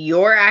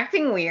 you're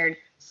acting weird.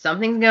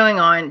 Something's going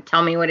on.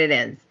 Tell me what it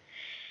is.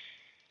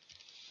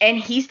 And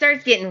he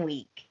starts getting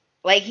weak.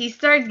 Like, he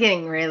starts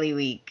getting really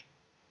weak.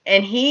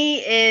 And he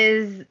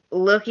is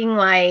looking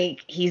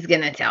like he's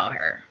going to tell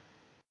her.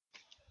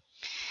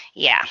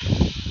 Yeah.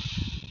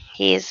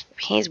 He's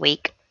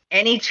weak.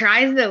 And he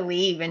tries to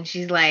leave, and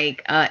she's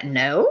like,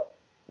 no?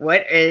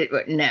 What?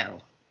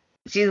 No.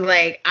 She's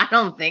like, I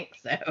don't think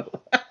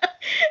so.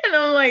 And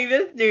I'm like,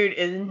 this dude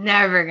is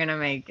never going to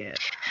make it.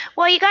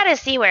 Well, you got to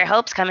see where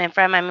Hope's coming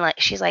from.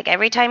 She's like,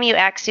 every time you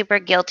act super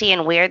guilty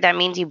and weird, that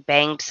means you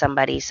banged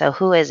somebody. So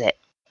who is it?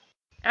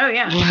 Oh,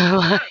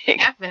 yeah.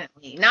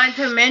 Definitely. Not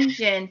to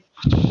mention,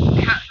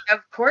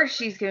 of course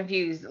she's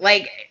confused.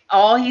 Like,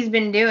 all he's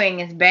been doing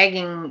is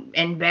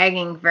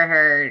begging for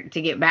her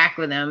to get back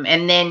with him.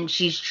 And then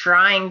she's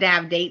trying to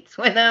have dates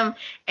with him,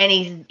 and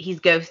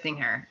he's ghosting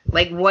her.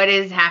 Like, what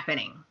is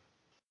happening?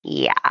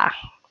 Yeah.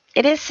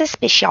 It is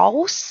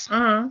suspicious.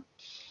 Mm-hmm.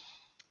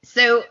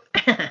 So,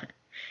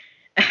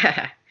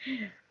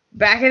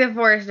 back at the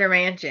Forrester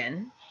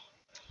mansion,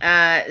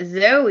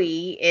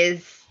 Zoe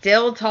is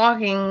still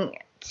talking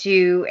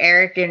to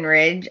Eric and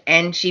Ridge,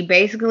 and she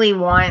basically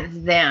wants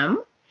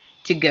them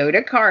to go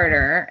to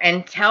Carter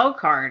and tell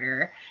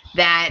Carter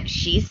that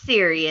she's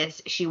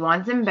serious. She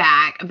wants him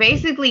back.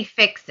 Basically,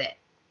 fix it.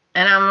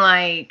 And I'm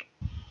like,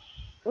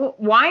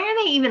 why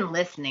are they even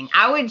listening?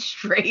 I would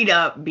straight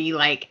up be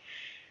like,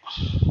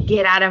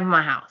 get out of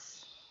my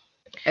house.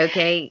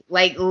 Okay?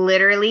 Like,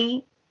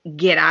 literally,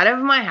 get out of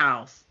my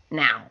house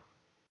now.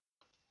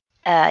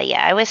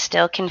 Yeah, I was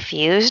still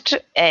confused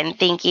and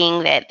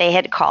thinking that they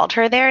had called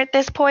her there at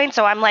this point.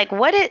 So I'm like,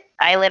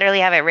 I literally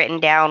have it written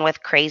down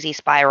with crazy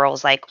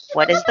spirals. Like,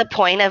 what is the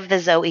point of the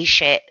Zoe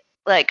shit?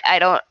 Like, I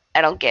don't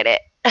get it.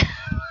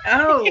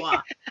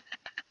 Oh.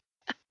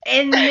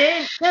 And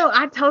then, no,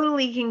 I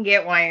totally can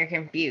get why you're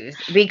confused.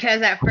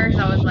 Because at first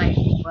I was like,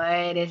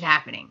 what is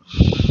happening?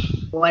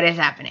 What is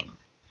happening?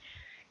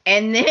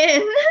 And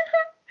then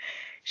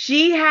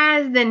she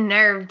has the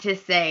nerve to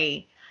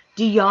say,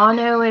 do y'all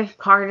know if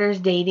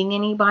Carter's dating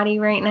anybody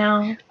right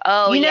now?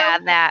 Oh, You know? yeah,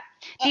 that.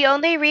 The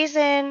only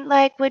reason,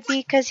 like, would be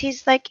because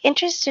he's, like,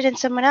 interested in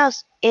someone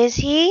else. Is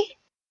he?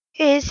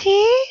 Is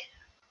he?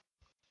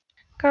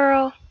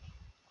 Girl.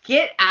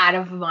 Get out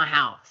of my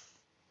house.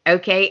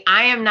 Okay?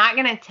 I am not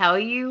going to tell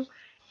you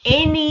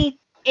any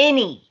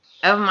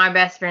of my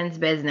best friend's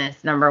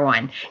business, number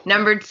one.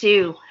 Number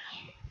two,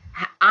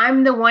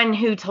 I'm the one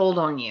who told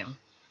on you.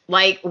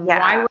 Like,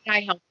 why would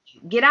I help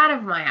you? Get out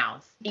of my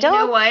house. You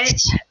know what?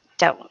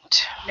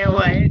 Don't. You know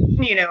what?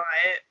 You know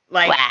what?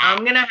 Like, I'm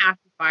going to have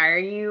to fire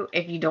you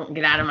if you don't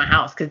get out of my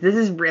house because this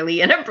is really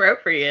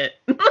inappropriate.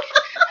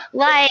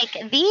 Like,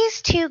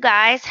 these two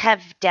guys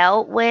have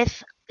dealt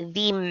with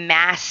the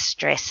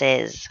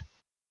mistresses.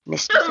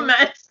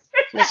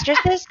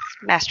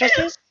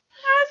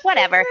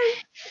 Whatever.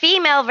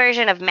 Female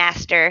version of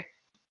master.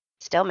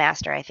 Still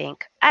master, I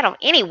think.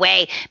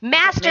 Anyway,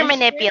 master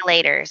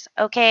manipulators,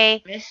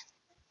 okay?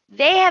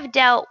 They have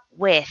dealt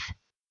with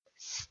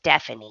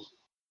Stephanie.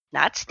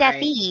 Not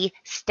Steffi, right.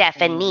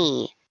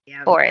 Stephanie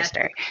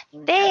Forrester.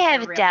 They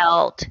have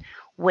dealt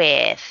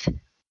with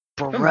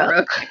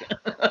Brooke.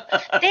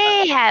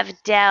 They have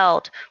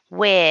dealt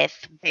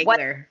with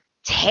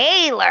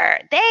Taylor.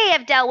 They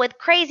have dealt with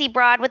Crazy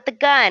Broad with the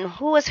gun.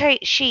 Who was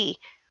she?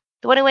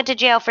 The one who went to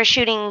jail for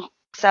shooting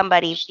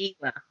somebody.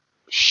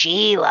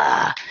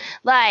 Sheila.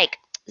 Like,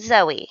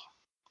 Zoe.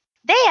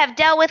 They have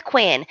dealt with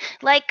Quinn.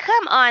 Like,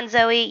 come on,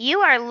 Zoe. You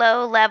are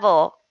low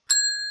level.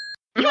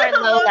 You're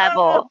low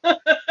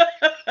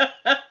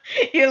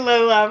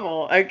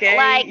level, okay?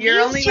 Like,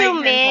 these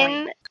two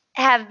men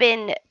have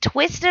been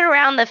twisted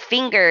around the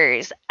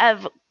fingers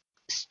of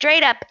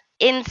straight up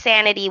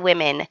insanity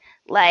women.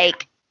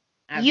 Like,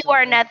 you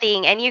are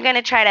nothing, and you're going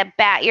to try to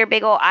bat your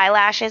big old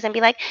eyelashes and be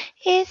like,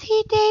 is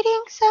he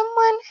dating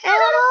someone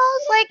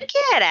else? Like,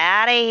 get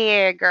out of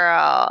here,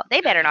 girl.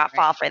 They better not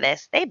fall for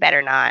this. They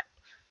better not.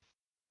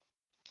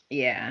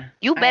 Yeah.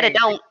 You better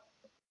don't.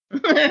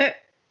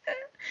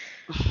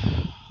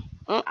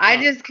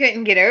 I just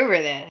couldn't get over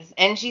this.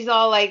 And she's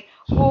all like,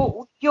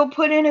 well, you'll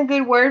put in a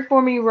good word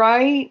for me,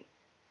 right?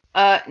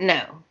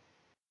 No.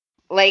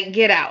 Like,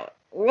 get out.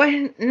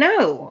 What?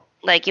 No.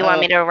 Like, you want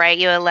me to write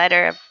you a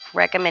letter of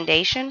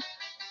recommendation?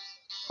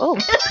 Oh.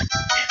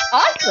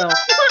 Awesome.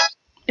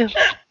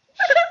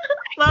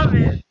 Love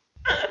it.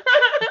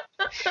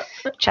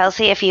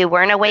 Chelsea, if you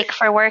weren't awake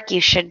for work,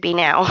 you should be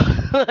now.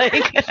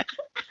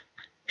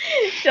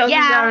 Chelsea's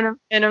having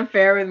an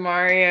affair with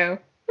Mario.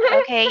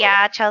 Okay,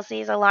 yeah,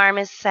 Chelsea's alarm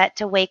is set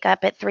to wake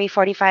up at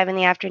 3:45 in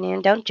the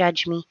afternoon. Don't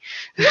judge me.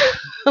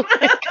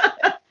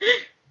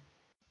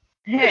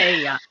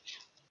 Hey,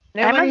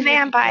 I'm a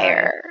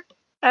vampire.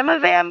 I'm a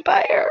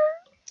vampire.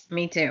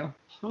 Me too.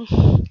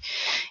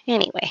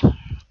 Anyway.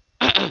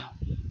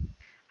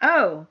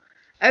 Oh,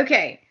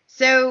 okay.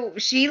 So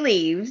she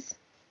leaves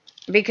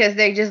because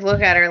they just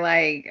look at her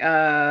like,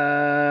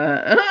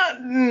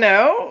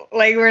 no,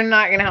 like, we're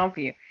not going to help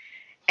you.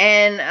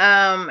 And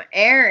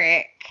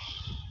Eric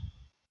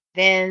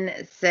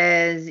then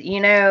says,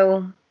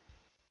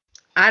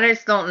 I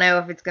just don't know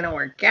if it's going to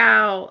work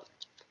out,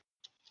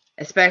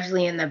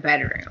 especially in the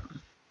bedroom.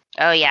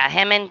 Oh, yeah.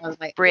 Him and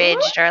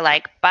Bridge are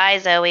like, bye,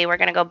 Zoe. We're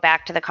going to go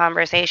back to the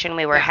conversation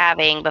we were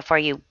having before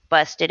you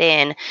busted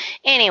in.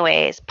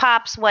 Anyways,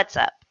 Pops, what's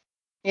up?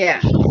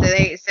 Yeah.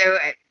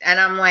 And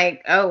I'm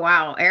like, oh,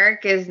 wow.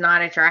 Eric is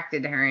not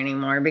attracted to her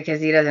anymore because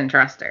he doesn't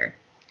trust her.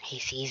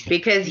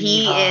 Because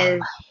he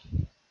is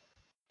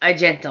a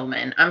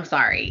gentleman. I'm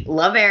sorry.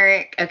 Love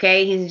Eric.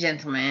 Okay. He's a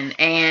gentleman.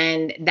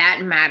 And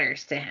that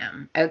matters to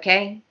him.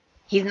 Okay.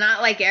 He's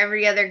not like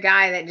every other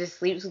guy that just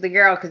sleeps with a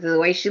girl because of the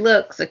way she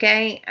looks.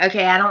 Okay.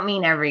 Okay. I don't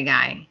mean every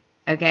guy.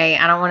 Okay.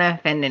 I don't want to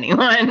offend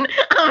anyone.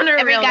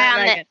 Every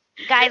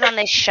guys on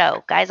this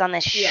show.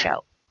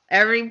 Show.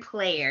 Every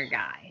player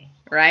guy,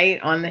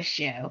 right? On the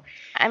show.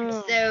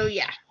 So,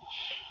 yeah.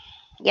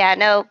 Yeah,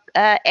 no.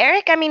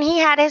 Eric, I mean, he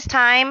had his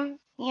time.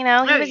 He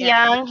was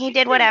young. He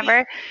did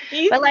whatever.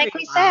 But like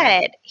we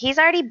said, he's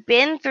already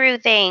been through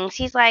things.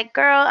 He's like,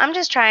 girl, I'm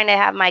just trying to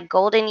have my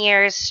golden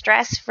years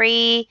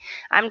stress-free.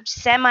 I'm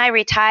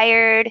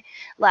semi-retired.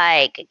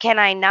 Like, can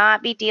I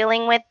not be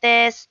dealing with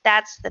this?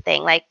 That's the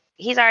thing. Like,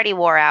 he's already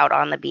wore out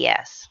on the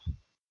BS.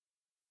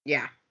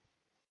 Yeah.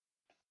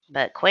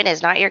 But Quinn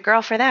is not your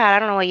girl for that. I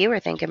don't know what you were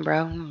thinking,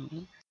 bro.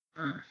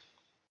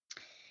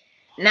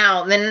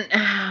 Now, then,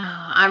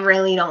 I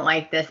really don't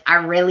like this. I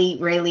really,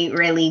 really,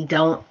 really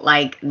don't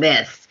like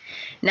this.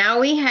 Now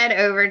we head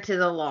over to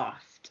the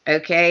loft.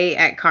 okay,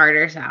 at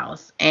Carter's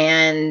house.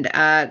 And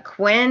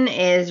Quinn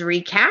is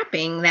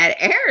recapping that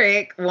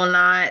Eric will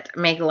not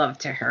make love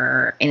to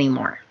her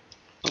anymore.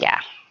 Yeah.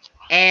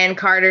 And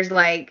Carter's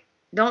like,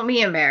 don't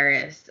be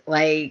embarrassed.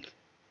 Like,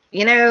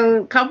 you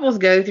know, couples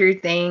go through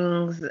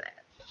things.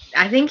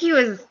 I think he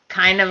was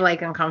kind of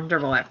like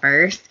uncomfortable at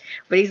first,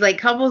 but he's like,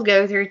 couples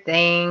go through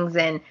things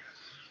and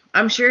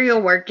I'm sure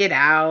you'll work it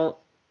out.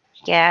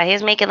 Yeah,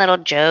 he's making little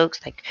jokes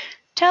like,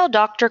 tell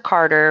Dr.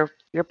 Carter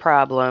your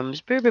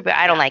problems.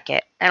 I don't like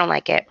it. I don't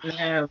like it.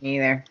 No, me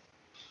either.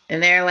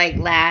 And they're like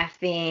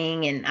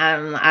laughing and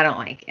I don't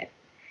like it.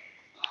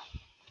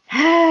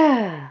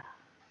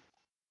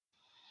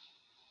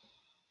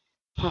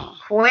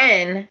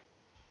 Quinn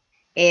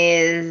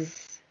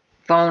is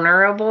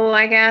vulnerable,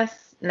 I guess.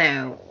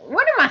 No,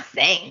 what am I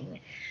saying?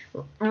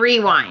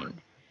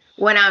 Rewind.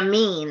 What I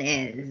mean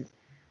is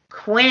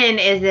Quinn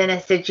is in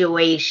a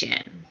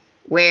situation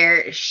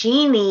where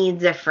she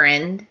needs a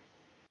friend.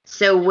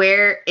 So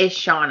where is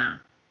Shauna?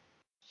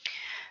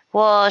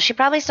 Well, she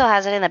probably still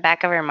has it in the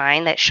back of her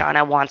mind that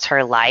Shauna wants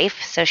her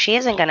life, so she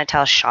isn't going to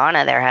tell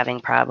Shauna they're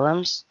having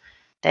problems.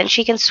 Then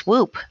she can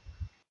swoop.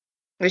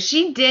 Well,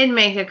 she did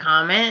make a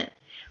comment,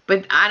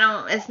 but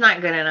it's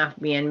not good enough,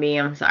 B&B.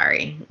 I'm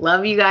sorry.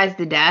 Love you guys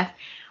to death.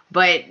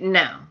 But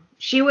no,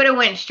 she would have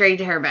went straight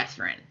to her best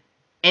friend.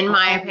 In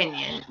my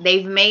opinion,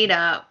 they've made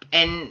up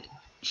and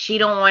she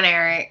don't want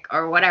Eric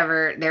or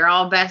whatever. They're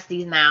all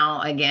besties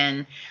now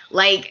again.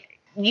 Like,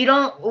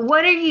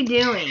 what are you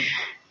doing?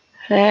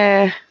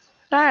 I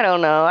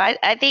don't know. I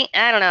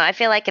don't know. I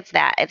feel like it's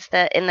that. It's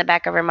in the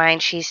back of her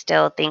mind, she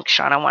still thinks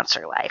Shauna wants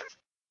her life.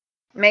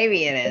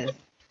 Maybe it is.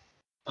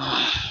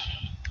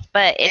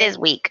 But it is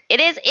weak.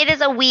 It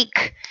is a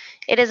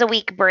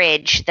weak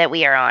bridge that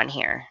we are on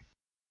here.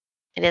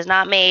 It is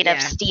not made of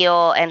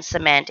steel and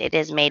cement. It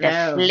is made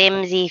of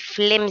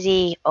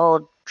flimsy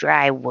old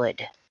dry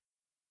wood.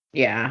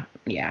 Yeah.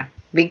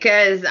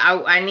 Because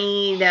I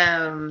need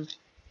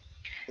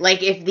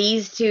like if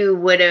these two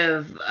would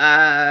have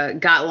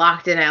got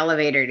locked in an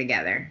elevator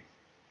together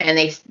and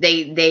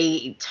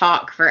they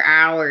talk for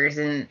hours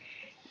and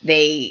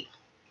I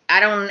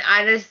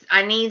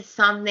need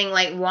something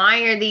like,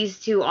 why are these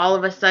two all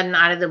of a sudden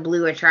out of the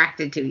blue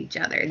attracted to each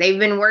other? They've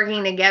been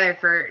working together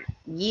for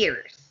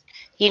years.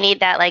 You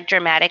need that like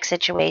dramatic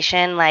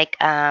situation, like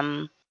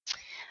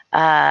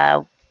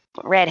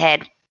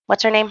redhead.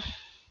 What's her name?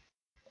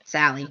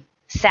 Sally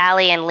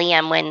and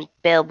Liam when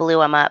Bill blew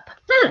him up.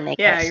 And they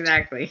yeah,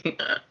 exactly.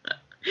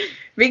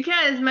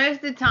 Because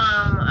most of the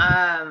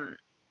time,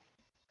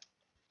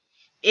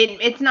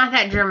 it's not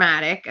that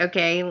dramatic,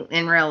 okay,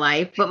 in real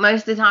life, but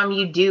most of the time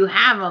you do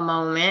have a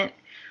moment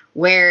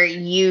where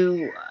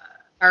you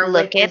are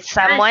look at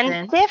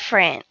someone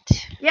different.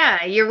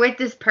 Yeah, you're with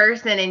this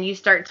person and you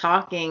start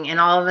talking and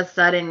all of a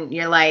sudden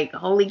you're like,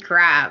 holy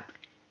crap,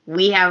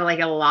 we have like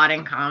a lot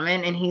in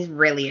common and he's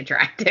really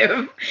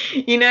attractive.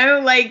 You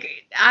know, like,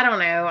 I don't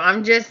know.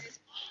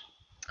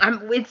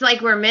 It's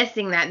like we're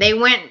missing that.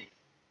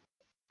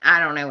 I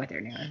don't know what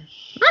they're doing.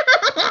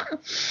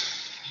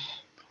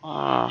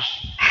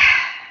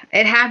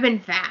 It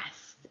happened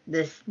fast.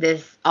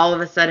 This all of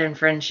a sudden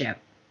friendship.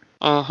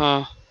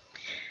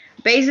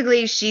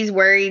 Basically, she's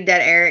worried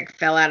that Eric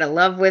fell out of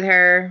love with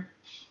her,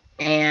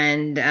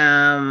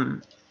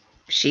 and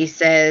she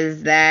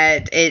says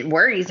that it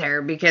worries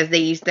her because they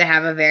used to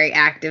have a very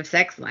active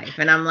sex life.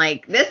 And I'm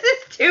like, this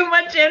is too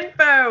much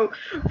info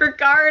for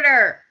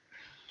Carter.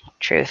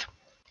 Truth.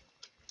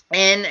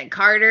 And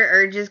Carter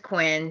urges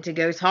Quinn to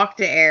go talk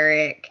to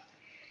Eric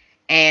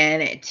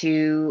and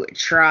to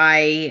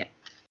try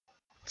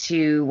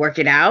to work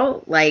it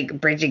out,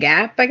 like bridge a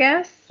gap, I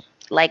guess.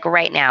 Like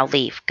right now,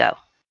 leave, go.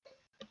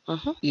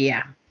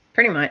 Yeah,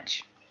 pretty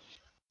much.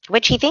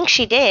 Which he thinks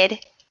she did,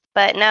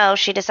 but no,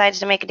 she decides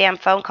to make a damn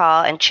phone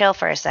call and chill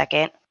for a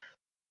second.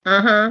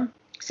 So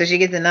she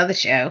gets another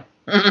show.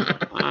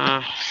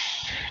 All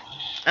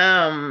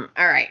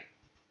right.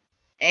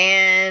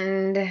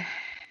 And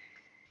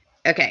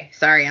okay,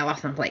 sorry, I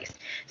lost my place.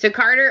 So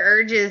Carter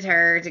urges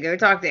her to go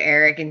talk to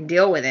Eric and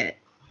deal with it.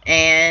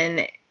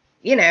 And,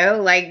 you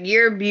know, like,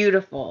 you're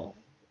beautiful.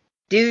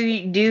 Do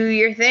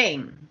your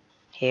thing.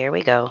 Here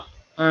we go.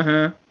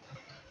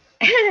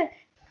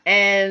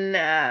 And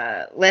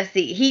let's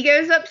see. He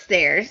goes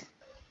upstairs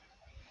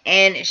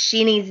and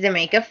she needs to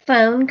make a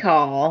phone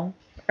call,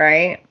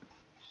 right?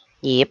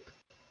 Yep.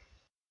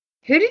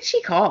 Who did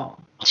she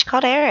call? She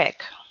called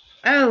Eric.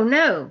 Oh,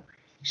 no.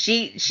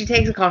 She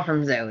takes a call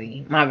from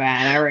Zoe. My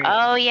bad.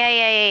 Oh,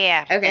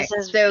 yeah. Okay,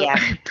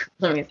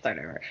 let me start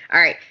over. All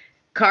right.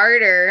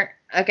 Carter.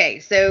 Okay,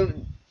 so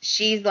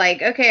she's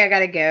like, okay, I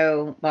gotta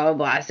go, blah, blah,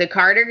 blah. So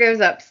Carter goes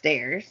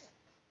upstairs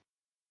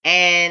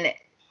and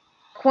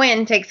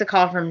Quinn takes a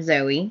call from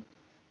Zoe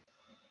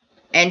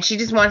and she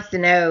just wants to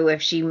know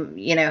if she,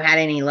 you know, had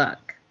any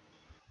luck.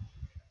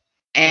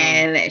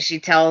 And she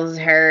tells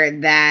her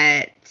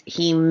that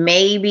he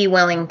may be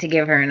willing to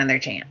give her another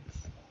chance,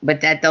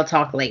 but that they'll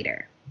talk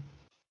later.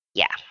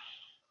 Yeah.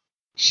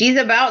 She's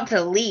about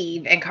to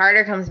leave, and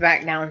Carter comes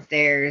back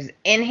downstairs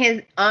in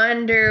his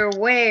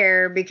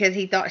underwear because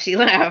he thought she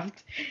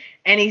left.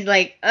 And he's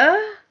like,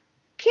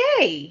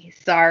 okay,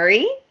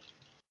 sorry.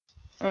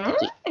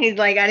 He's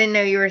like, I didn't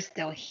know you were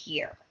still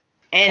here.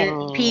 And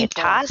Can you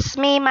people, toss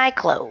me my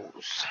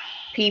clothes?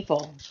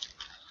 people.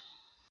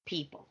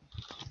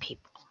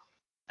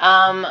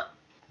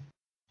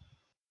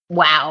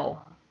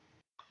 Wow.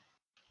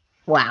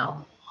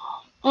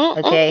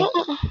 Okay.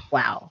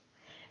 Wow.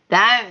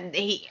 That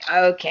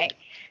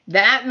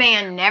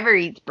man never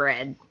eats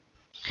bread.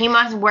 He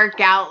must work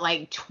out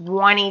like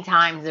 20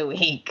 times a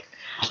week.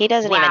 He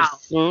doesn't even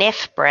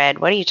sniff bread.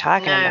 What are you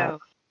talking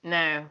about?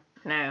 No.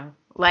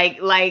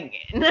 Like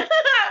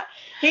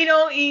he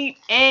don't eat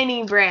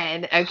any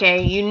bread,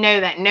 okay? You know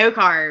that. No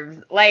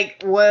carbs.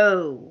 Like,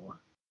 whoa.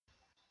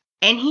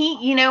 And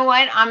you know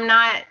what? I'm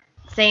not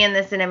saying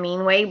this in a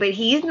mean way, but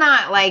he's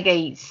not like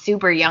a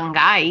super young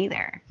guy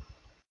either.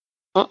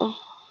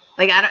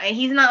 Like,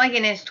 he's not like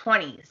in his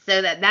 20s,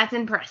 so that's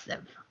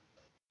impressive.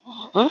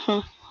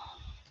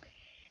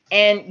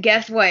 And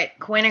guess what?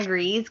 Quinn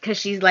agrees because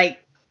she's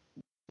like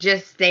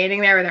just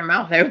standing there with her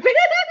mouth open.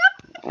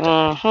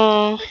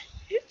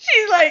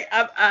 She's like,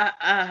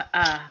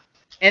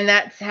 and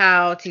that's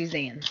how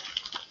Tuesday ends.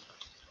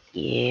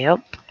 Yep.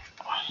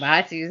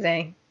 Bye,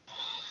 Tuesday.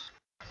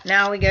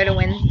 Now we go to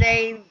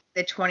Wednesday,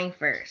 the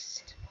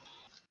 21st.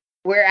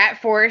 We're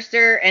at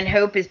Forrester, and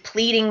Hope is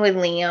pleading with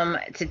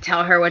Liam to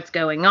tell her what's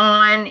going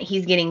on.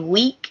 He's getting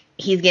weak.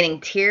 He's getting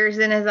tears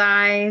in his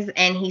eyes,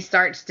 and he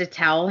starts to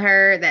tell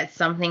her that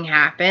something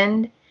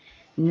happened,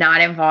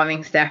 not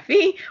involving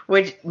Steffi,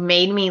 which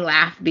made me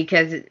laugh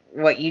because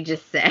what you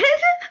just said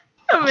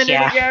a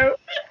minute ago.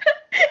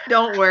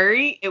 Don't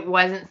worry, it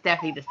wasn't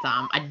Steffi this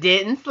time. I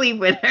didn't sleep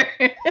with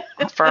her.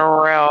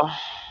 For real.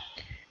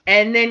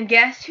 And then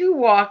guess who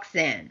walks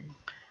in?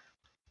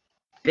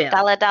 Bill.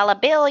 Dollar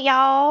bill,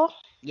 y'all.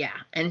 Yeah,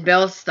 and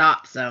Bill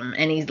stops him,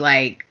 and he's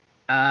like,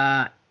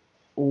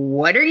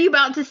 what are you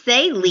about to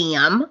say,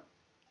 Liam?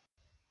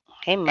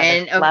 Hey, mother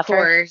and of fluffer.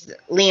 Course,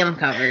 Liam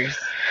covers.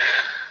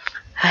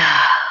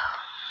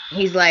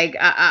 He's like,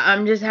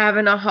 I'm just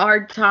having a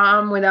hard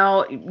time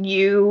without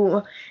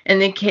you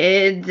and the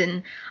kids,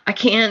 and I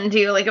can't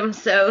do, like, I'm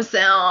so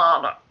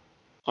sad.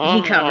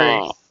 He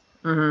covers.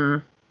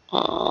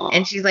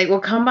 And she's like,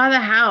 well, come by the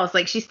house.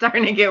 Like, she's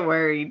starting to get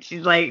worried.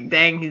 She's like,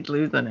 dang, he's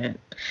losing it.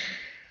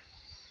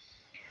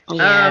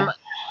 Yeah.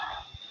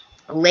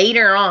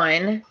 Later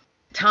on,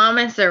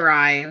 Thomas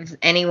arrives,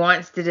 and he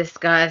wants to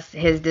discuss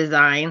his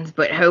designs,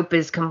 but Hope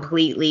is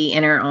completely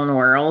in her own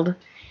world.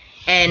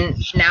 And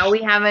now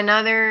we have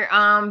another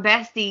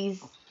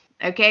besties.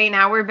 Okay,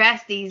 now we're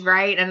besties,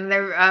 right?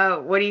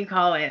 Another, what do you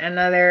call it?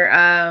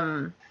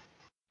 Another,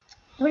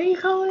 what do you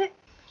call it?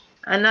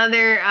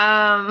 Another,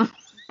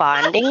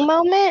 bonding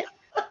moment?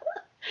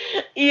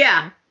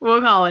 Yeah,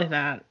 we'll call it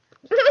that.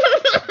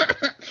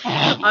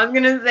 I was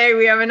going to say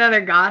we have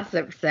another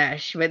gossip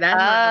sesh, but that's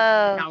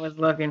not what I was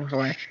looking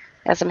for.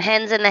 Got some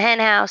hens in the hen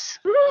house.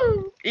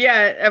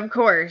 Yeah, of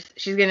course.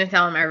 She's going to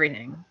tell him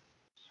everything.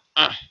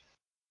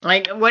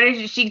 Like, what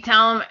did she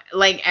tell him?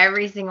 Like,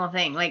 every single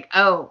thing. Like,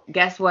 oh,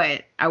 guess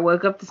what? I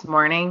woke up this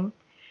morning,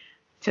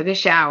 took a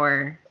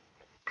shower,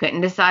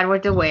 couldn't decide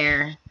what to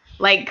wear.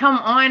 Like, come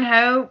on,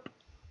 Hope.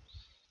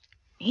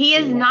 He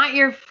is not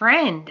your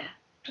friend.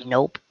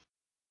 Nope.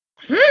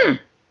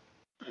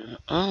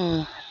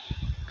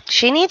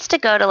 She needs to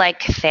go to,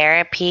 like,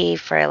 therapy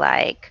for,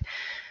 like,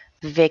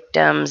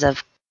 victims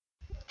of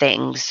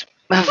things,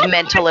 of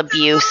mental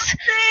abuse.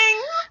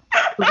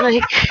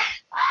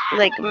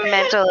 Like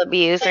mental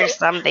abuse or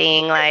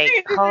something. Like,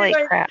 holy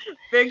crap.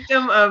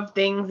 Victim of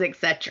things,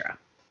 etc.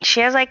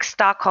 She has, like,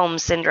 Stockholm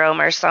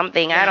syndrome or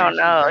something. Yeah, I don't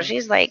know.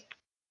 She's like,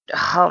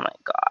 oh my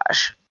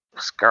gosh,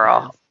 this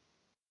girl.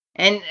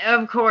 And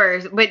of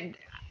course, but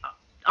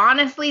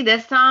honestly,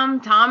 this time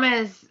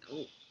Thomas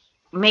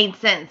made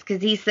sense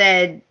because he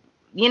said,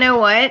 you know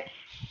what?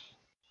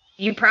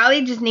 You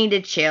probably just need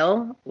to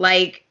chill.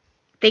 Like,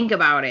 think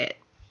about it.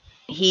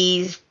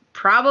 He's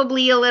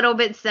probably a little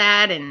bit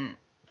sad and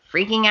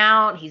freaking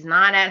out. He's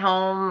not at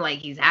home. Like,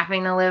 he's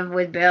having to live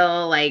with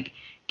Bill. Like,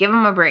 give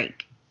him a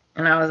break.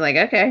 And I was like,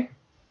 okay.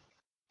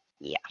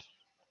 Yeah.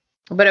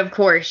 But of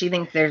course, she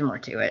thinks there's more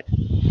to it.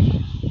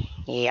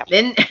 Yeah.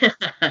 Then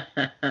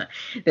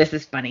this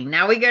is funny.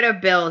 Now we go to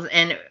Bill's,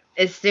 and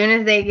as soon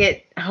as they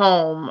get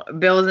home,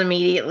 Bill's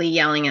immediately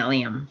yelling at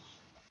Liam.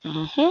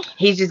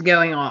 He's just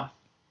going off.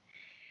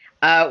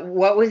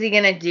 What was he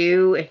gonna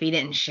do if he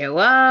didn't show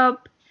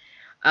up?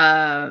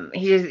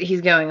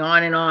 He's going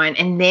on,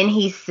 and then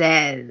he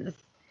says,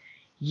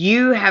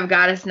 "You have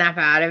got to snap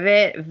out of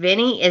it.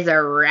 Vinny is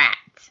a rat,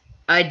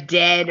 a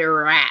dead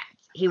rat.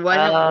 He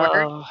wasn't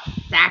worth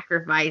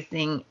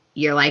sacrificing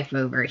your life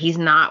over. He's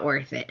not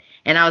worth it."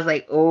 And I was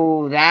like,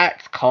 oh,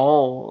 that's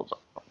cold.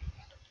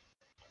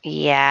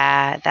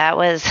 Yeah, that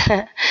was,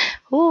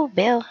 ooh,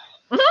 Bill.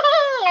 I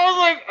was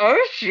like,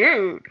 oh,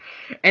 shoot.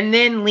 And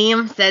then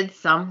Liam said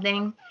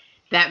something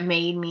that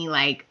made me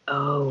like,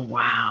 oh,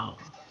 wow.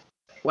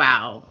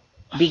 Wow.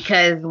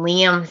 because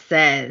Liam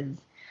says,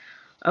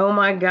 "Oh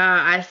my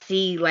God, I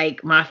see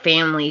like my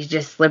family's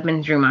just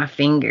slipping through my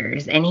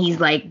fingers," and he's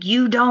like,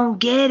 "You don't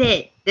get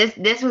it."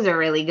 This was a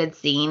really good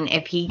scene.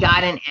 If he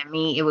got an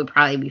Emmy, it would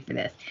probably be for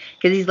this,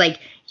 because he's like,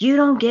 "You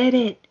don't get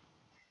it."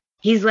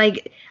 He's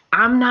like,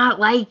 "I'm not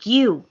like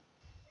you.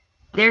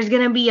 There's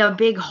gonna be a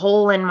big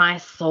hole in my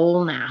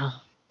soul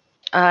now.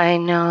 I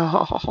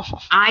know.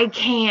 I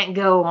can't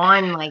go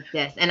on like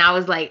this." And I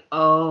was like,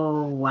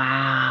 "Oh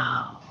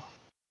wow."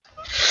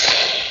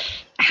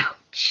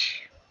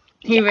 Ouch.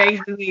 He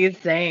basically is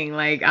saying,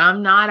 like,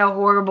 "I'm not a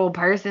horrible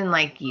person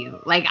like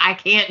you. Like, I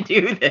can't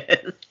do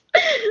this."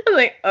 I'm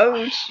like,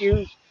 oh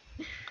shoot.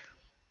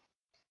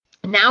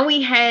 Now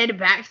we head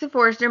back to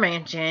Forrester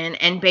Mansion,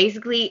 and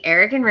basically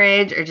Eric and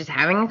Ridge are just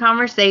having a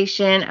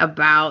conversation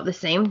about the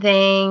same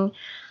thing.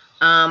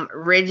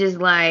 Ridge is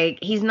like,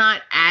 he's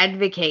not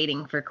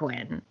advocating for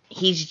Quinn.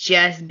 He's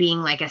just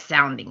being like a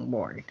sounding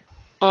board.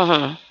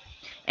 Mm-hmm.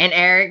 And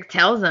Eric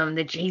tells him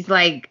that, he's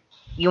like,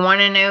 "You want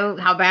to know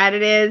how bad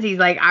it is?" He's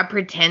like, "I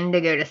pretend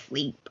to go to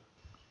sleep."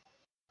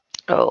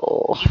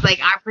 Oh. He's like,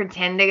 "I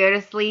pretend to go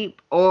to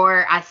sleep,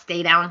 or I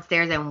stay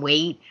downstairs and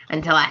wait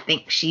until I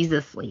think she's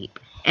asleep,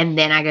 and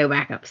then I go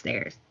back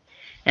upstairs."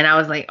 And I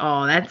was like,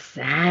 "Oh, that's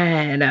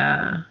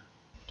sad."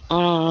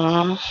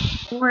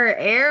 Poor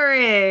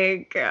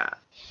Eric.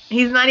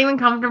 He's not even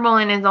comfortable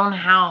in his own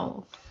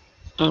house.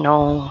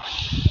 No.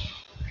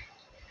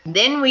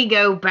 Then we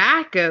go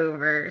back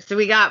over. So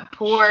we got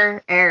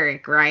poor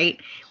Eric, right?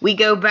 We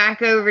go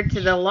back over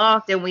to the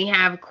loft, and we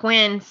have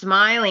Quinn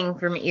smiling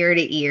from ear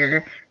to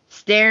ear,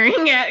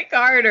 staring at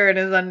Carter in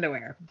his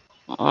underwear.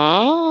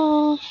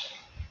 Oh.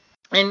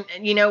 And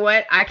you know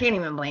what? I can't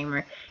even blame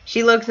her.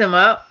 She looks him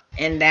up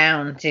and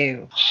down,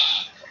 too.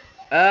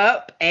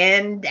 Up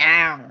and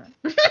down.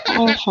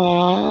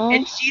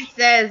 And she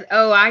says,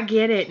 "Oh, I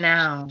get it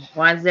now.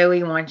 Why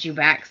Zoe wants you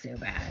back so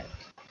bad."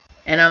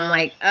 And I'm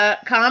like,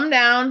 calm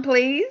down,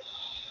 please.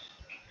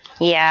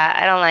 Yeah,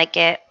 I don't like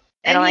it.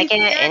 I don't like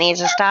it. It needs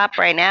to stop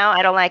right now.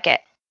 I don't like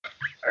it.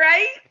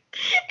 Right?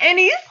 And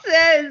he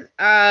says,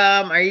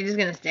 "Are you just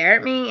gonna stare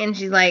at me?" And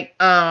she's like,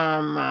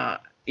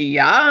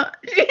 yeah.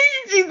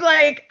 She's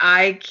like,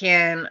 "I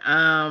can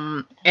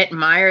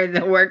admire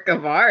the work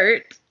of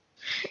art."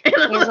 And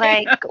He's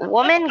like,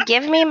 "Woman,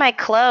 give me my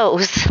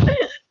clothes."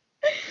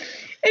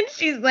 And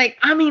she's like,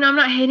 "I mean, I'm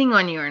not hitting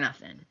on you or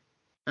nothing."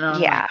 And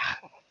I'm yeah.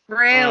 like,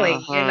 "Really?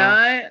 You're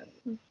not?"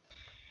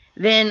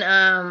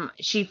 Then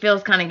she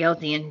feels kind of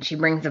guilty, and she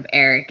brings up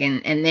Eric,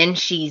 and then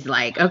she's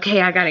like,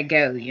 "Okay, I gotta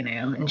go,"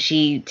 and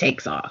she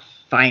takes off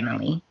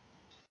finally.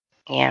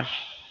 Yeah.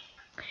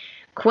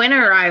 Quinn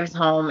arrives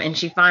home, and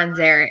she finds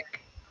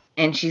Eric,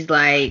 and she's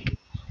like,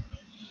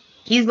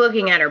 he's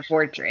looking at her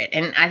portrait,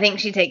 and I think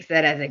she takes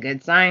that as a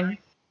good sign.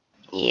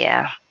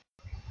 Yeah,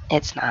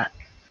 it's not.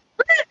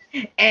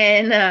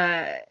 And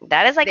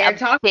that is like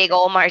a big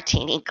old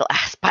martini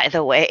glass, by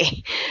the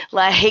way.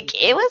 Like,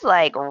 it was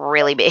like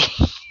really big.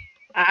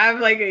 I have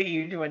like a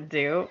huge one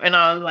too, and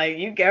I was like,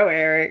 "You go,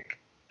 Eric."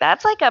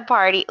 That's like a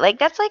party. Like,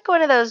 that's like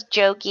one of those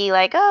jokey,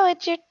 like, "Oh,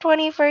 it's your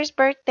 21st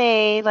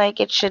birthday." Like,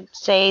 it should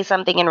say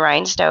something in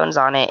rhinestones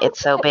on it. It's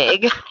so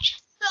big.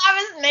 I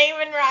was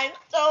naming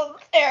rhinestones,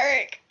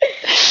 Eric.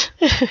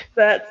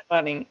 That's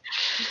funny.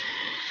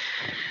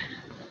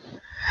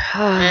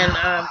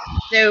 And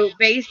so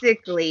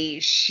basically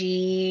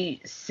she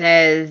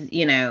says,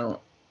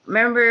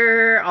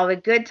 "Remember all the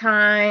good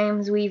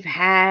times we've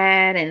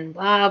had and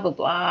blah, blah,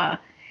 blah."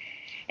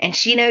 And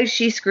she knows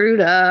she screwed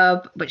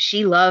up, but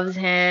she loves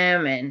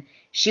him, and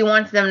she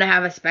wants them to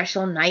have a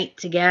special night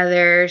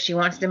together. She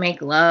wants to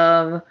make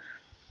love.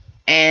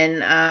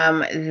 And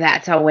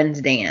that's how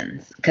Wednesday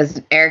ends,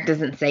 because Eric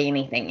doesn't say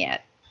anything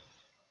yet.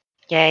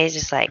 Yeah, he's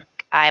just like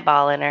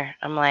eyeballing her.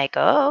 I'm like,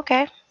 oh,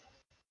 okay.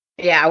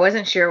 Yeah, I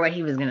wasn't sure what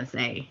he was going to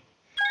say.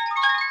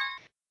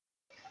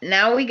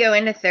 Now we go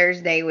into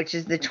Thursday, which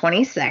is the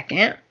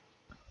 22nd.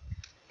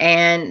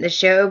 And the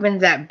show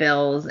opens at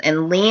Bill's,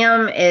 and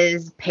Liam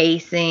is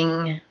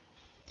pacing.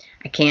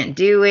 "I can't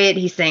do it."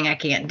 He's saying, "I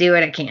can't do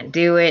it. I can't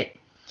do it."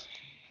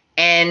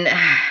 And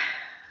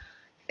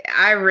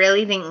I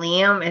really think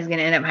Liam is going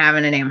to end up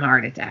having a damn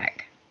heart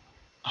attack.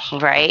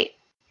 Right?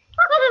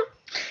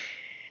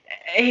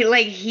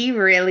 He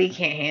really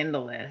can't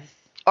handle this.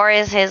 Or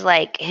is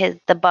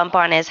the bump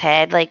on his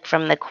head, like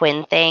from the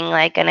Quinn thing,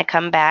 like going to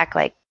come back?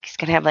 Like, he's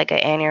going to have like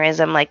an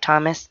aneurysm like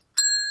Thomas?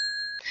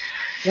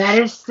 That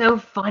is so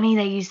funny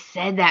that you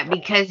said that,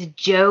 because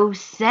Joe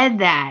said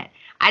that.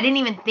 I didn't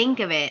even think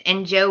of it.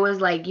 And Joe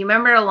was like, "You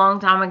remember a long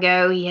time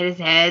ago, he hit his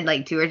head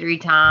like 2 or 3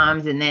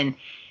 times, and then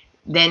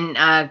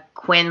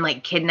Quinn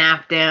like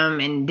kidnapped him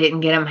and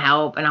didn't get him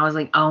help." And I was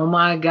like, "Oh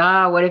my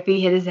God, what if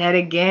he hit his head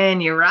again?"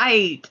 You're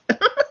right.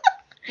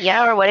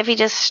 Yeah, or what if he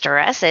just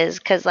stresses?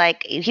 Because,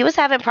 like, he was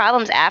having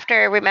problems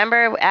after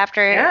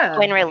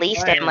Quinn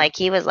released him. Like,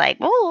 he was like,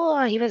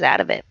 oh, he was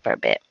out of it for a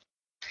bit.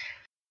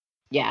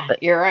 Yeah,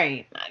 you're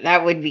right.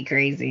 That would be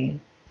crazy.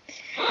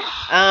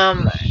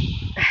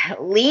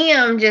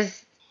 Liam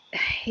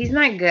he's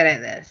not good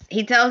at this.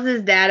 He tells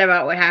his dad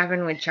about what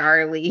happened with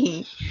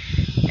Charlie.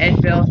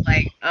 And Bill's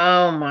like,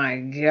 oh my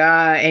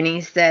God. And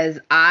he says,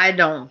 I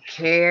don't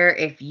care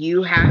if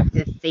you have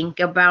to think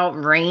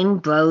about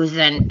rainbows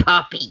and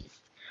puppies.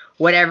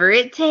 Whatever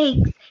it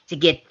takes to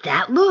get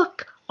that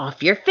look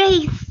off your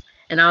face.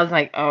 And I was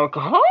like, oh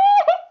God, poor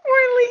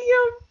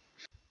Liam.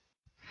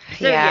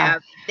 So yeah,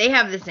 they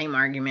have the same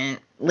argument.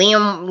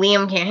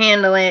 Liam can't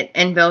handle it,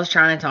 and Bill's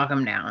trying to talk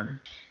him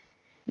down.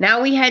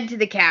 Now we head to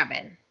the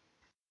cabin.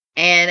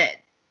 And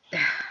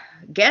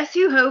guess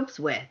who Hope's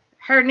with?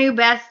 Her new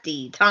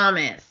bestie,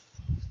 Thomas.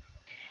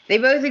 They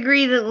both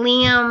agree that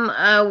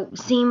Liam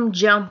seemed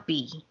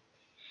jumpy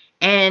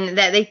and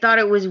that they thought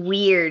it was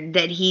weird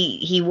that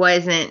he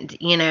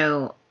wasn't, you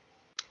know,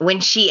 when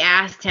she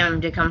asked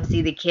him to come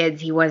see the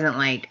kids, he wasn't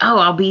like, oh,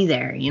 I'll be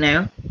there, you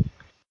know?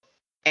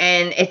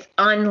 And it's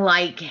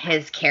unlike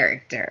his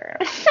character.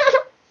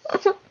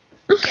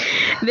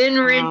 Then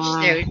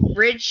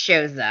Ridge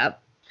shows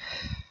up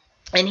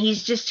and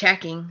he's just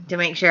checking to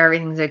make sure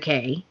everything's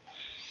okay.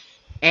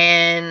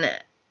 And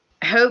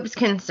Hope's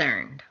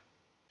concerned.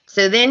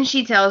 So then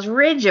she tells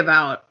Ridge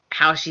about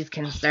how she's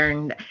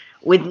concerned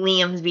with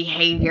Liam's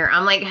behavior.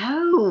 I'm like,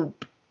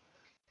 Hope.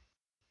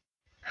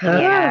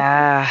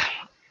 Yeah.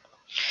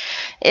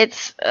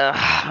 It's, oh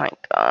my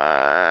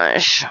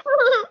gosh.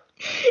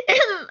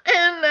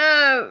 and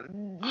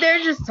they're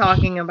just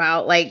talking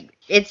about, like,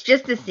 it's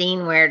just a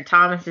scene where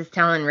Thomas is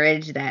telling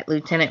Ridge that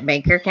Lieutenant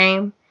Baker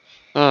came.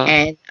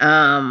 And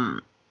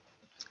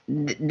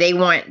they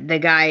want the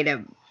guy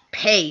to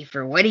pay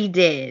for what he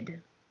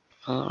did.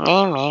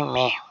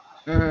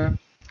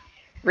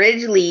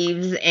 Ridge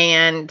leaves,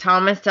 and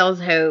Thomas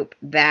tells Hope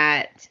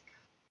that,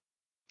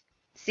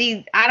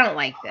 see, I don't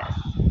like this,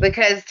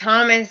 because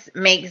Thomas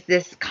makes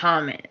this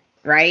comment,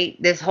 right?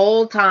 This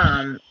whole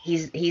time,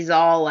 he's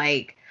all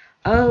like,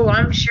 oh,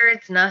 I'm sure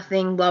it's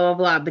nothing, blah, blah,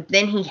 blah. But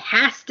then he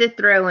has to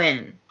throw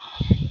in,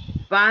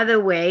 by the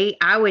way,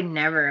 I would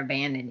never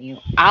abandon you.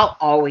 I'll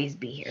always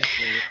be here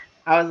for you.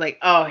 I was like,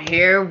 oh,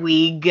 here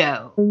we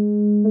go.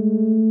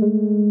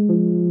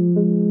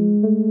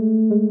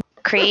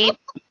 Creep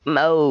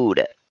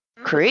mode.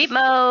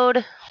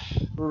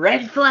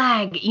 Red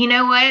flag. You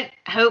know what?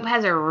 Hope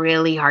has a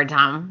really hard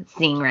time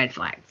seeing red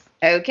flags.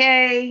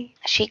 Okay.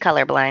 She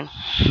colorblind.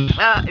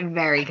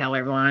 Very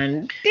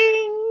colorblind.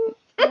 Ding.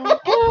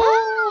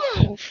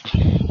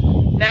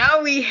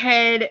 Now we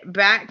head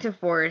back to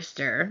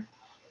Forrester.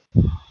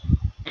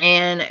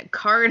 And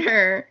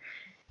Carter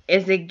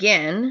is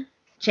again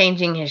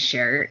changing his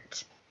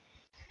shirt.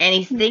 And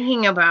he's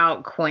thinking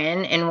about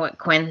Quinn and what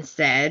Quinn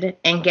said.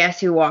 And guess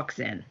who walks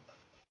in?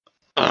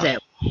 So.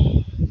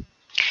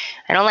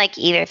 I don't like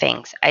either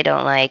things. I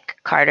don't like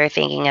Carter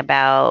thinking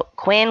about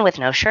Quinn with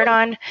no shirt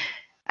on.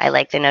 I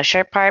like the no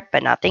shirt part,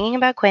 but not thinking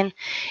about Quinn.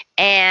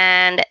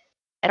 And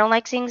I don't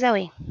like seeing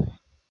Zoe.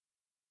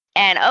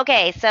 And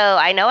okay, so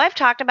I know I've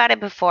talked about it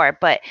before,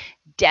 but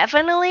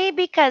definitely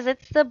because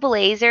it's the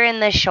blazer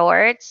and the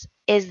shorts,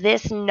 is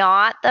this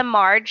not the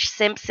Marge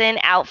Simpson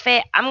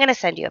outfit? I'm going to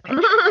send you a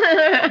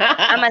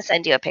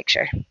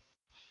picture.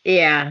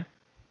 Yeah.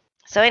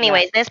 So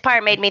anyways, this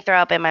part made me throw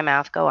up in my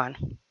mouth. Go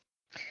on.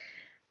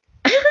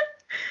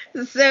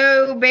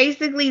 So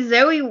basically,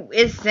 Zoe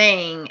is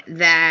saying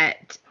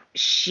that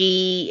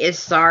she is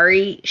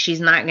sorry. She's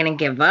not going to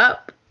give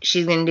up.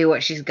 She's going to do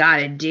what she's got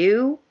to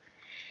do.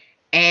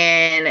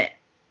 And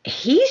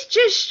he's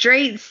just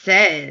straight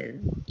says,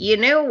 you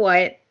know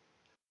what?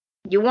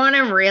 You want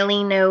to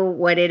really know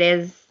what it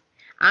is?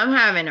 I'm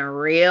having a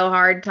real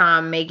hard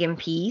time making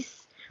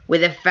peace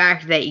with the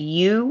fact that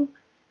you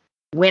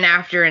went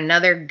after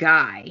another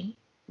guy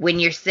when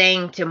you're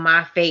saying to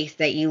my face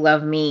that you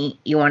love me,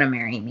 you want to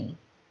marry me.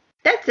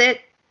 That's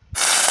it.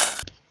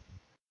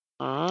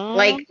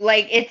 Like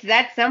it's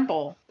that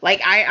simple. Like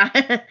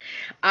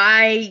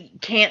I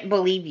can't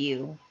believe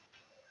you.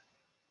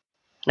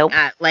 Nope.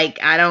 I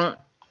don't.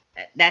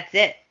 That's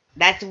it.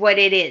 That's what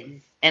it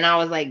is. And I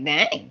was like,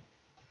 dang.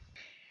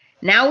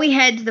 Now we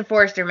head to the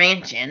Forrester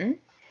mansion.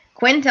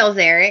 Quinn tells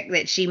Eric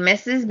that she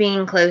misses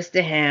being close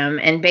to him,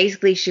 and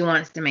basically she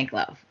wants to make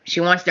love.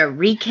 She wants to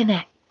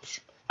reconnect.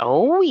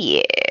 Oh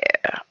yeah.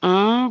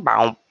 And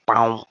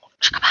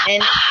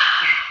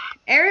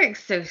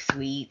Eric's so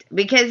sweet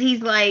because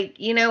he's like,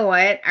 you know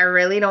what? I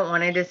really don't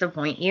want to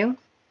disappoint you.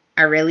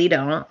 I really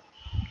don't.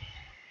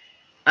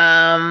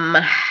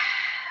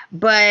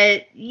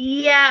 But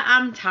yeah,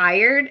 I'm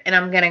tired and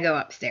I'm gonna go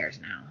upstairs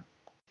now.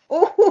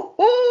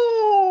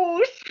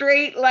 Ooh,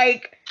 straight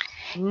like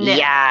no.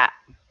 Yeah,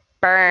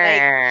 burn.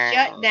 Like,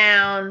 shut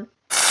down,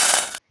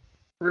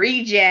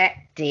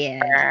 rejected.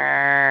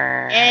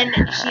 Burn. And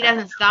she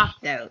doesn't stop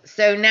though.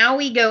 So now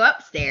we go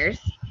upstairs.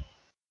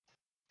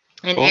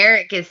 And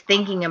Eric is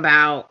thinking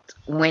about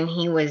when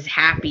he was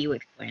happy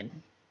with Quinn.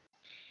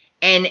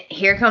 And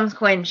here comes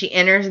Quinn. She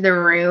enters the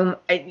room.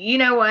 You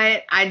know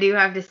what? I do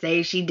have to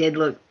say she did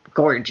look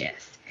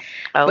gorgeous.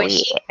 Oh, but yeah.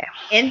 She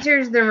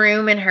enters the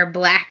room in her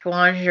black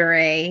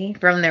lingerie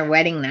from their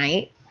wedding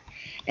night.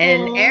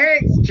 And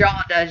Eric's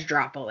jaw does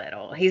drop a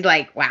little. He's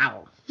like,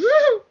 wow.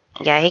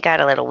 Yeah, he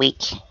got a little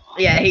weak.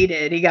 Yeah, he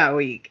did. He got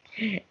weak.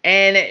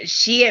 And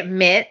she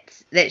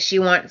admits that she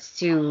wants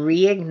to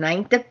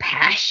reignite the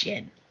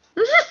passion.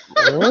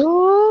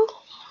 Ooh.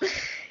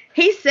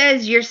 He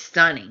says, "You're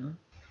stunning,"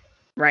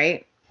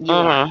 right? You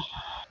are.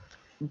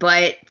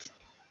 But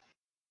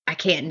I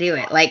can't do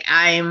it. Like,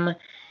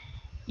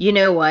 you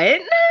know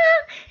what?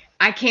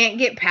 I can't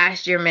get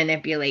past your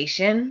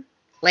manipulation.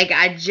 Like,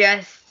 I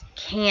just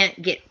can't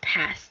get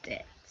past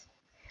it.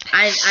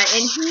 And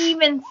he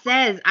even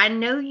says, "I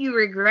know you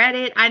regret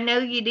it. I know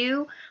you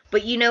do.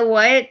 But you know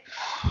what?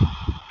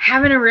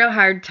 Having a real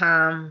hard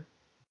time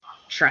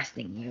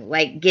trusting you,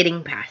 like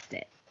getting past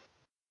it.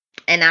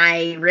 And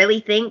I really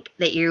think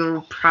that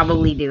you'll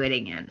probably do it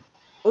again."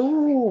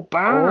 Ooh,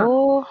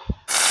 bomb.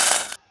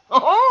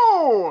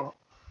 Oh.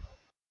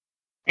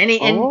 And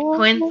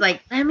Quinn's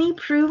like, "Let me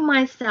prove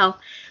myself.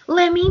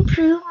 Let me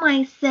prove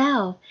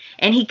myself."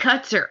 And he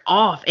cuts her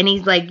off. And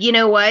he's like, "You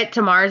know what?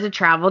 Tomorrow's a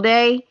travel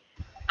day.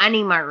 I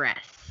need my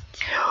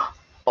rest."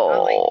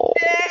 Oh.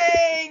 Like,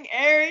 dang.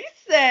 Aries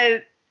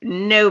said,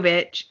 "No,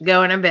 bitch.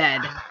 Going to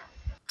bed."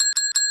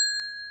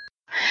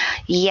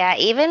 Yeah,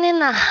 even in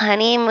the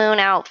honeymoon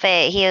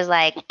outfit, he was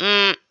like,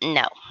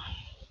 no.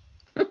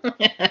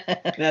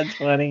 That's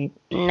funny.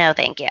 No,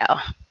 thank you.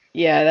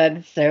 Yeah,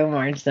 that's so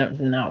Marge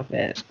Simpson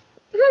outfit.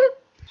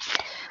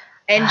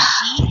 And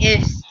she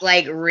is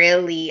like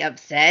really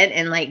upset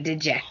and like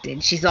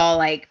dejected. She's all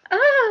like,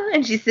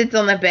 and she sits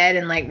on the bed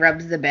and like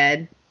rubs the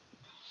bed.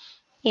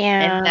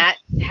 Yeah. And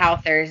that's how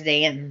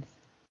Thursday ends.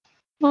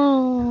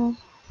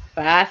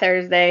 Bye,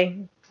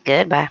 Thursday.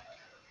 Goodbye.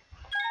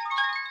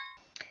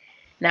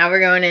 Now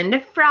we're going into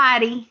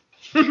Friday.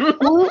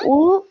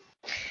 Ooh.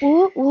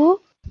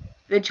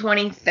 The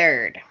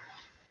 23rd.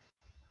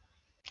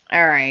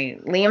 All right.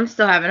 Liam's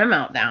still having a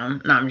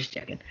meltdown. No, I'm just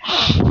joking.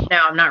 No,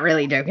 I'm not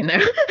really joking,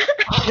 though.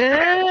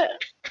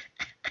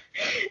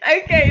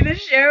 Okay, the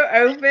show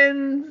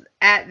opens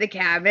at the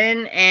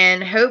cabin,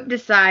 and Hope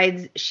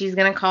decides she's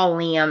going to call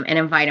Liam and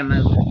invite him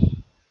over.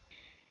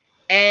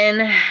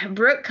 And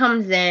Brooke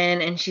comes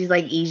in, and she's,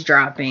 like,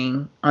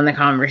 eavesdropping on the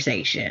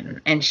conversation.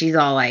 And she's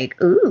all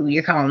like, "Ooh,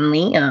 you're calling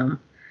Liam.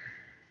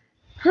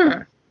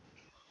 Huh."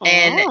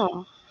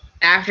 And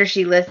after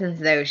she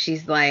listens, though,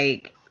 she's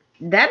like,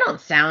 "That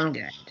don't sound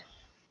good."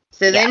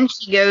 So then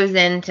she goes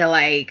into,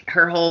 like,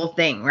 her whole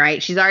thing,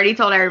 right? She's already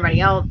told everybody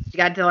else. She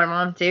got to tell her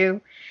mom, too.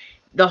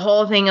 The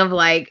whole thing of,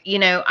 like, you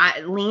know,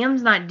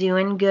 Liam's not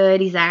doing good.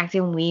 He's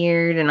acting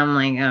weird. And I'm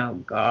like, oh,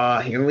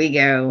 God, here we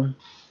go.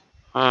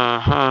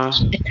 Now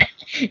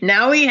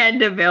we head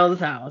to Bill's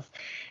house.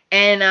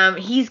 And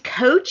he's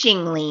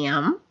coaching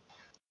Liam,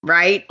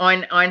 right,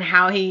 on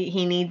how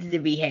he needs to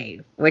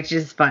behave, which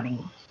is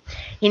funny.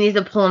 He needs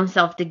to pull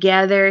himself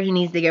together. He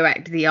needs to go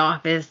back to the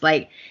office.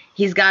 Like,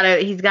 he's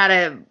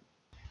gotta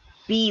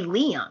be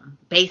Liam,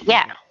 basically.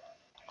 Yeah.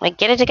 Like,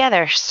 get it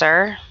together,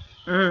 sir.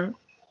 Mm-hmm.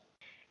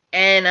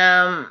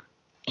 And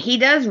he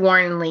does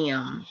warn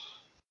Liam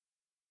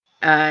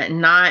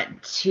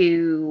not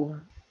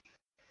to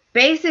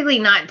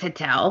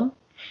tell.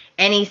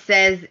 And he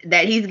says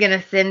that he's going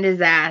to send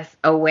his ass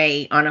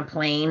away on a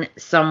plane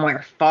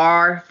somewhere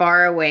far,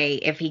 far away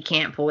if he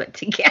can't pull it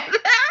together.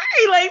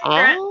 He like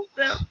threatens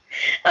him.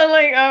 I'm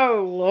like,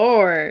 oh,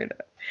 Lord.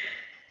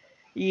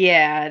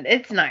 Yeah,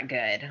 it's not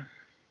good.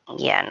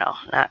 Yeah, no,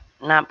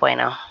 not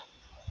bueno.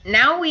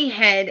 Now we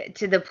head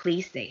to the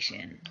police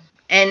station.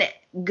 And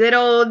good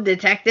old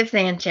Detective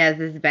Sanchez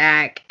is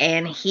back.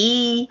 And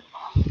he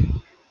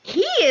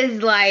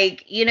is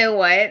like, you know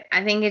what?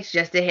 I think it's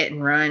just a hit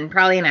and run.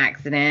 Probably an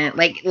accident.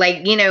 Like,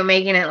 you know,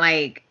 making it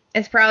like,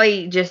 it's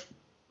probably just,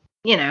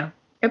 you know,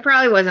 it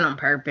probably wasn't on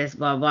purpose,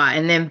 blah, blah.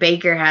 And then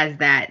Baker has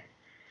that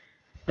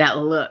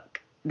look,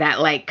 that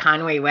like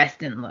Conway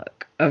Weston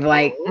look of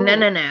like,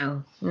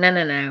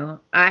 no.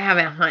 I have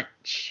a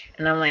hunch.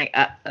 And I'm like,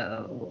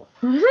 uh-oh.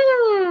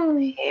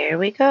 Here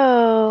we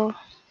go.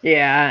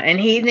 Yeah. And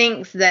he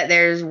thinks that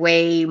there's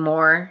way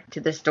more to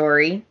the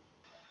story.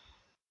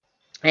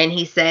 And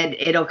he said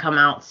it'll come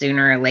out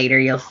sooner or later.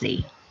 You'll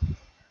see.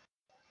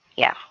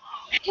 Yeah.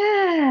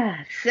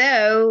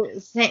 So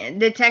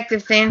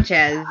Detective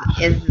Sanchez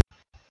is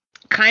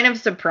kind of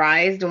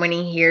surprised when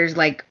he hears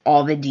like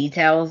all the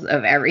details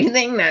of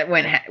everything that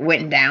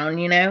went down,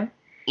 you know?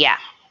 Yeah.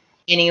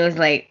 And he was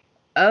like,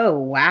 "Oh,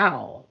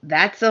 wow.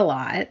 That's a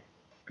lot."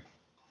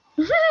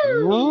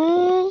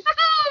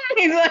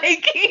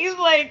 He's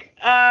like,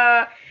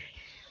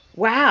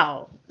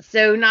 wow.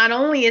 So not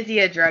only is he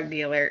a drug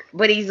dealer,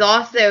 but he's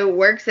also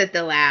works at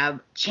the lab,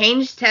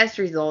 changed test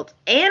results,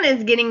 and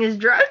is getting his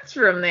drugs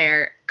from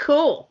there.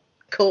 Cool.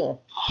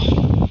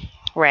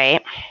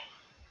 Right.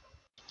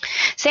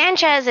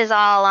 Sanchez is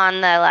all on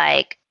the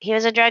like, he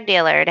was a drug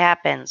dealer, it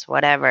happens,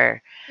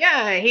 whatever.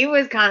 Yeah, he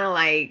was kind of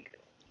like,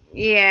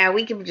 yeah,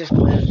 we could just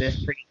close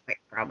this pretty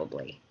quick,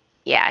 probably.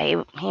 Yeah,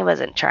 he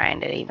wasn't trying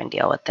to even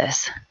deal with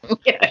this.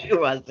 Yeah, he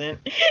wasn't.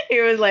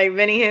 He was like,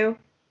 "Vinny who?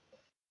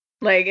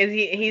 Like,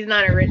 he's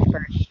not a rich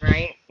person,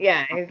 right?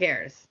 Yeah, who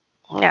cares?"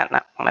 Yeah, no,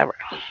 whatever.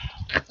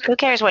 Who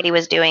cares what he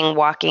was doing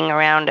walking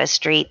around a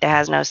street that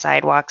has no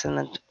sidewalks in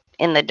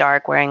in the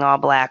dark wearing all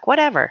black,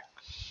 whatever.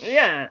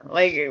 Yeah,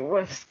 like,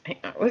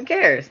 who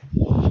cares?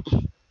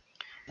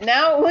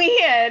 Now we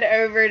head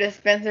over to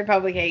Spencer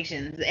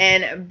Publications,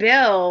 and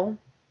Bill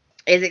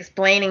is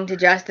explaining to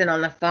Justin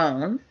on the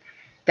phone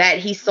that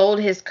he sold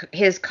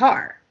his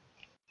car.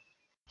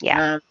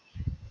 Yeah.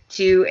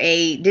 To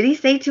did he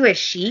say to a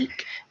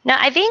sheik? No,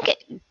 I think,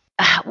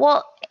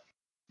 well,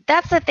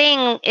 that's the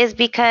thing, is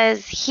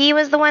because he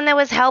was the one that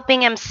was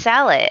helping him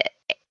sell it.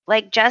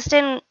 Like,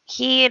 Justin,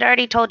 he had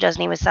already told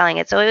Justin he was selling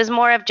it. So it was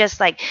more of just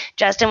like,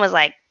 Justin was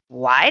like,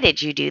 why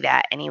did you do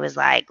that? And he was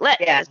like, look,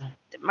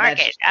 the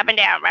market up and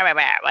down, blah, blah,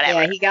 blah,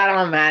 whatever. Yeah, he got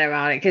all mad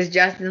about it because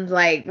Justin's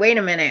like, wait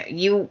a minute,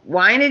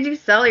 why did you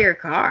sell your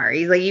car?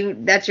 He's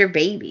like, that's your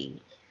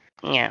baby.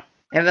 Yeah.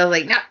 And Bill's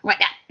like, no, what,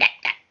 that.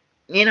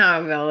 You know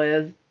how Bill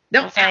is.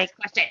 Don't ask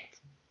questions.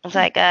 It's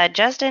like,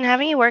 Justin,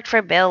 haven't you worked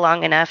for Bill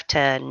long enough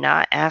to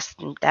not ask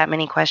that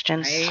many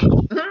questions?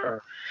 Right?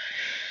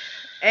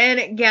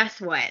 And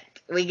guess what?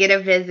 We get a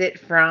visit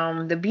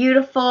from the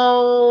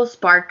beautiful,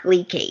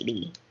 sparkly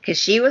Katie. Because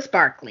she was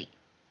sparkly.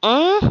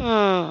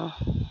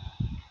 Mm-hmm.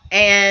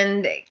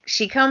 And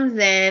she comes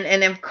in,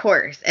 and of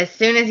course, as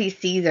soon as he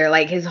sees her,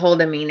 like, his whole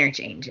demeanor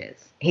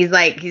changes. He's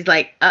like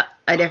a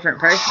different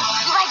person.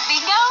 You like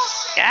bingo?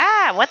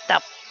 Ah, what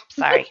the?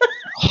 Sorry.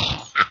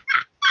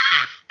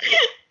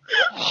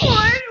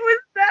 What was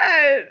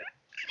that?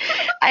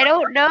 I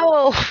don't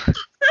know.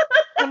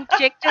 Some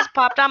chick just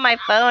popped on my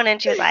phone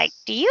and she was like,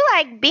 do you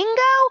like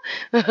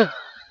bingo?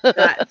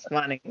 That's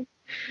funny.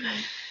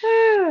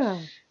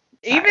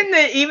 Even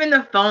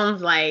the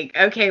phone's like,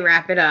 okay,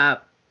 wrap it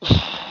up.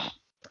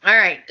 All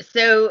right.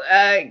 So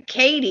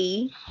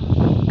Katie,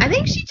 I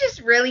think she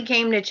just really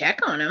came to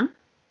check on him.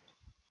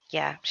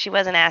 Yeah, she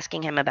wasn't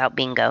asking him about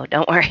bingo.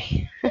 Don't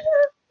worry.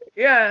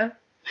 Yeah.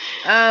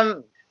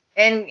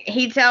 And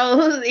he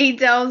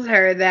tells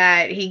her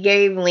that he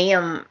gave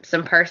Liam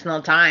some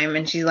personal time,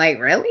 and she's like,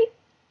 really?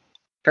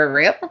 For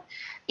real?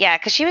 Yeah,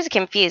 because she was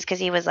confused because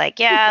he was like,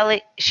 yeah.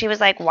 She was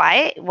like,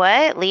 why?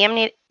 What? Liam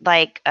need,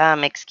 like,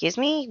 excuse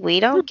me? We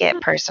don't get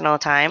personal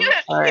time. He's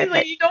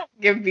like, you don't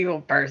give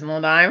people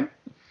personal time.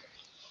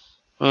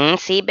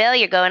 See, Bill,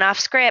 you're going off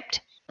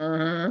script.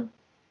 Mm-hmm.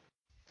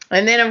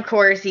 And then, of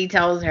course, he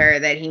tells her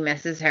that he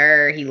misses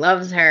her, he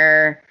loves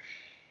her,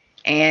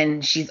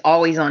 and she's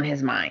always on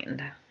his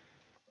mind.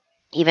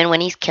 Even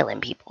when he's killing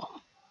people.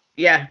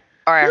 Yeah.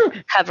 Or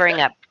covering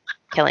up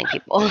killing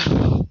people.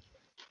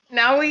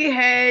 Now we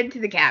head to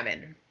the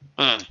cabin.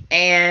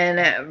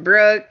 And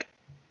Brooke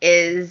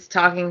is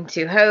talking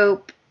to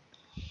Hope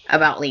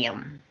about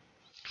Liam.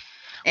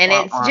 And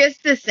it's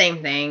just the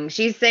same thing.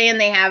 She's saying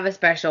they have a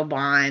special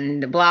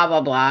bond, blah,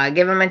 blah, blah.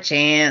 Give him a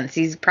chance.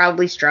 He's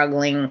probably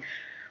struggling.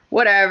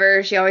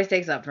 Whatever. She always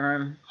takes up for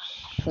him.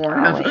 For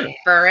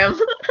him.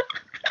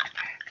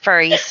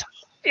 Furries.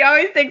 She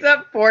always takes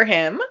up for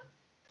him.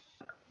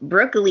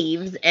 Brooke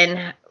leaves,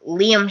 and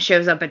Liam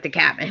shows up at the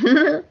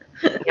cabin.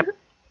 Yep.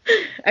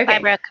 Okay. Bye,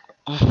 Brooke.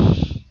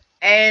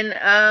 And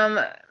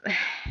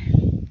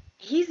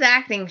he's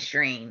acting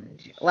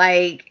strange.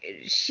 Like,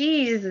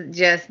 she's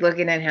just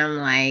looking at him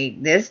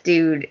like, this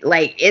dude,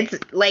 like, it's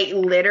like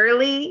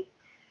literally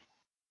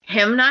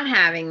him not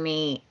having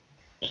me,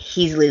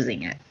 he's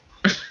losing it.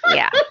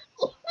 Yeah.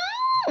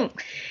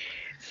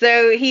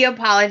 So he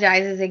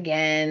apologizes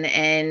again,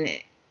 and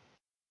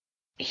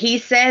he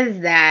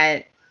says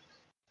that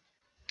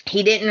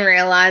he didn't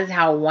realize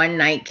how one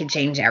night could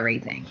change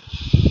everything.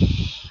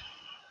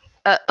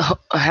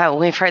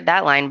 We've heard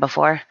that line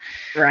before.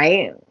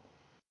 Right?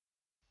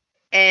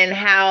 And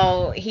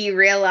how he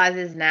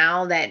realizes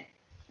now that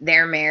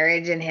their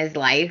marriage and his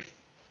life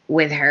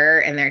with her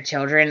and their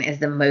children is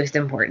the most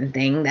important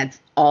thing. That's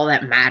all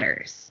that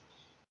matters.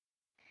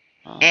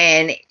 Oh.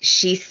 And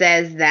she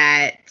says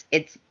that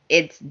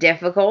it's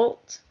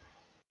difficult,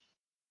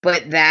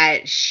 but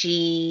that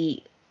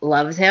she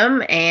loves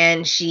him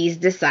and she's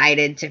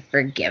decided to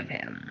forgive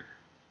him.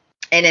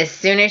 And as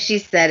soon as she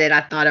said it, I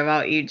thought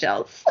about you,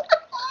 Chelsea.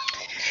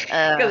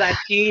 Because I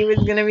knew he was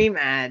going to be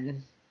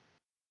mad.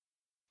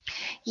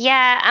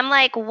 Yeah, I'm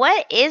like,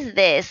 what is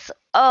this?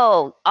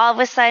 Oh, all of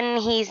a sudden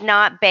he's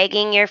not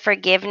begging your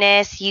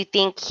forgiveness. You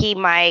think he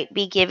might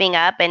be giving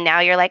up, and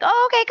now you're like,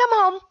 oh, okay, come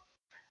home.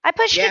 I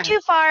pushed you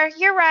too far.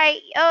 You're right.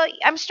 Oh,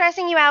 I'm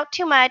stressing you out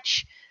too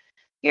much.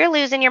 You're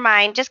losing your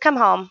mind. Just come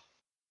home.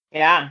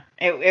 Yeah,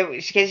 it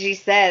because she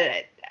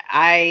said,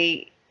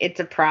 it's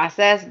a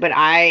process, but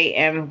I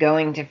am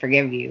going to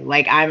forgive you.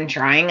 Like, I'm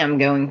trying. I'm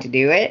going to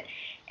do it.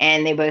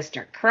 And they both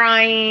start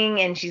crying,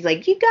 and she's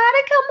like, you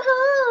gotta come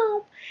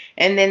home.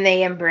 And then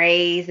they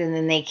embrace, and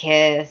then they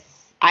kiss.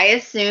 I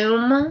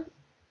assume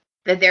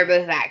that they're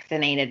both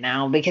vaccinated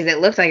now because it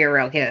looks like a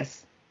real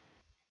kiss.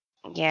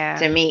 Yeah.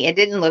 To me, it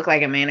didn't look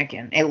like a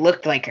mannequin. It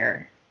looked like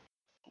her.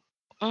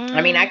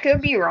 I mean, I could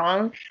be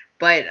wrong,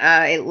 but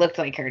it looked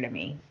like her to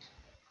me.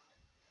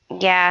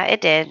 Yeah,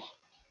 it did.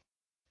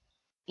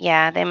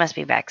 Yeah, they must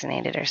be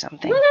vaccinated or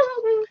something.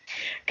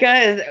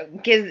 Because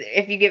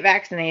if you get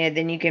vaccinated,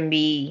 then you can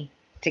be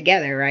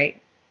together,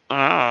 right?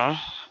 Yeah,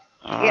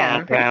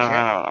 I'm pretty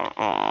sure.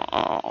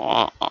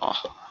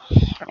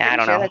 I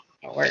don't know. That's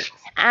how it works.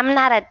 I'm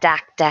not a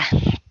doctor.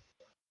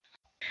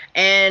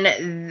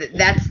 And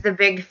that's the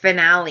big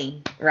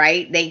finale,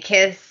 right? They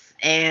kiss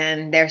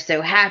and they're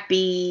so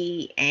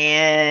happy.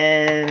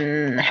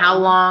 And how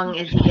long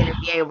is he going to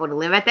be able to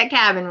live at that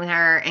cabin with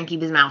her and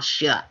keep his mouth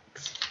shut?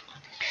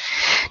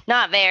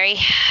 Not very.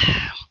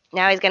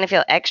 Now he's going to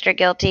feel extra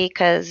guilty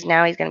because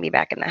now he's going to be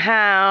back in the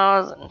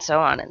house and so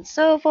on and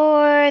so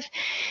forth.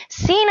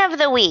 Scene of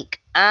the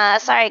week.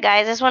 Sorry,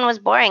 guys. This one was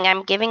boring.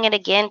 I'm giving it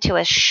again to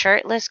a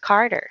shirtless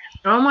Carter.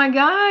 Oh, my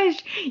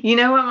gosh. You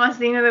know what my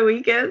scene of the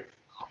week is?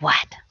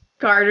 What?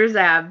 Carter's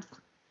abs.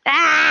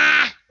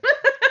 Ah!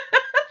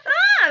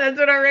 That's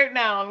what I wrote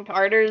down.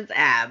 Carter's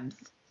abs.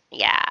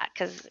 Yeah,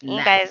 because you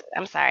Nice. guys,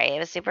 I'm sorry. It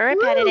was super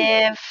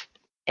repetitive.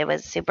 It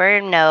was super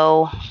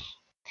no.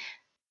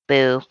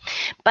 Boo.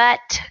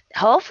 But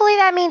hopefully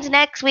that means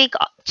next week,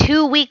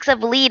 2 weeks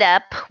of lead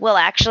up will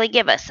actually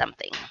give us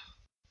something.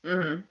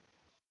 Mm-hmm.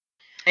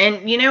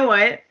 And you know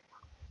what?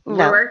 No.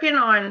 We're working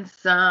on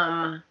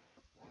some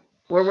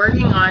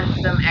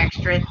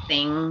extra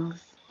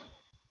things.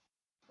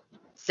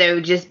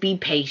 So just be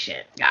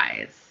patient,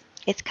 guys.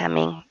 It's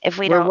coming. If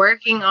we're We're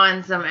working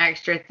on some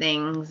extra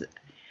things.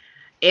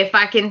 If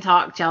I can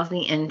talk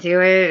Chelsea into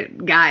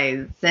it,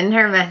 guys, send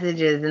her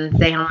messages and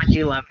say how much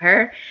you love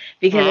her.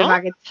 Because if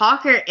I could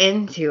talk her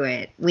into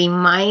it, we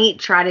might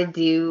try to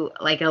do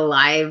like a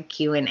live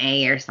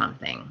Q&A or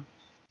something.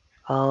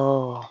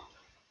 Oh,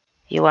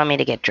 you want me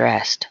to get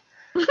dressed?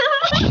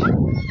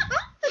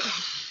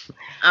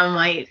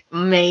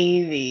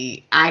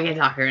 Maybe I can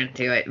talk her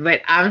into it.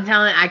 But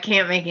I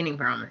can't make any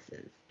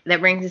promises.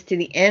 That brings us to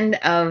the end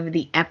of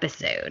the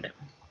episode. Yep.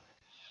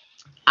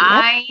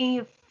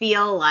 I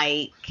feel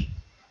like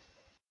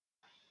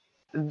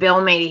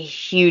Bill made a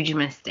huge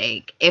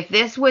mistake. If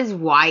this was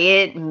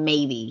Wyatt,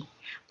 maybe.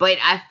 But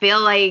I feel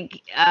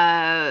like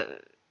I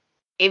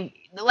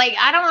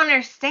don't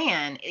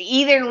understand.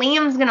 Either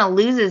Liam's gonna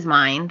lose his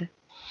mind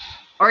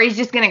or he's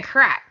just gonna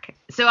crack.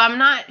 So I'm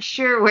not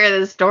sure where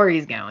the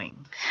story's going.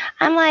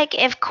 I'm like,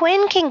 if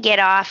Quinn can get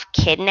off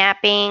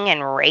kidnapping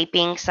and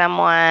raping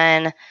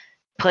someone,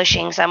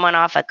 pushing someone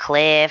off a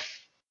cliff,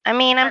 I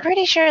mean, I'm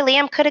pretty sure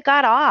Liam could have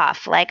got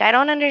off. Like, I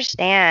don't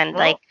understand.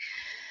 Well,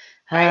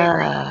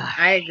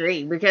 I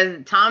agree. Because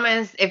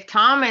if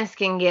Thomas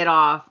can get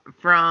off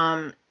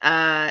from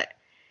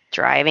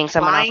driving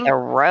someone off the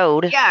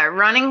road. Yeah,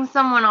 running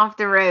someone off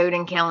the road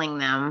and killing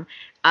them.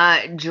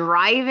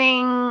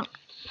 Driving.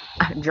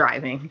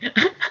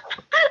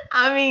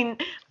 I mean,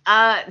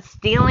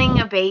 stealing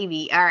a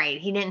baby. All right,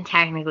 he didn't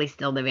technically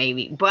steal the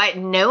baby, but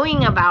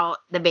knowing about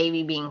the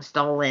baby being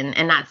stolen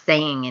and not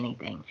saying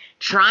anything.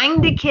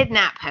 Trying to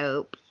kidnap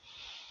Hope.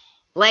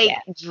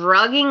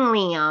 Drugging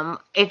Liam.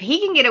 If he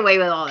can get away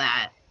with all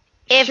that.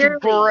 If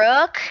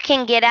Brooke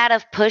can get out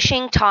of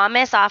pushing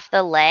Thomas off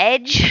the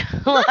ledge,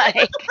 like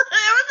it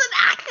was an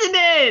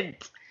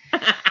accident.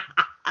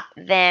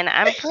 Then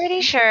I'm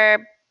pretty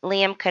sure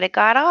Liam could have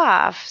got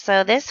off.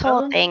 So this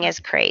whole thing is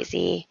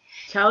crazy.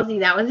 Chelsea,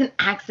 that was an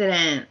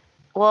accident.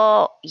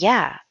 Well,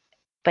 yeah.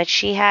 But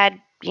she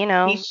had,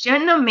 He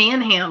shouldn't have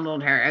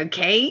manhandled her,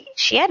 okay?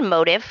 She had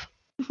motive.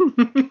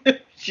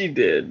 She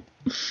did.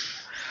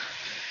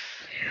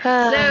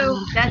 So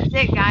that's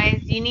it,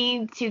 guys. You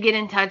need to get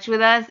in touch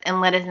with us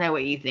and let us know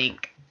what you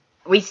think.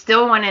 We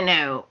still want to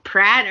know,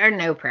 Pratt or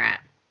no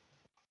Pratt?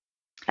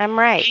 I'm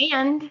right.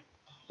 And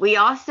we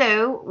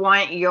also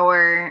want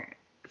your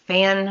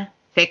fan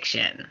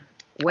fiction.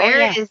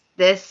 Where is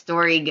this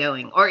story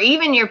going? Or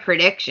even your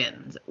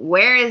predictions.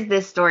 Where is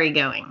this story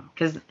going?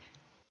 Because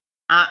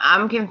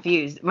I'm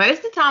confused. Most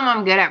of the time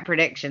I'm good at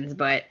predictions,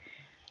 but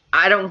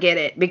I don't get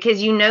it.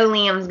 Because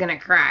Liam's going to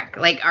crack.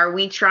 Like, are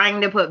we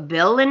trying to put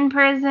Bill in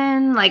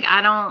prison? Like,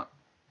 I don't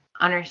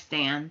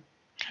understand.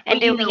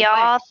 And do we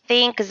all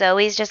think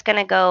Zoe's just going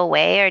to go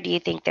away? Or do you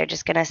think they're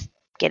just going to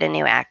get a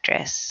new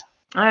actress?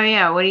 Oh,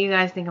 yeah. What do you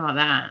guys think about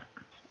that?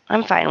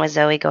 I'm fine with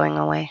Zoe going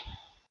away.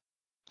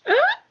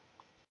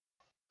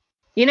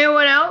 You know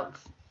what else?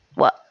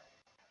 What?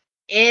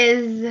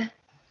 Is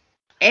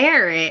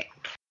Eric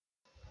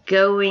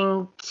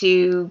going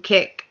to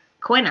kick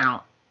Quinn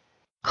out?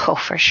 Oh,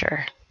 for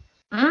sure.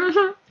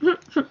 That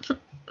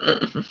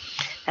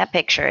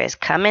picture is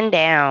coming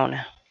down.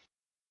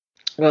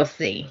 We'll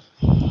see.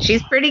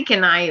 She's pretty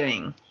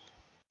conniving.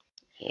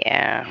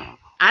 Yeah.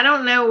 I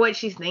don't know what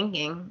she's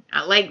thinking.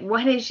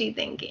 What is she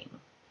thinking?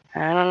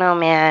 I don't know,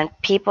 man.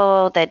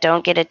 People that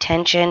don't get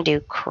attention do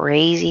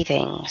crazy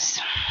things.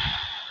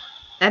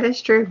 That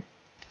is true.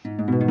 All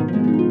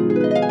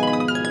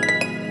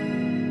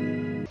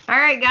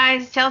right,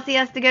 guys. Chelsea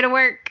has to go to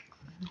work.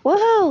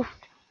 Woohoo!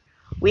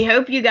 We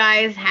hope you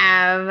guys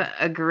have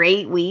a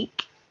great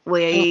week.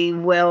 We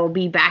will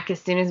be back as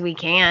soon as we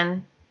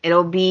can.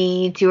 It'll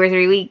be 2 or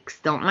 3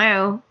 weeks. Don't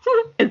know.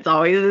 It's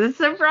always a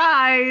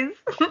surprise.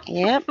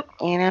 Yep.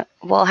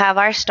 We'll have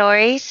our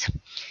stories.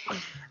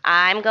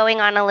 I'm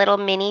going on a little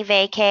mini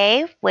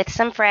vacay with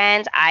some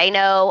friends. I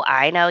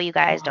know, you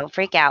guys, don't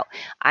freak out.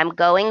 I'm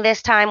going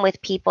this time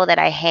with people that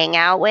I hang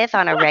out with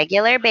on a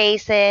regular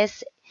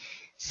basis.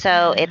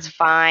 So it's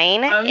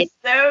fine. I'm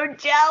so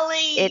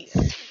jelly.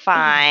 It's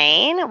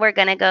fine. We're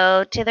going to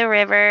go to the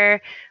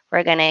river.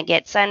 We're going to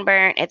get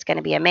sunburnt. It's going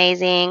to be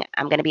amazing.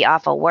 I'm going to be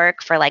off of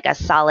work for like a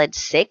solid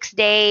 6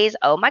 days.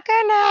 Oh my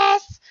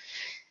goodness.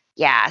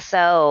 Yeah,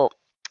 so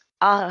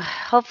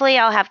hopefully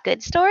I'll have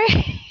good stories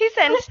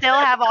and still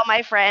have all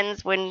my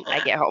friends when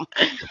I get home.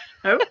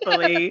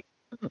 Hopefully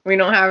we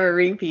don't have a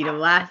repeat of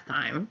last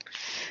time.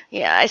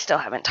 Yeah, I still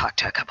haven't talked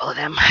to a couple of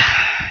them.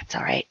 It's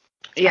all right.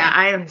 Yeah,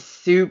 I am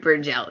super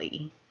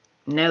jelly.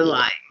 No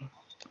lie.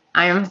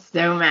 I am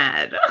so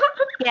mad.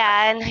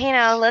 Yeah,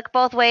 and look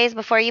both ways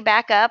before you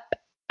back up.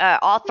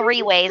 All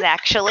 3 ways,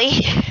 actually.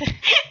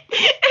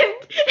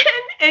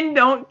 and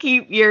don't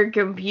keep your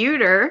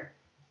computer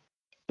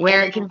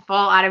where it can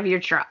fall out of your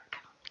truck.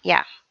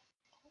 Yeah.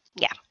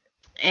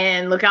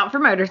 And look out for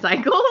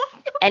motorcycles.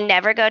 And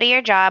never go to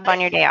your job on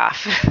your day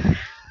off.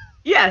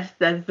 Yes,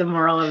 that's the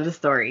moral of the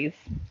stories.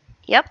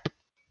 Yep.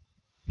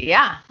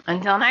 Yeah.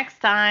 Until next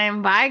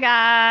time. Bye,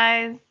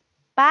 guys.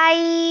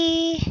 Bye.